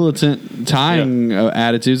my militant tying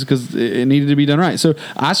attitudes because it needed to be done right. So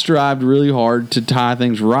I strived really hard to tie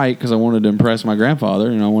things right because I wanted to impress my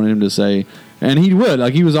grandfather, and I wanted him to say. And he would.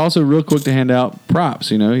 Like, he was also real quick to hand out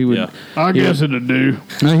props, you know. He would. I guess it'd do.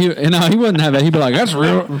 No, he wouldn't have that. He'd be like, that's a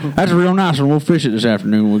real nice one. We'll fish it this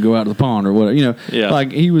afternoon when we go out to the pond or whatever. You know,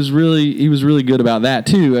 like, he was really good about that,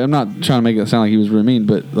 too. I'm not trying to make it sound like he was really mean,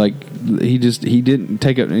 but, like, he didn't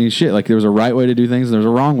take up any shit. Like, there was a right way to do things and there was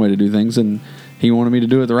a wrong way to do things, and he wanted me to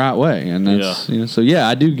do it the right way. And that's, you know, so yeah,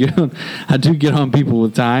 I do get on people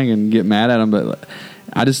with tying and get mad at them, but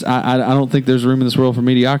I don't think there's room in this world for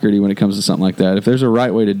mediocrity when it comes to something like that. If there's a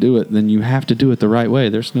right way to do it, then you have to do it the right way.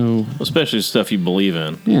 There's no... Especially stuff you believe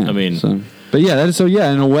in. Yeah, I mean... But yeah,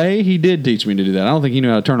 in a way, he did teach me to do that. I don't think he knew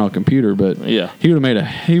how to turn on a computer, but he would have made a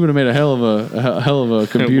hell of a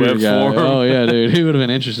computer guy. Oh yeah, dude, he would have been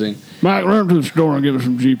interesting. Mike, run to the store and give us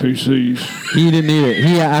some GPCs. He didn't need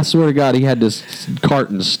it. I swear to God, he had this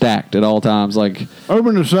carton stacked at all times. Like,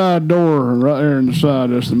 open the side door right there in the side.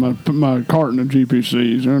 That's my carton of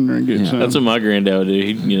GPCs. Run there and get some. That's what my granddad would do.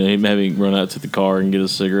 He'd have me run out to the car and get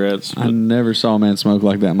his cigarettes. I never saw a man smoke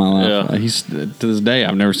like that in my life. Yeah. To this day,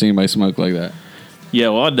 I've never seen anybody smoke like that. Yeah,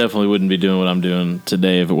 well, I definitely wouldn't be doing what I'm doing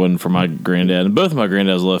today if it wasn't for my granddad. And both of my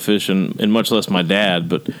granddads love fishing, and much less my dad.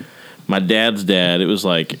 But my dad's dad, it was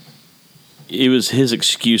his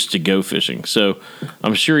excuse to go fishing. So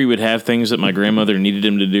I'm sure he would have things that my grandmother needed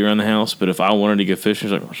him to do around the house. But if I wanted to go fishing,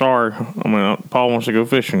 he's like, sorry, Paul wants to go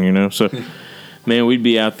fishing, you know. So, man, we'd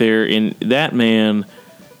be out there, and that man...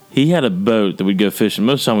 He had a boat that we'd go fishing.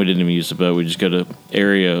 Most of the time we didn't even use the boat. We'd just go to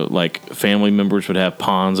area, like family members would have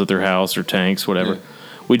ponds at their house or tanks, whatever. Yeah.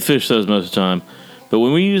 We'd fish those most of the time. But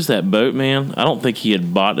when we used that boat, man, I don't think he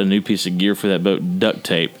had bought a new piece of gear for that boat, duct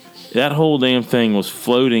tape. That whole damn thing was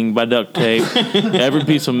floating by duct tape. Every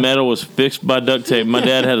piece of metal was fixed by duct tape. My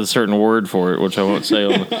dad had a certain word for it, which I won't say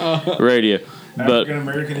on the radio.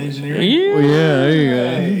 African-American engineering? Yeah,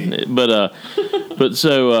 there you go. But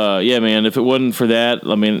so, yeah, man, if it wasn't for that,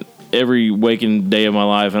 I mean, every waking day of my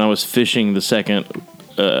life, and I was fishing the second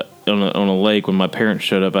on a lake when my parents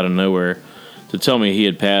showed up out of nowhere to tell me he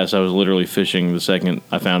had passed. I was literally fishing the second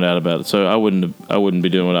I found out about it. So I wouldn't be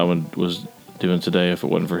doing what I was doing today if it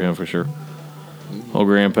wasn't for him, for sure. Old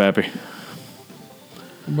Grandpappy.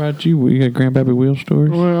 What about you? You got Grandpappy wheel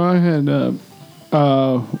stories? Well, I had...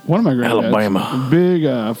 one of my granddads,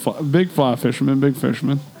 Alabama, big fly fisherman, big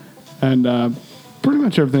fisherman, and pretty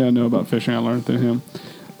much everything I know about fishing I learned through him.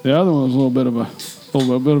 The other one was a little bit of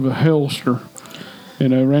a hellster, you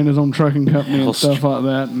know, ran his own trucking company and stuff like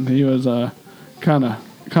that, and he was kind of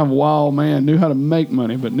a wild man. Knew how to make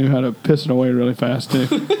money, but knew how to piss it away really fast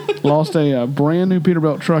too. Lost a brand new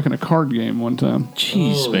Peterbilt truck in a card game one time.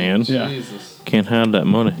 Jeez, man, Jesus. Can't hide that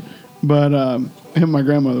money. But him and my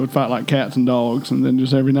grandmother would fight like cats and dogs, and then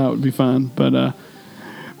just every night would be fun. But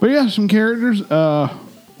yeah, some characters.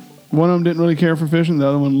 One of them didn't really care for fishing. The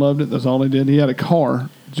other one loved it. That's all they did. He had a car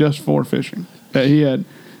just for fishing. He had,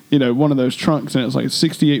 you know, one of those trunks, and it's like a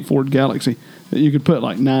 68 Ford Galaxy that you could put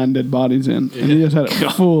like 9 dead bodies in. And he just had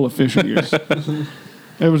it full of fishing gear.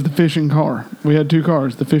 It was the fishing car. We had 2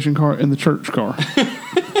 cars, the fishing car and the church car.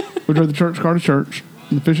 We drove the church car to church.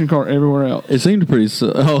 The fishing car everywhere else. It seemed pretty.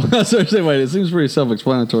 It seems pretty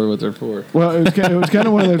self-explanatory what they're for. Well, it was kind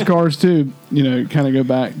of one of those cars too. You know, kind of go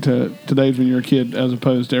back to days when you were a kid, as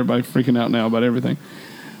opposed to everybody freaking out now about everything.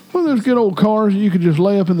 One of those good old cars you could just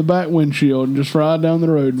lay up in the back windshield and just ride down the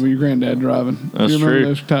road with your granddad driving. That's you remember true.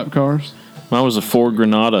 those type cars? Mine was a Ford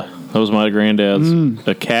Granada. That was my granddad's.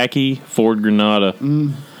 A khaki Ford Granada.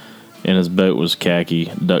 And his boat was khaki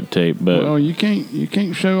duct tape boat. Well, you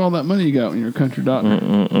can't show all that money you got when you're a country doctor.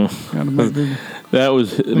 Gotta make big. That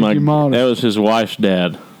was that was his wife's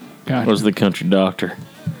dad. Gotcha. Was the country doctor.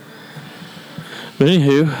 But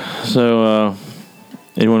anywho, so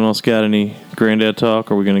anyone else got any granddad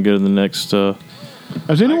talk? Or are we going to go to the next?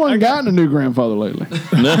 Has anyone gotten a new grandfather lately?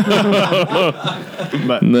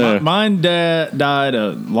 But mine dad died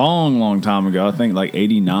a long time ago. I think like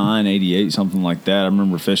 89, 88, something like that. I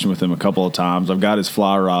remember fishing with him a couple of times. I've got his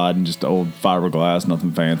fly rod and just old fiberglass,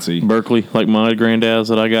 nothing fancy. Berkeley, like my granddad's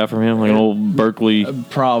that I got from him, like an old Berkeley,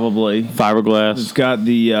 probably fiberglass. It's got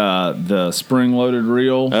the spring loaded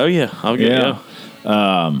reel. Oh yeah, I'll get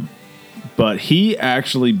but he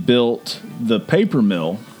actually built the paper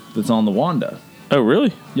mill that's on the Wanda. Oh,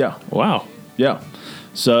 really? Yeah. Wow. Yeah.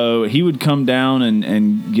 So he would come down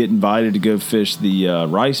and get invited to go fish the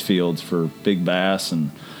rice fields for big bass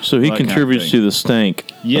and. So he contributes to the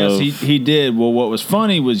stank. Yes, he did. Well, what was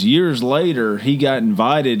funny was years later he got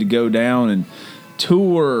invited to go down and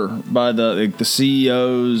tour by the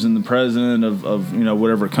CEOs and the president of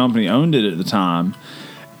whatever company owned it at the time,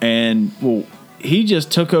 and he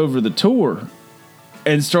just took over the tour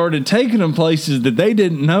and started taking them places that they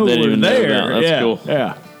didn't know were there. That's cool.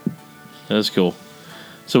 Yeah, that's cool.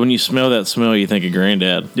 So when you smell that smell, you think of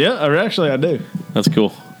granddad. Yeah, actually I do. That's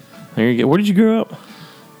cool. There you go. Where did you grow up?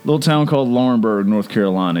 Little town called Laurinburg, North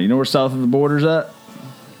Carolina. You know where south of the border's at?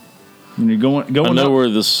 When you're going I know up, where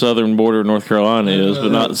the southern border of North Carolina is,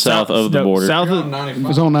 but not south of the border. South of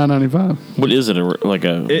it's on 995. What is it?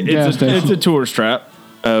 It's a tourist trap.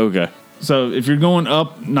 Oh, okay. So if you're going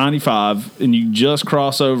up 95 and you just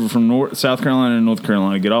cross over from South Carolina to North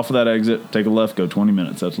Carolina, get off of that exit, take a left, go 20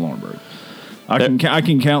 minutes. That's Laurinburg. I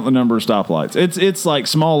can count the number of stoplights. It's like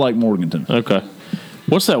small like Morganton. Okay.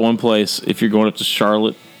 What's that one place? If you're going up to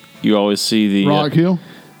Charlotte, you always see the Rock Hill.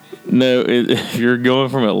 No, if you're going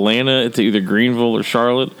from Atlanta to either Greenville or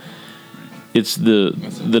Charlotte, it's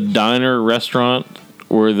the diner restaurant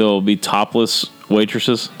where there'll be topless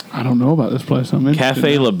waitresses. I don't know about this place. I'm in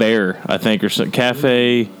Cafe La Bear, I think, or some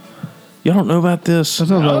cafe. You don't know about this?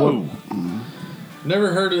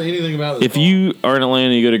 Never heard of anything about this. If you are in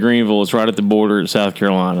Atlanta, you go to Greenville. It's right at the border at South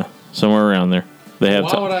Carolina, somewhere around there. They have.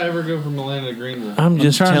 Why would I ever go from Atlanta to Greenville? I'm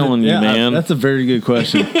just telling you, man. That's a very good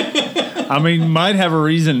question. I mean, might have a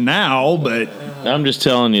reason now, but I'm just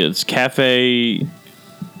telling you, it's Cafe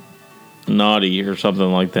Naughty or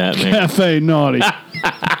something like that, man. Cafe Naughty.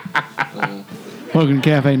 Welcome to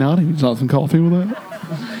Cafe Naughty. Would you like some coffee with that?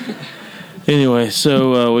 Anyway,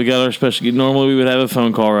 so we got our special. Normally we would have a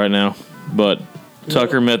phone call right now, but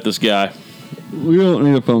Tucker met this guy. We don't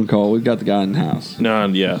need a phone call. We've got the guy in the house. No,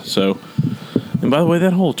 yeah. So, and by the way,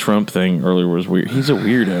 that whole Trump thing earlier was weird. He's a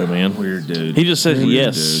weirdo, man. Weird dude. He just says Weird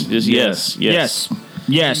yes. dude. Just yes.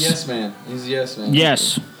 Yes, man. He's a yes man.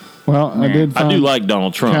 Yes. Well, I did. I do like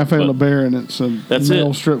Donald Trump. Cafe but La Bear, and it's a That's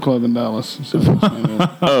male it. strip club in Dallas. So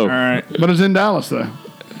Oh, all right. but it's in Dallas though.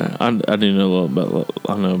 I do know a little about.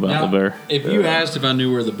 I know about Now, the bear. if you asked if I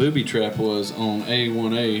knew where the booby trap was on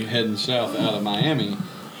A1A heading south out of Miami,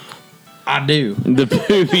 I do. The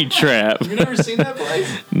booby trap. you never seen that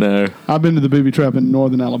place? No. I've been to the booby trap in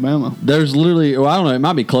northern Alabama. There's literally, I don't know, it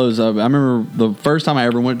might be closed up. I remember the first time I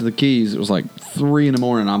ever went to the Keys, it was like 3 a.m.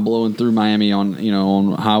 I'm blowing through Miami on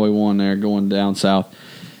Highway 1 there, going down south.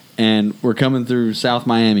 And we're coming through South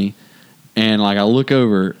Miami. And like I look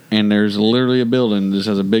over and there's literally a building that just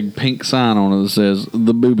has a big pink sign on it that says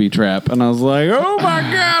the booby trap. And I was like, oh my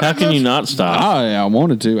God. How can you not stop? I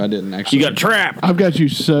wanted to. I didn't actually. You got trapped. I've got you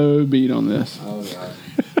so beat on this. Oh God.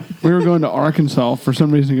 We were going to Arkansas for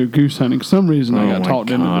some reason to go goose hunting. For some reason I got my talked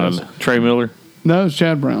into God. this. Trey Miller. No, it's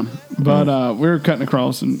Chad Brown. But we were cutting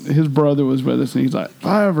across, and his brother was with us, and he's like, if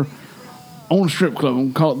I ever own a strip club, I'm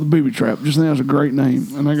going to call it the Booby Trap. Just think that's a great name.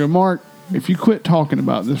 And I go, Mark, if you quit talking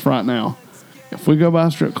about this right now, if we go by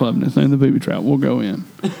a strip club and it's named the Booby Trap, we'll go in.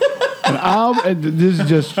 And this is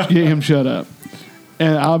just get him shut up.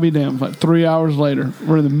 And I'll be damned. Like 3 hours later,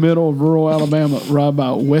 we're in the middle of rural Alabama, right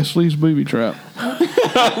by Wesley's Booby Trap.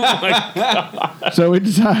 Oh my God. So we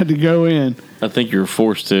decided to go in. I think you were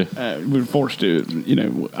forced to. We were forced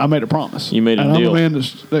to. I made a promise. You made a and deal. I'm a man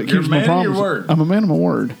that keeps my promise. Your word. I'm a man of my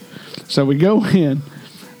word. So we go in,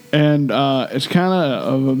 and it's kind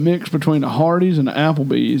of a mix between a Hardee's and an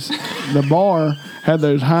Applebee's. The bar had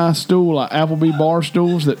those high stool, like Applebee bar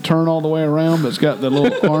stools that turn all the way around, but it's got the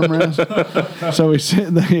little armrest. So we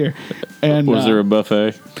sit there, And Was there a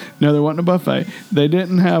buffet? No, there wasn't a buffet. They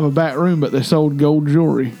didn't have a back room, but they sold gold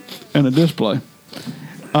jewelry and a display.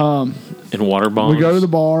 And water bombs? We go to the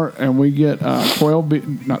bar and we get not 12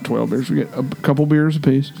 beers. We get a couple beers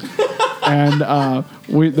apiece. And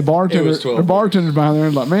the bartender's behind there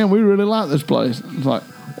and like, man, we really like this place. It's like,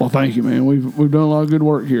 well, thank you, man. We've done a lot of good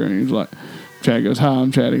work here. And he's like, Chad goes, hi,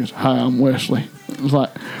 I'm Chad. He goes, hi, I'm Wesley. It's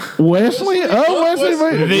like, Wesley? Oh,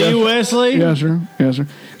 Wesley. The Wesley? Yes, sir. Yes, sir.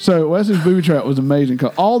 So Wesley's Booby Trap was amazing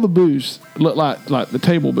because all the booths looked like the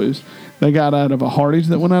table booths. They got out of a Hardee's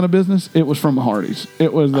that went out of business. It was from a Hardee's.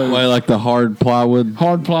 It was like the hard plywood.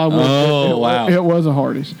 Hard plywood. Oh, wow. It was a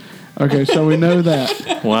Hardee's. Okay, so we know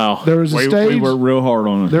that. Wow. There was a stage. We worked real hard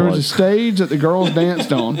on it. There was a stage that the girls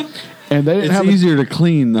danced on, and they didn't It's have easier to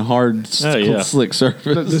clean the hard, slick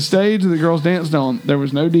surface. the stage that the girls danced on. There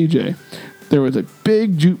was no DJ. There was a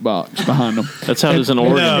big jukebox behind them. That's how it is in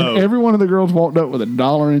Oregon. And every one of the girls walked up with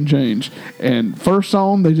 $1 in change. And first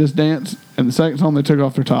song they just danced, and the second song they took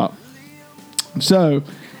off their top. So,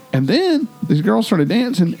 and then these girls started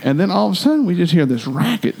dancing, and then all of a sudden we just hear this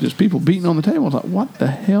racket, just people beating on the table. It's like, what the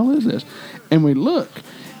hell is this? And we look,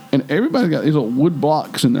 and everybody's got these little wood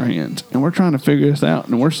blocks in their hands, and we're trying to figure this out.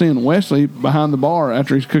 And we're seeing Wesley behind the bar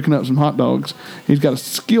after he's cooking up some hot dogs. He's got a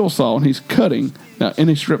skill saw, and he's cutting, now in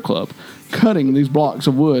a strip club, cutting these blocks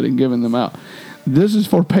of wood and giving them out. This is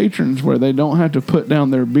for patrons where they don't have to put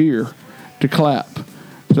down their beer to clap,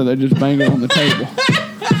 so they just bang it on the table.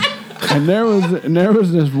 And there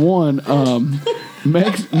was this one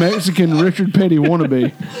Mexican Richard Petty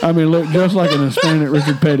wannabe. I mean, looked just like an Hispanic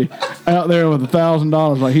Richard Petty out there with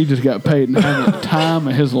 $1,000, like he just got paid and having the time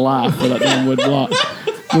of his life for that damn wood block.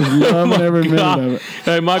 Just loving every minute of it.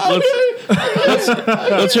 Hey, Mike,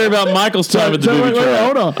 let's hear about Michael's time at the Booby Trap.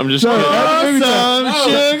 Hold on. I'm just sugar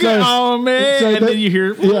on me. And then you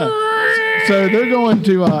hear, So they're going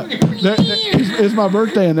to, it's my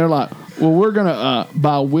birthday, and they're like, well, we're going to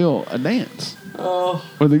buy Will a dance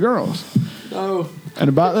with the girls. Oh. And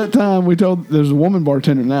about that time, we told, there's a woman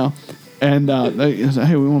bartender now, and they said,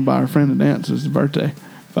 hey, we want to buy our friend a dance. It's his birthday.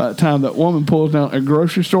 By the time that woman pulls down a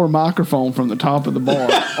grocery store microphone from the top of the bar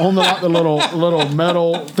on the little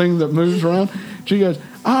metal thing that moves around, she goes,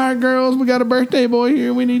 all right, girls, we got a birthday boy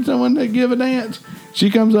here. We need someone to give a dance. She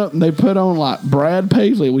comes up and they put on like Brad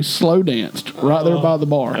Paisley. We slow danced right there by the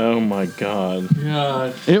bar. Oh my God!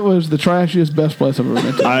 It was the trashiest, best place I've ever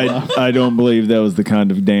been to. I don't believe that was the kind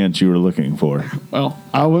of dance you were looking for. Well,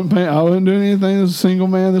 I wasn't doing anything as a single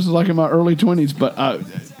man. This is like in my early 20s, but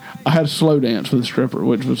I had a slow dance with a stripper,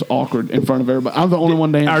 which was awkward in front of everybody. I'm the only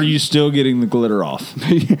one dancing. Are you still getting the glitter off?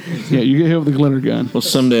 Yeah, you get hit with the glitter gun. Well,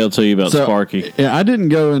 someday I'll tell you about Sparky. Yeah, I didn't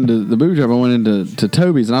go into the Booby Trap. I went into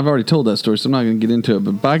Toby's, and I've already told that story, so I'm not going to get into it.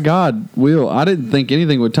 But by God, Will, I didn't think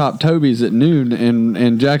anything would top Toby's at noon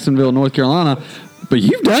in Jacksonville, North Carolina. But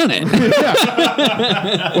you've done it.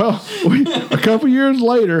 Yeah. Well, a couple years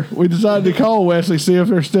later, we decided to call Wesley, see if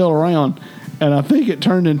they're still around. And I think it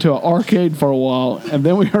turned into an arcade for a while. And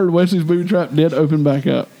then we heard Wesley's Booby Trap did open back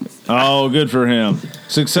up. Oh, good for him.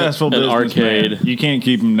 Successful An business arcade. man. You can't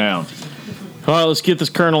keep him down. All right, let's get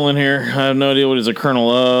this colonel in here. I have no idea what he's a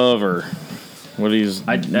colonel of or what he's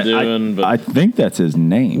doing. But I think that's his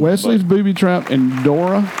name. Wesley's Booby Trap in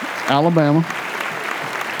Dora, Alabama.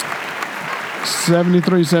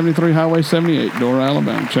 7373 Highway 78, Dora,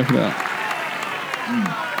 Alabama. Check it out.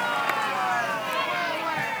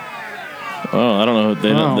 Oh, I don't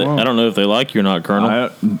know. I don't know if they like you or not, Colonel.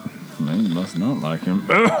 They must not like him.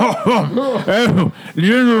 Oh,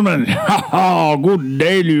 gentlemen. Oh, good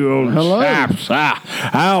day to you old chaps.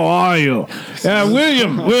 How are you?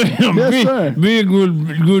 William, Yes, be a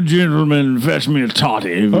good gentleman and fetch me a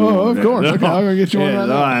toddy. Oh, of course. Okay, I'm going to get you one right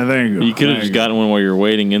now. Thank you. You could have just gotten one while you're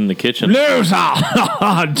waiting in the kitchen. No, sir.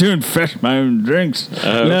 I don't fetch my own drinks.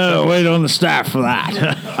 No, wait on the staff for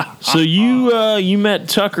that. So you met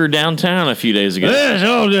Tucker downtown a few days ago. Yes,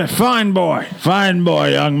 the fine boy,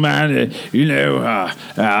 young man. Large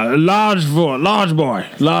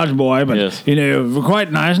boy, but yes.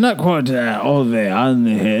 Quite nice. Not quite all there on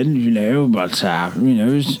the head, but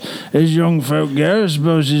as young folk go, I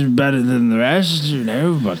suppose he's better than the rest,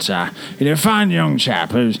 But fine young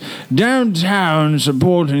chap who's downtown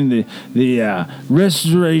supporting the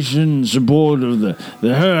restoration support of the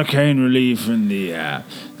hurricane relief in the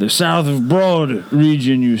south of Broad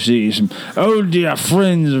region, you see. Some old dear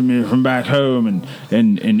friends of me from back home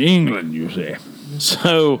in England, you see.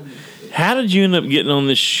 So, how did you end up getting on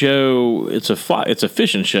this show? It's a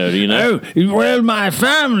fishing show, do you know? Oh, well, my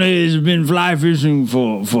family has been fly fishing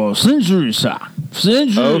for centuries, sir.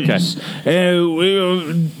 Centuries. Okay.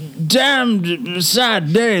 damned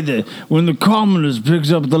sad day when the commoners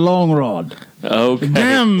picked up the long rod. Okay.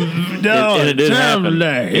 Damn, no, and it did happen.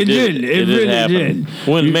 It did. It really happen. did.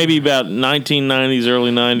 When maybe about 1990s,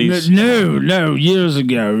 early 90s. No, years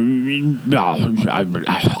ago.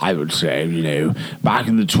 I would say, back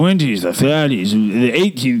in the 20s, the 30s, the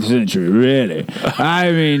 18th century, really.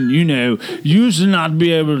 I mean, you used to not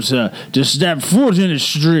be able to step foot in a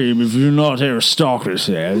stream if you're not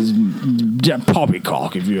aristocracy. It's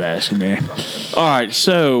poppycock, if you ask me. All right,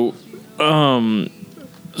 so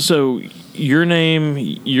your name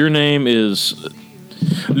is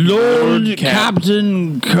Lord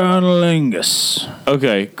Captain Colonel Angus.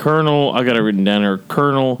 Okay, Colonel. I got it written down here.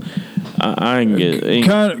 Colonel Angus.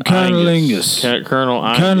 Colonel Angus.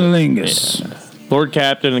 Colonel Angus. Lord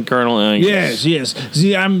Captain and Colonel Angus. Yes.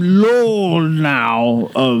 See, I'm Lord now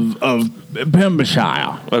of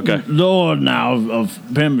Pembrokeshire. Okay. Lord now of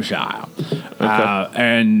Pembrokeshire. Okay.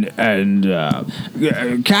 And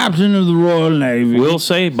Captain of the Royal Navy. We'll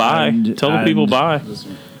say bye. Tell the people bye.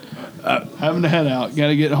 Having to head out. Got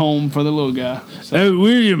to get home for the little guy.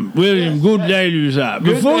 William, good day to you, sir.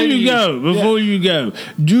 Before you go,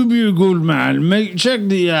 do be a good man. Check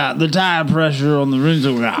the tire pressure on the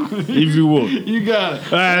rental car, if you would. You got it.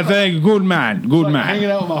 Thank you. Good man. Hanging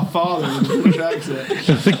out with my father with a British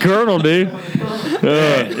accent. The Colonel, dude.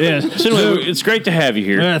 Yes. So anyway, it's great to have you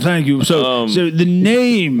here. Thank you. So the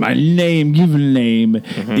name, my given name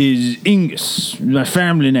is Angus. My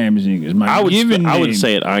family name is Angus. I would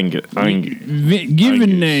say it Angus.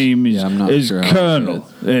 Given name is Colonel.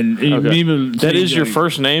 And people that is your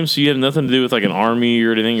first name, so you have nothing to do with like an army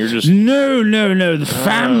or anything. You're just no. The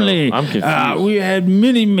family. I'm confused. We had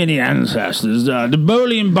many ancestors.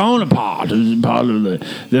 Napoleon Bonaparte is part of the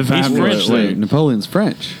family. He's French. Wait, Napoleon's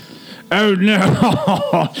French. Oh no!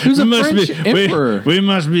 Who's a French emperor? We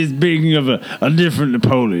must be speaking of a different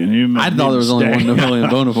Napoleon. I thought there was only one Napoleon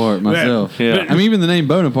Bonaparte myself. Yeah. I mean, even the name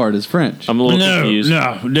Bonaparte is French. I'm a little confused.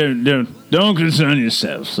 No, don't concern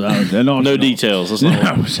yourselves. No details. That's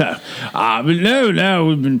not No,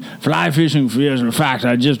 we've been fly fishing for years. In fact,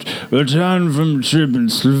 I just returned from a trip in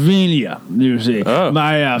Slovenia. You see,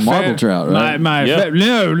 my marble trout, right?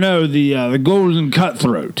 The golden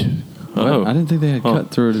cutthroat. Oh. I didn't think they had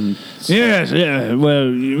cutthroat in. Yes.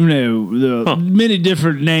 Well, many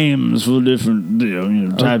different names for different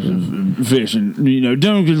types of fish, and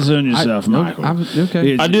don't concern yourself, Michael.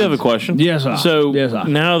 Okay. I do have a question. Yes, sir. So Yes, sir.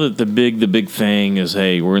 now that the big thing is,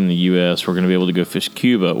 hey, we're in the U.S., we're going to be able to go fish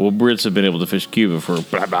Cuba. Well, Brits have been able to fish Cuba for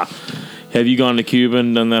blah blah. Have you gone to Cuba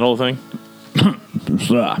and done that whole thing?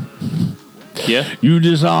 Sir, yeah. You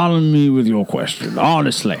dishonor me with your question.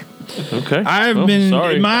 Honestly. Okay.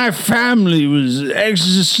 My family was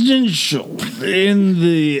existential in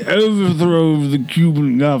the overthrow of the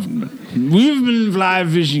Cuban government. We've been fly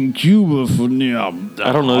fishing Cuba for I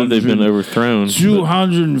don't know that they've been overthrown.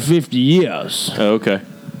 250 years. Oh, okay.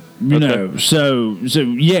 So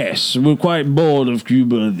yes, we're quite bored of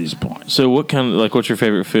Cuba at this point. So what's your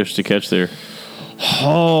favorite fish to catch there?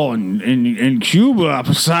 Oh, in Cuba,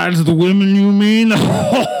 besides the women, you mean?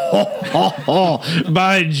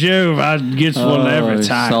 By Jove, I get one every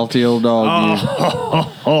time. Salty old dog.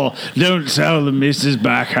 Don't tell the missus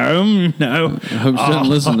back home, I hope she doesn't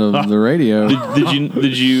listen to the radio.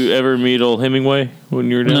 Did you ever meet old Hemingway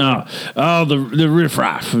when you were down there? The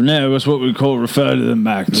riffraff. No, that's what we refer to them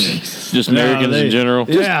back then. Just Americans in general?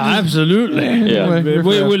 Yeah, absolutely. Yeah.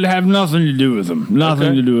 We would have nothing to do with them.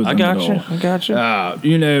 Nothing to do with them at all. I got you.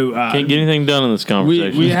 Can't get anything done in this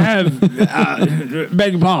conversation. We have,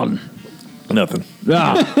 beg your pardon. Nothing.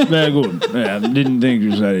 Very good. Yeah, didn't think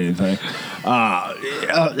you said anything.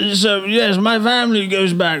 So yes, my family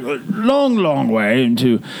goes back a long way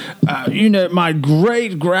into, my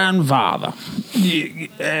great grandfather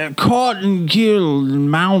caught and killed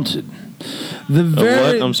and mounted.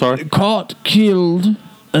 What? I'm sorry. Caught, killed,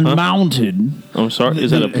 and mounted. I'm sorry.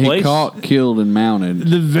 Is that a place? He caught, killed, and mounted.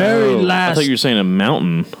 The very last. I thought you were saying a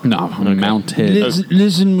mountain. No, mounted.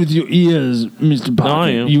 Listen with your ears, Mr. Potter. No,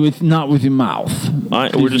 I am. Not with your mouth.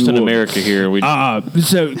 We're just in America here.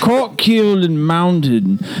 So caught, killed, and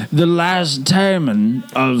mounted the last timing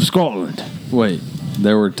of Scotland. Wait,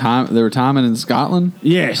 they were timing in Scotland?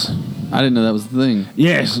 Yes. I didn't know that was the thing.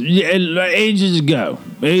 Yes, ages ago.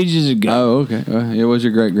 Oh, okay. It was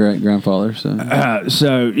your great-great-grandfather, so.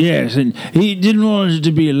 So, yes, and he didn't want it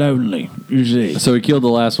to be lonely, you see. So he killed the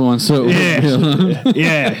last one, so.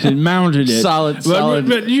 Yes, and mounted it. Solid. But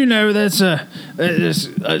that's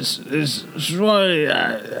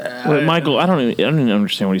Wait, Michael, I don't even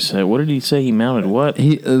understand what he said. What did he say? He mounted what?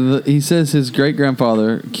 He says his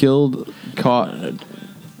great-grandfather caught.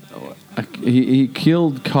 he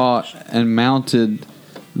killed, caught, and mounted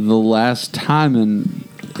the last taimen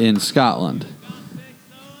in Scotland.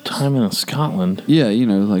 Taimen in Scotland? Yeah, you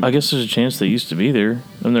know, like I guess there's a chance they used to be there.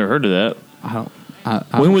 I've never heard of that.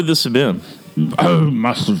 When would this have been? Oh,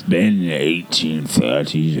 must have been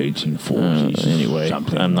 1830s, 1840s. Anyway,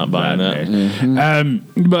 something. I'm not buying that.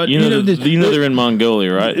 But you know they're in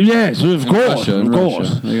Mongolia, right? Yes, of course, Russia, of course.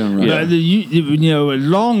 Russia. They're gonna Russia. A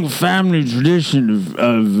long family tradition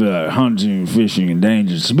of hunting and fishing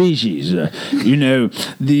endangered species. The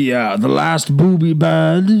last booby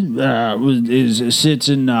bird sits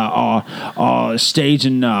in our estate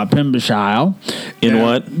in Pembrokeshire. In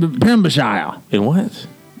what? Pembrokeshire. In what?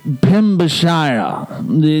 Pembrokeshire.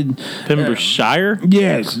 Pembrokeshire?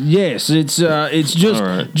 Yes. It's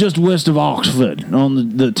just west of Oxford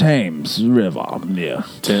on the Thames River. Yeah.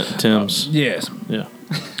 Thames. Yes. Yeah.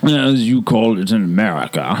 As you call it in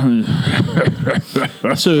America.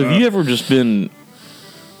 So have you ever just been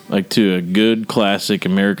like to a good classic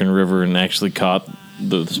American river and actually caught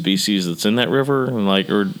the species that's in that river? And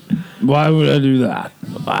why would I do that?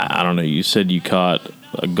 I don't know. You said you caught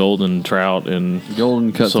a golden trout in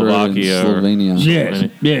golden cutthroat Slovakia, in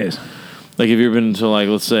Slovenia. Yes. Like, have you ever been to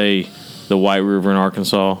let's say the White River in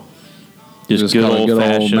Arkansas? Just good old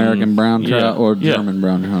fashioned American brown trout or German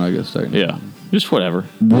brown trout, I guess. Yeah, just whatever.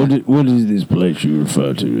 What is this place you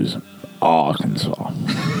refer to as Arkansas?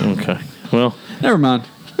 Okay, well, never mind.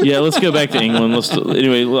 Yeah, let's go back to England.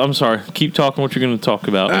 Anyway, I'm sorry. Keep talking what you're going to talk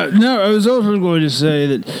about. No, I was also going to say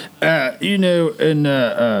that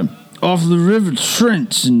off the River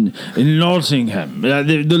Trent in Nottingham.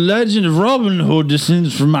 The legend of Robin Hood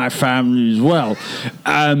descends from my family as well.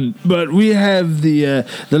 But we have the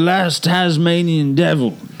last Tasmanian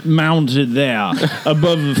devil mounted there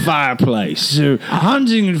above the fireplace. So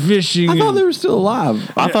hunting and fishing. I thought they were still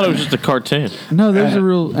alive. I thought it was just a cartoon. No, there's a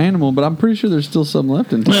real animal, but I'm pretty sure there's still some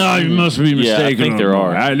left in town. No, you must be mistaken. Yeah, I think there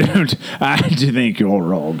are. I do think you're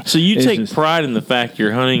wrong. So you take pride in the fact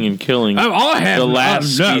you're hunting and killing the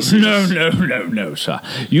last species. No, sir.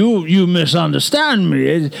 You misunderstand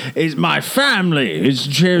me. It's my family.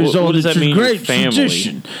 It's shares all this great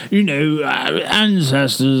tradition.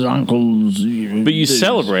 Ancestors, uncles. But you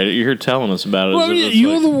celebrate it. You're here telling us about it. Well,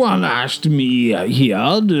 you're the one asked me here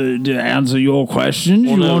to answer your questions.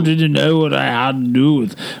 You wanted to know what I had to do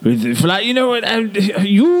with flight. You know what?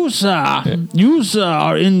 You, sir,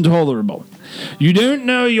 are intolerable. You don't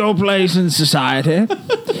know your place in society.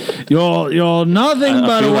 You're nothing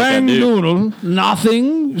but a wang-doodle.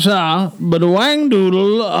 Nothing, sir, but a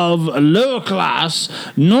wang-doodle of a lower class,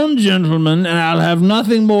 non-gentleman, and I'll have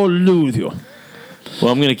nothing more to do with you.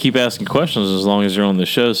 Well, I'm going to keep asking questions as long as you're on the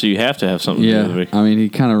show, so you have to have something to do with me. I mean, he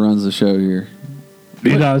kind of runs the show here.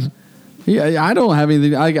 He does. Yeah, I don't have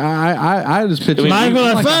anything. I just picture Michael.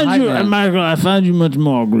 I find you much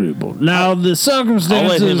more agreeable. Now the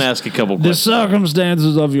circumstances. I'll let him ask a couple questions. The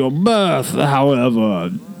circumstances of your birth,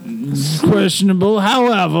 however, questionable.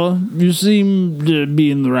 However, you seem to be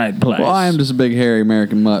in the right place. Well, I am just a big hairy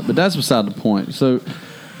American mutt, but that's beside the point. So,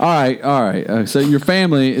 all right. So your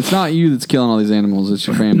family, it's not you that's killing all these animals. It's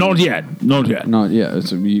your family. Not yet.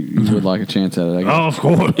 So you would like a chance at it, I guess. Oh, of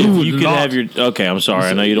course. If you could have your... Okay, I'm sorry.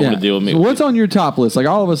 I know you don't want to deal with me. So what's on your top list? Like,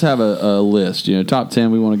 all of us have a list. Top 10,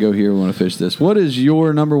 we want to go here, we want to fish this. What is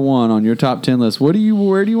your number one on your top 10 list? Where do you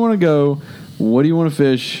want to go? What do you want to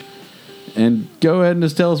fish? And go ahead and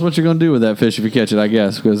just tell us what you're going to do with that fish if you catch it, I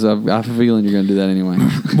guess, because I have a feeling you're going to do that anyway.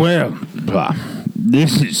 Well,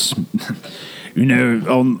 this is...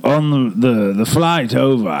 on the flight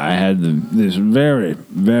over, I had this very,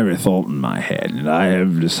 very thought in my head, and I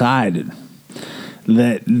have decided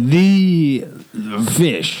that the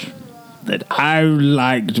fish that I would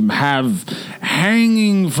like to have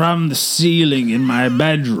hanging from the ceiling in my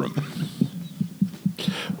bedroom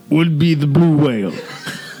would be the blue whale.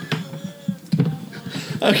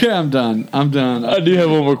 Okay, I'm done. I do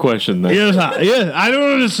have one more question, though. Yes, I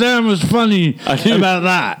don't understand what's funny about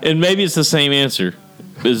that. And maybe it's the same answer.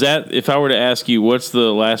 Is that, if I were to ask you, what's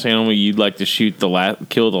the last animal you'd like to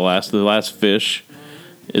kill the last fish?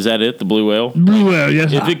 Is that it, the blue whale? Blue whale,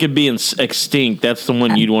 yes. If it could be extinct, that's the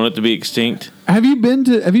one you'd want it to be extinct? Have you been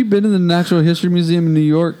to the Natural History Museum in New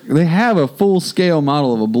York? They have a full-scale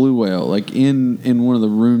model of a blue whale, like in one of the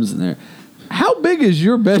rooms in there. How big is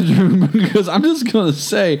your bedroom? Because I'm just going to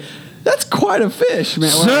say, that's quite a fish, man.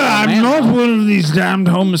 Sir, I'm not one of these damned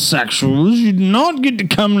homosexuals. You do not get to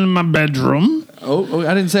come into my bedroom. Oh,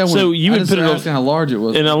 I didn't say I wanted. So you would put it on how large it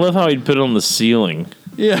was. And I love how he'd put it on the ceiling.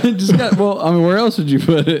 Yeah, where else would you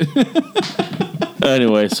put it?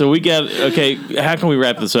 Anyway, so we got, okay, how can we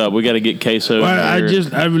wrap this up? We got to get queso.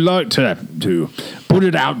 Well, I would like to put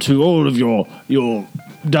it out to all of your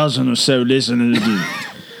dozen or so listeners.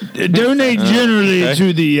 Donate generally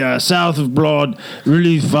to the South of Broad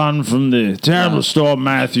Relief Fund from the terrible storm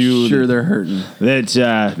Matthew. Sure, they're hurting. That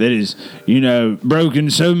is, broken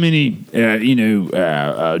so many,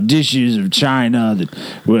 dishes of china that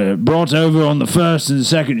were brought over on the first and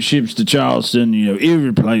second ships to Charleston.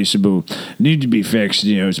 Irreplaceable, need to be fixed.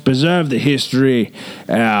 To preserve the history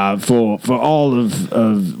for all of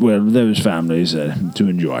those families to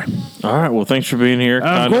enjoy. All right. Well, thanks for being here.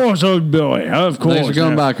 Of course, old boy. Of course. Thanks for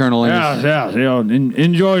coming by, Colonel Angus. Yeah.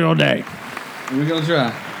 Enjoy your day. We're gonna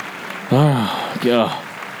try. Oh, God.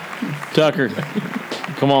 Tucker,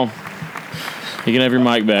 come on. You can have your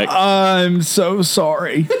mic back. I'm so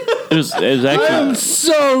sorry. It was actually. I'm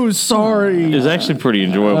so sorry. It was actually pretty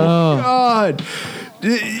enjoyable. God.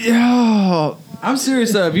 Yeah. I'm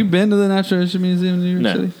serious though. Have you been to the Natural History Museum in New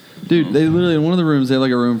York City? Dude, they literally in one of the rooms they have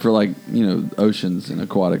like a room for oceans and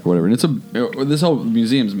aquatic or whatever. And this whole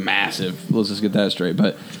museum's massive. Let's just get that straight.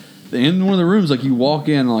 But in one of the rooms, like you walk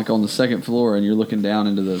in like on the second floor and you're looking down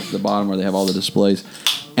into the bottom where they have all the displays,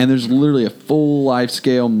 and there's literally a full life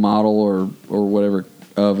scale model or whatever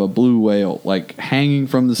of a blue whale like hanging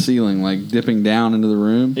from the ceiling, like dipping down into the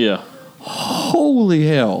room. Yeah. Holy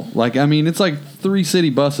hell! Like it's like 3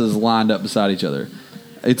 city buses lined up beside each other.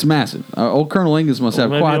 It's massive. Old Colonel Angus must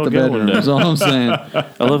have quite the bedroom. That's all I'm saying. I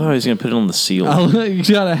love how he's going to put it on the ceiling. You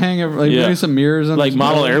got to hang it, maybe some mirrors on like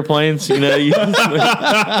model airplanes, They're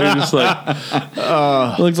just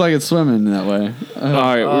like, looks like it's swimming that way. All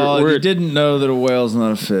right, we didn't know that a whale's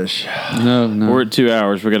not a fish. No. We're at 2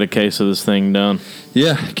 hours. We got a case of this thing done.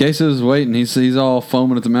 Yeah, Queso's waiting. He's all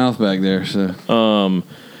foaming at the mouth back there. So,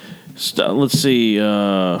 let's see.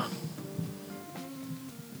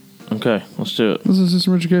 Okay, let's do it. This is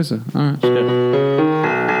System Richard Queso. All right.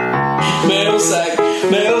 Mail sack,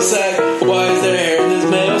 why is there hair in this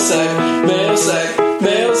mail sack? Mail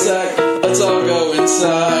sack, let's all go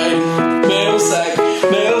inside. Mail sack,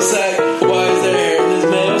 why is there hair in this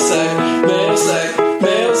mail sack? Mail sack, it's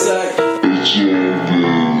all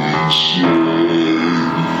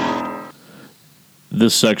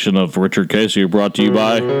This section of Richard Casey brought to you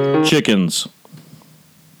by Chickens.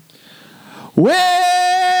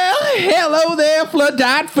 Well, hello there,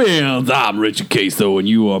 Floodite fans. I'm Richard Queso, and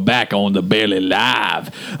you are back on the Barely Live.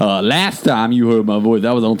 Last time you heard my voice,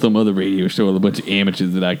 I was on some other radio show with a bunch of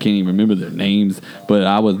amateurs that I can't even remember their names, but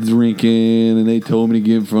I was drinking, and they told me to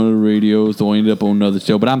get in front of the radio, so I ended up on another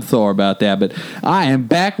show, but I'm sorry about that. But I am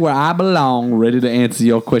back where I belong, ready to answer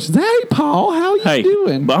your questions. Hey, Paul, how you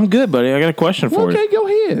doing? I'm good, buddy. I got a question for you. Okay, go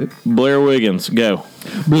ahead. Blair Wiggins, go.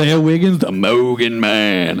 Blair Wiggins, the Mogan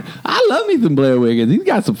Man. I love me some Blair Wiggins. He's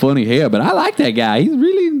got some funny hair, but I like that guy. He's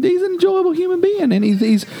an enjoyable human being, and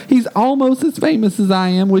he's almost as famous as I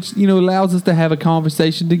am, which allows us to have a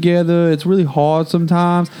conversation together. It's really hard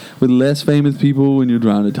sometimes with less famous people when you're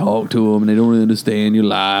trying to talk to them and they don't really understand your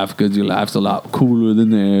life because your life's a lot cooler than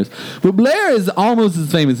theirs. But Blair is almost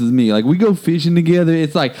as famous as me. Like we go fishing together.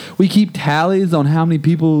 It's like we keep tallies on how many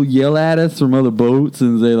people yell at us from other boats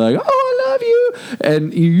and say like, "Oh, I love you."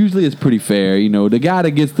 And usually it's pretty fair, the guy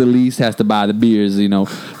that gets the least has to buy the beers,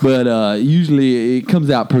 but usually it comes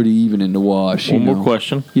out pretty even in the wash. One more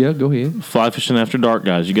question. Yeah, go ahead. Fly fishing after dark,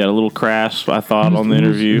 guys. You got a little crass, I thought, on the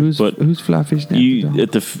interview. Who's fly fishing after dark?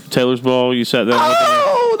 At the Taylor's Ball, you sat there.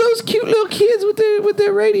 Oh, those cute little kids with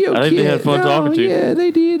their radio. I think they had fun talking to you. Yeah,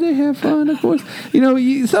 they did. They had fun, of course.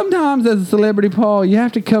 Sometimes as a celebrity, Paul, you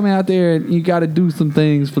have to come out there and you got to do some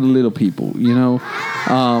things for the little people.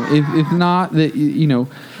 If not that,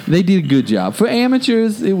 they did a good job. For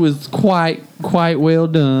amateurs, it was quite well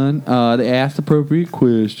done. They asked appropriate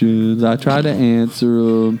questions. I tried to answer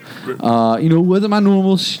them. It wasn't my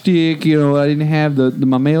normal shtick. I didn't have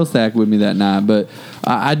my mail sack with me that night, but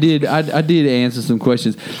I did answer some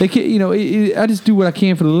questions. They can, I just do what I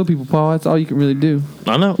can for the little people, Paul. That's all you can really do.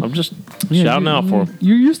 I know. I'm just shouting out for them.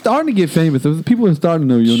 You're starting to get famous. People are starting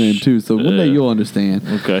to know your name too. So one day you'll understand.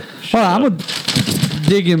 Okay. All right, I'm gonna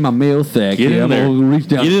dig in my mail sack. Get in there. I'm gonna reach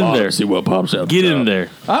down. Get the in there. See what pops out. Get in there.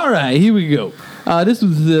 All right, here we go. This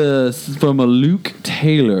was from a Luke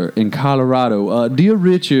Taylor in Colorado. Dear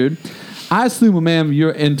Richard, I assume a man of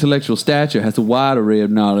your intellectual stature has a wide array of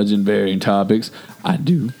knowledge in varying topics. I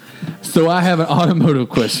do. So I have an automotive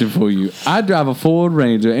question for you. I drive a Ford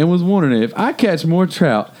Ranger and was wondering if I catch more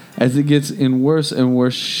trout as it gets in worse and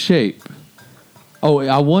worse shape. Oh,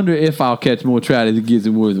 I wonder if I'll catch more trout as it gets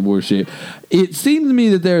in worse and worse shape. It seems to me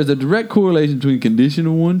that there is a direct correlation between condition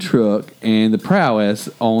of one truck and the prowess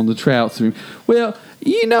on the trout stream. Well,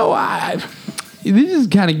 this is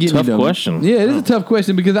kind of getting Tough question. Yeah, it is a tough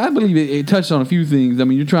question because I believe it touched on a few things. I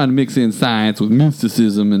mean, you're trying to mix in science with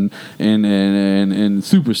mysticism and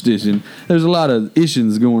superstition. There's a lot of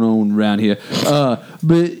issues going on around here.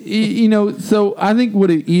 But you know, so I think what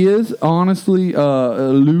it is, honestly,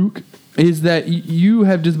 Luke, is that you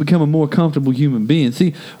have just become a more comfortable human being.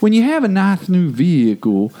 See, when you have a nice new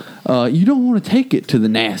vehicle, you don't want to take it to the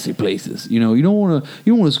nasty places. You know, you don't want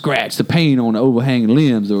to scratch the paint on the overhanging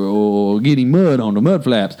limbs or getting mud on the mud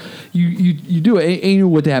flaps. You do it. And you know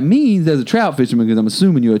what that means as a trout fisherman, because I'm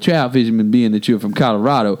assuming you're a trout fisherman, being that you're from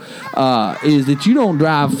Colorado, is that you don't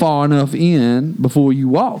drive far enough in before you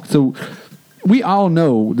walk. So we all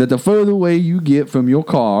know that the further away you get from your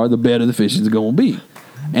car, the better the fishing's going to be.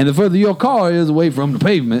 And the further your car is away from the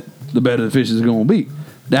pavement, the better the fish is going to be.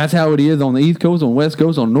 That's how it is on the East Coast, on the West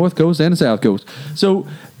Coast, on the North Coast, and the South Coast. So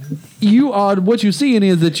what you're seeing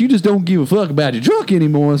is that you just don't give a fuck about your truck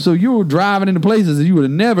anymore. So you're driving into places that you would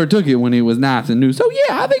have never took it when it was nice and new. So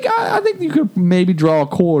yeah, I think you could maybe draw a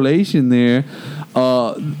correlation there.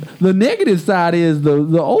 The negative side is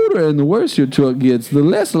the older and the worse your truck gets, the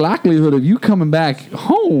less likelihood of you coming back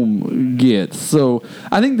home gets. So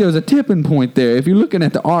I think there's a tipping point there. If you're looking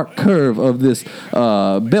at the arc curve of this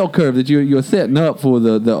bell curve that you're setting up for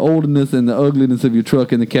the oldness and the ugliness of your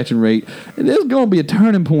truck and the catching rate, there's going to be a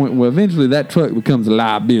turning point where eventually that truck becomes a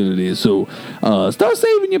liability. So start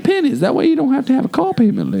saving your pennies. That way you don't have to have a car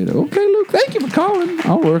payment later. Okay, Luke, thank you for calling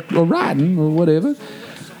or riding or whatever.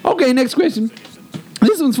 Okay, next question.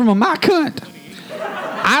 This one's from a my cunt.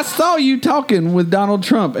 I saw you talking with Donald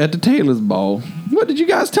Trump at the Taylor's Ball. What did you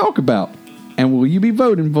guys talk about? And will you be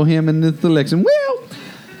voting for him in this election? Well,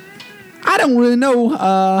 I don't really know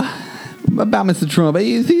about Mr. Trump.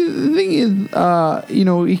 See, the thing is, you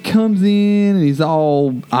know, he comes in and he's all,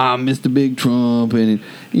 I'm Mr. Big Trump. And,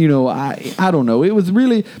 you know, I don't know. It was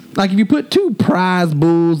really, like if you put two prize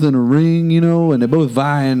bulls in a ring, you know, and they're both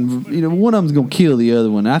vying, you know, one of them's going to kill the other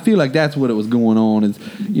one. I feel like that's what it was going on is,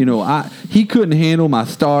 you know, he couldn't handle my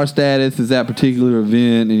star status at that particular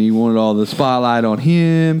event and he wanted all the spotlight on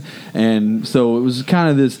him. And so it was kind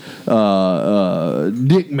of this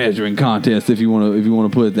dick measuring contest, if you want to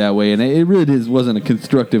put it that way. And it really just wasn't a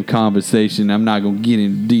constructive conversation. I'm not going to get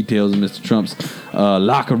into details of Mr. Trump's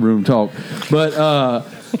locker room talk. But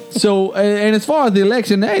so, and as far as the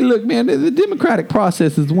election, hey, look, man, the democratic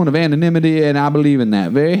process is one of anonymity, and I believe in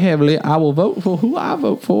that very heavily. I will vote for who I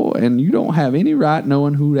vote for, and you don't have any right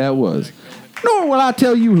knowing who that was. Nor will I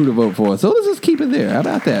tell you who to vote for. So let's just keep it there. How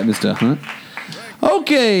about that, Mr. Hunt?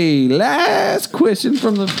 Okay, last question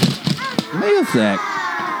from the mail sack.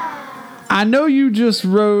 I know you just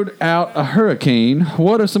rode out a hurricane.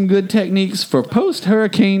 What are some good techniques for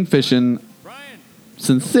post-hurricane fishing?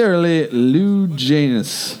 Sincerely, Lou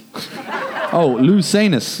Janus. Oh,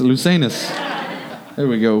 Lucanus. There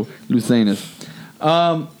we go, Lucanus.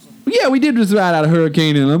 Yeah, we did just ride out a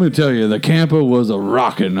hurricane, and let me tell you, the camper was a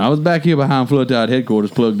rockin'. I was back here behind Flood Tide headquarters,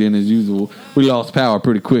 plugged in as usual. We lost power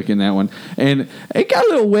pretty quick in that one, and it got a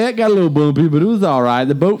little wet, got a little bumpy, but it was all right.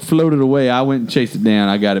 The boat floated away. I went and chased it down.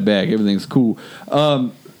 I got it back. Everything's cool.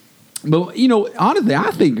 But, you know, honestly, I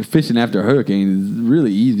think fishing after a hurricane is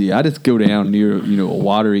really easy. I just go down near, you know, a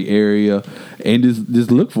watery area and just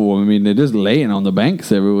look for them. I mean, they're just laying on the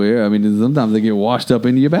banks everywhere. I mean, sometimes they get washed up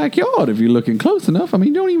into your backyard if you're looking close enough. I mean,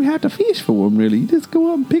 you don't even have to fish for them, really. You just go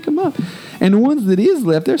up and pick them up. And the ones that is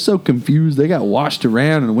left, they're so confused. They got washed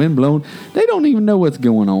around and the wind blown. They don't even know what's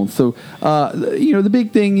going on. So, you know, the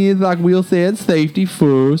big thing is, like Will said, safety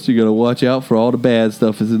first. You got to watch out for all the bad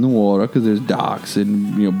stuff that's in the water because there's docks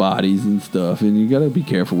and, you know, bodies and stuff, and you got to be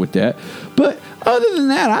careful with that. But other than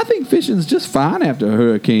that, I think fishing's just fine after a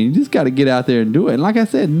hurricane. You just got to get out there and do it. And like I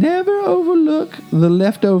said, never overlook the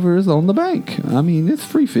leftovers on the bank. I mean, it's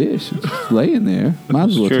free fish. It's just laying there. Might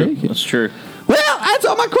as well take it. That's true. Well, that's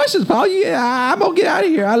all my questions, Paul. I'm going to get out of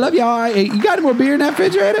here. I love y'all. Hey, you got any more beer in that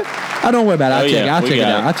refrigerator? Oh, don't worry about it. I'll check it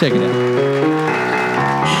out. I'll check it out.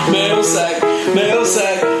 Mail sack,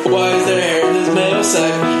 why is there hair in this mail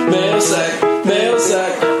sack? Mail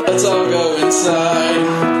sack, let's all go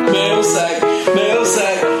inside. Mail sack,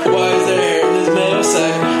 why is there hair in this mail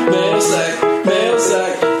sack? Mail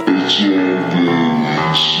sack. It's your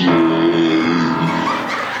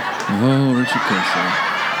Oh, Richard Queso.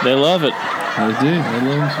 They love it. They do. They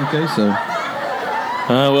love some queso.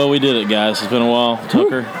 Well, we did it, guys. It's been a while.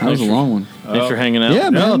 Tucker, that was a long one. Thanks for hanging out. Yeah,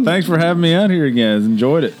 man. Thanks for having me out here again.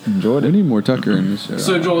 Enjoyed it. We need more Tucker in this show.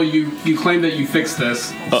 So, Joel, you claim that you fixed this.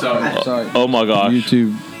 Sorry. Oh my gosh.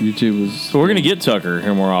 YouTube was. So we're gonna get Tucker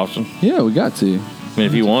here more often. Yeah, we got to. I mean,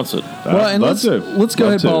 if he wants it. Well, and let's go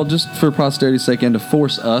ahead, Paul, just for posterity's sake and to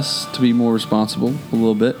force us to be more responsible a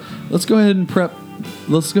little bit. Let's go ahead and preview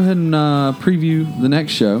the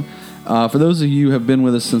next show. For those of you who have been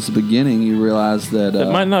with us since the beginning, you realize that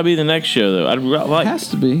It might not be the next show, though. It has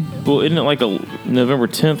to be. Well, isn't it like a November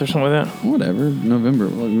 10th or something like that? Whatever. November.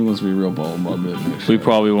 Let's be real bold. We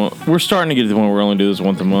probably won't. We're starting to get to the point where we're only do this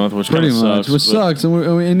once a month, which kind Pretty of much. sucks. Which sucks.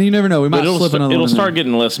 And you never know. We might slip another It'll one start in.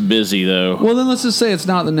 getting less busy, though. Well, then let's just say it's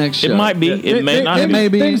not the next show. It might be. It may not. It may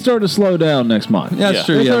be. Things start to slow down next month. Yeah, that's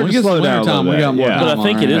true. They Yeah, start when to it gets slow down winter a time, little we got bit. more Yeah. time. But I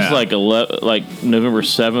think it is Yeah. like November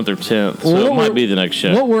 7th or 10th, so Well, it might be the next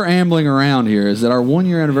show. What we're ambling around here is that our 1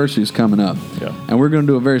 year anniversary is coming up. Yeah. And we're going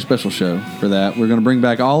to do a very special show for that. We're going to bring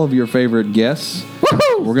back all of your favorite guests.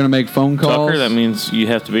 We're going to make phone calls. Tucker, that means you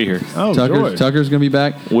have to be here. Oh, Tucker's going to be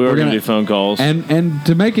back. We're going to do phone calls. And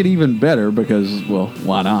to make it even better, because, well,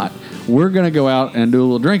 why not? We're going to go out and do a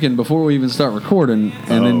little drinking before we even start recording,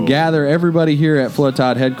 and then gather everybody here at Flood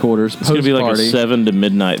Tide headquarters. It's going to be like a 7 to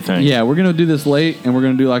midnight thing. Yeah, we're going to do this late, and we're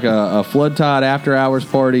going to do like a Flood Tide after hours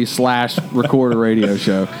party / record a radio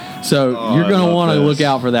show. So you're going to want to look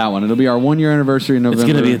out for that one. It'll be our 1 year anniversary in November.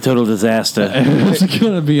 It's going to be a total disaster. It's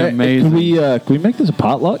going to be amazing. Can we make this a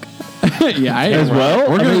potluck? Yeah, as well.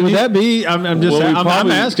 We're gonna would that be? I'm just. Well, I'm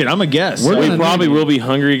asking. I'm a guest. We probably will be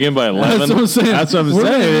hungry again by 11. That's what I'm saying. That's what I'm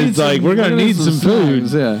saying. It's like we're gonna need some food.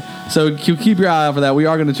 snacks, yeah. So keep your eye out for that. We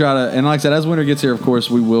are going to try to, and like I said, as winter gets here, of course,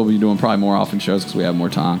 we will be doing probably more often shows because we have more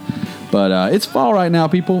time. But it's fall right now,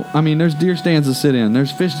 people. I mean, there's deer stands to sit in.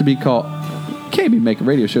 There's fish to be caught. Can't be making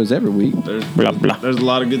radio shows every week. There's a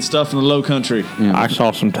lot of good stuff in the low country. Yeah. I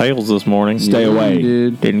saw some tails this morning. Stay away.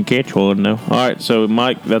 Dude. Didn't catch one, no. All right, so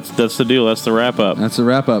Mike, that's the deal. That's the wrap up. That's the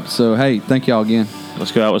wrap up. So hey, thank y'all again.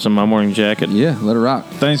 Let's go out with some My Morning Jacket. Yeah, let it rock.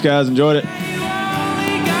 Thanks, guys. Enjoyed it.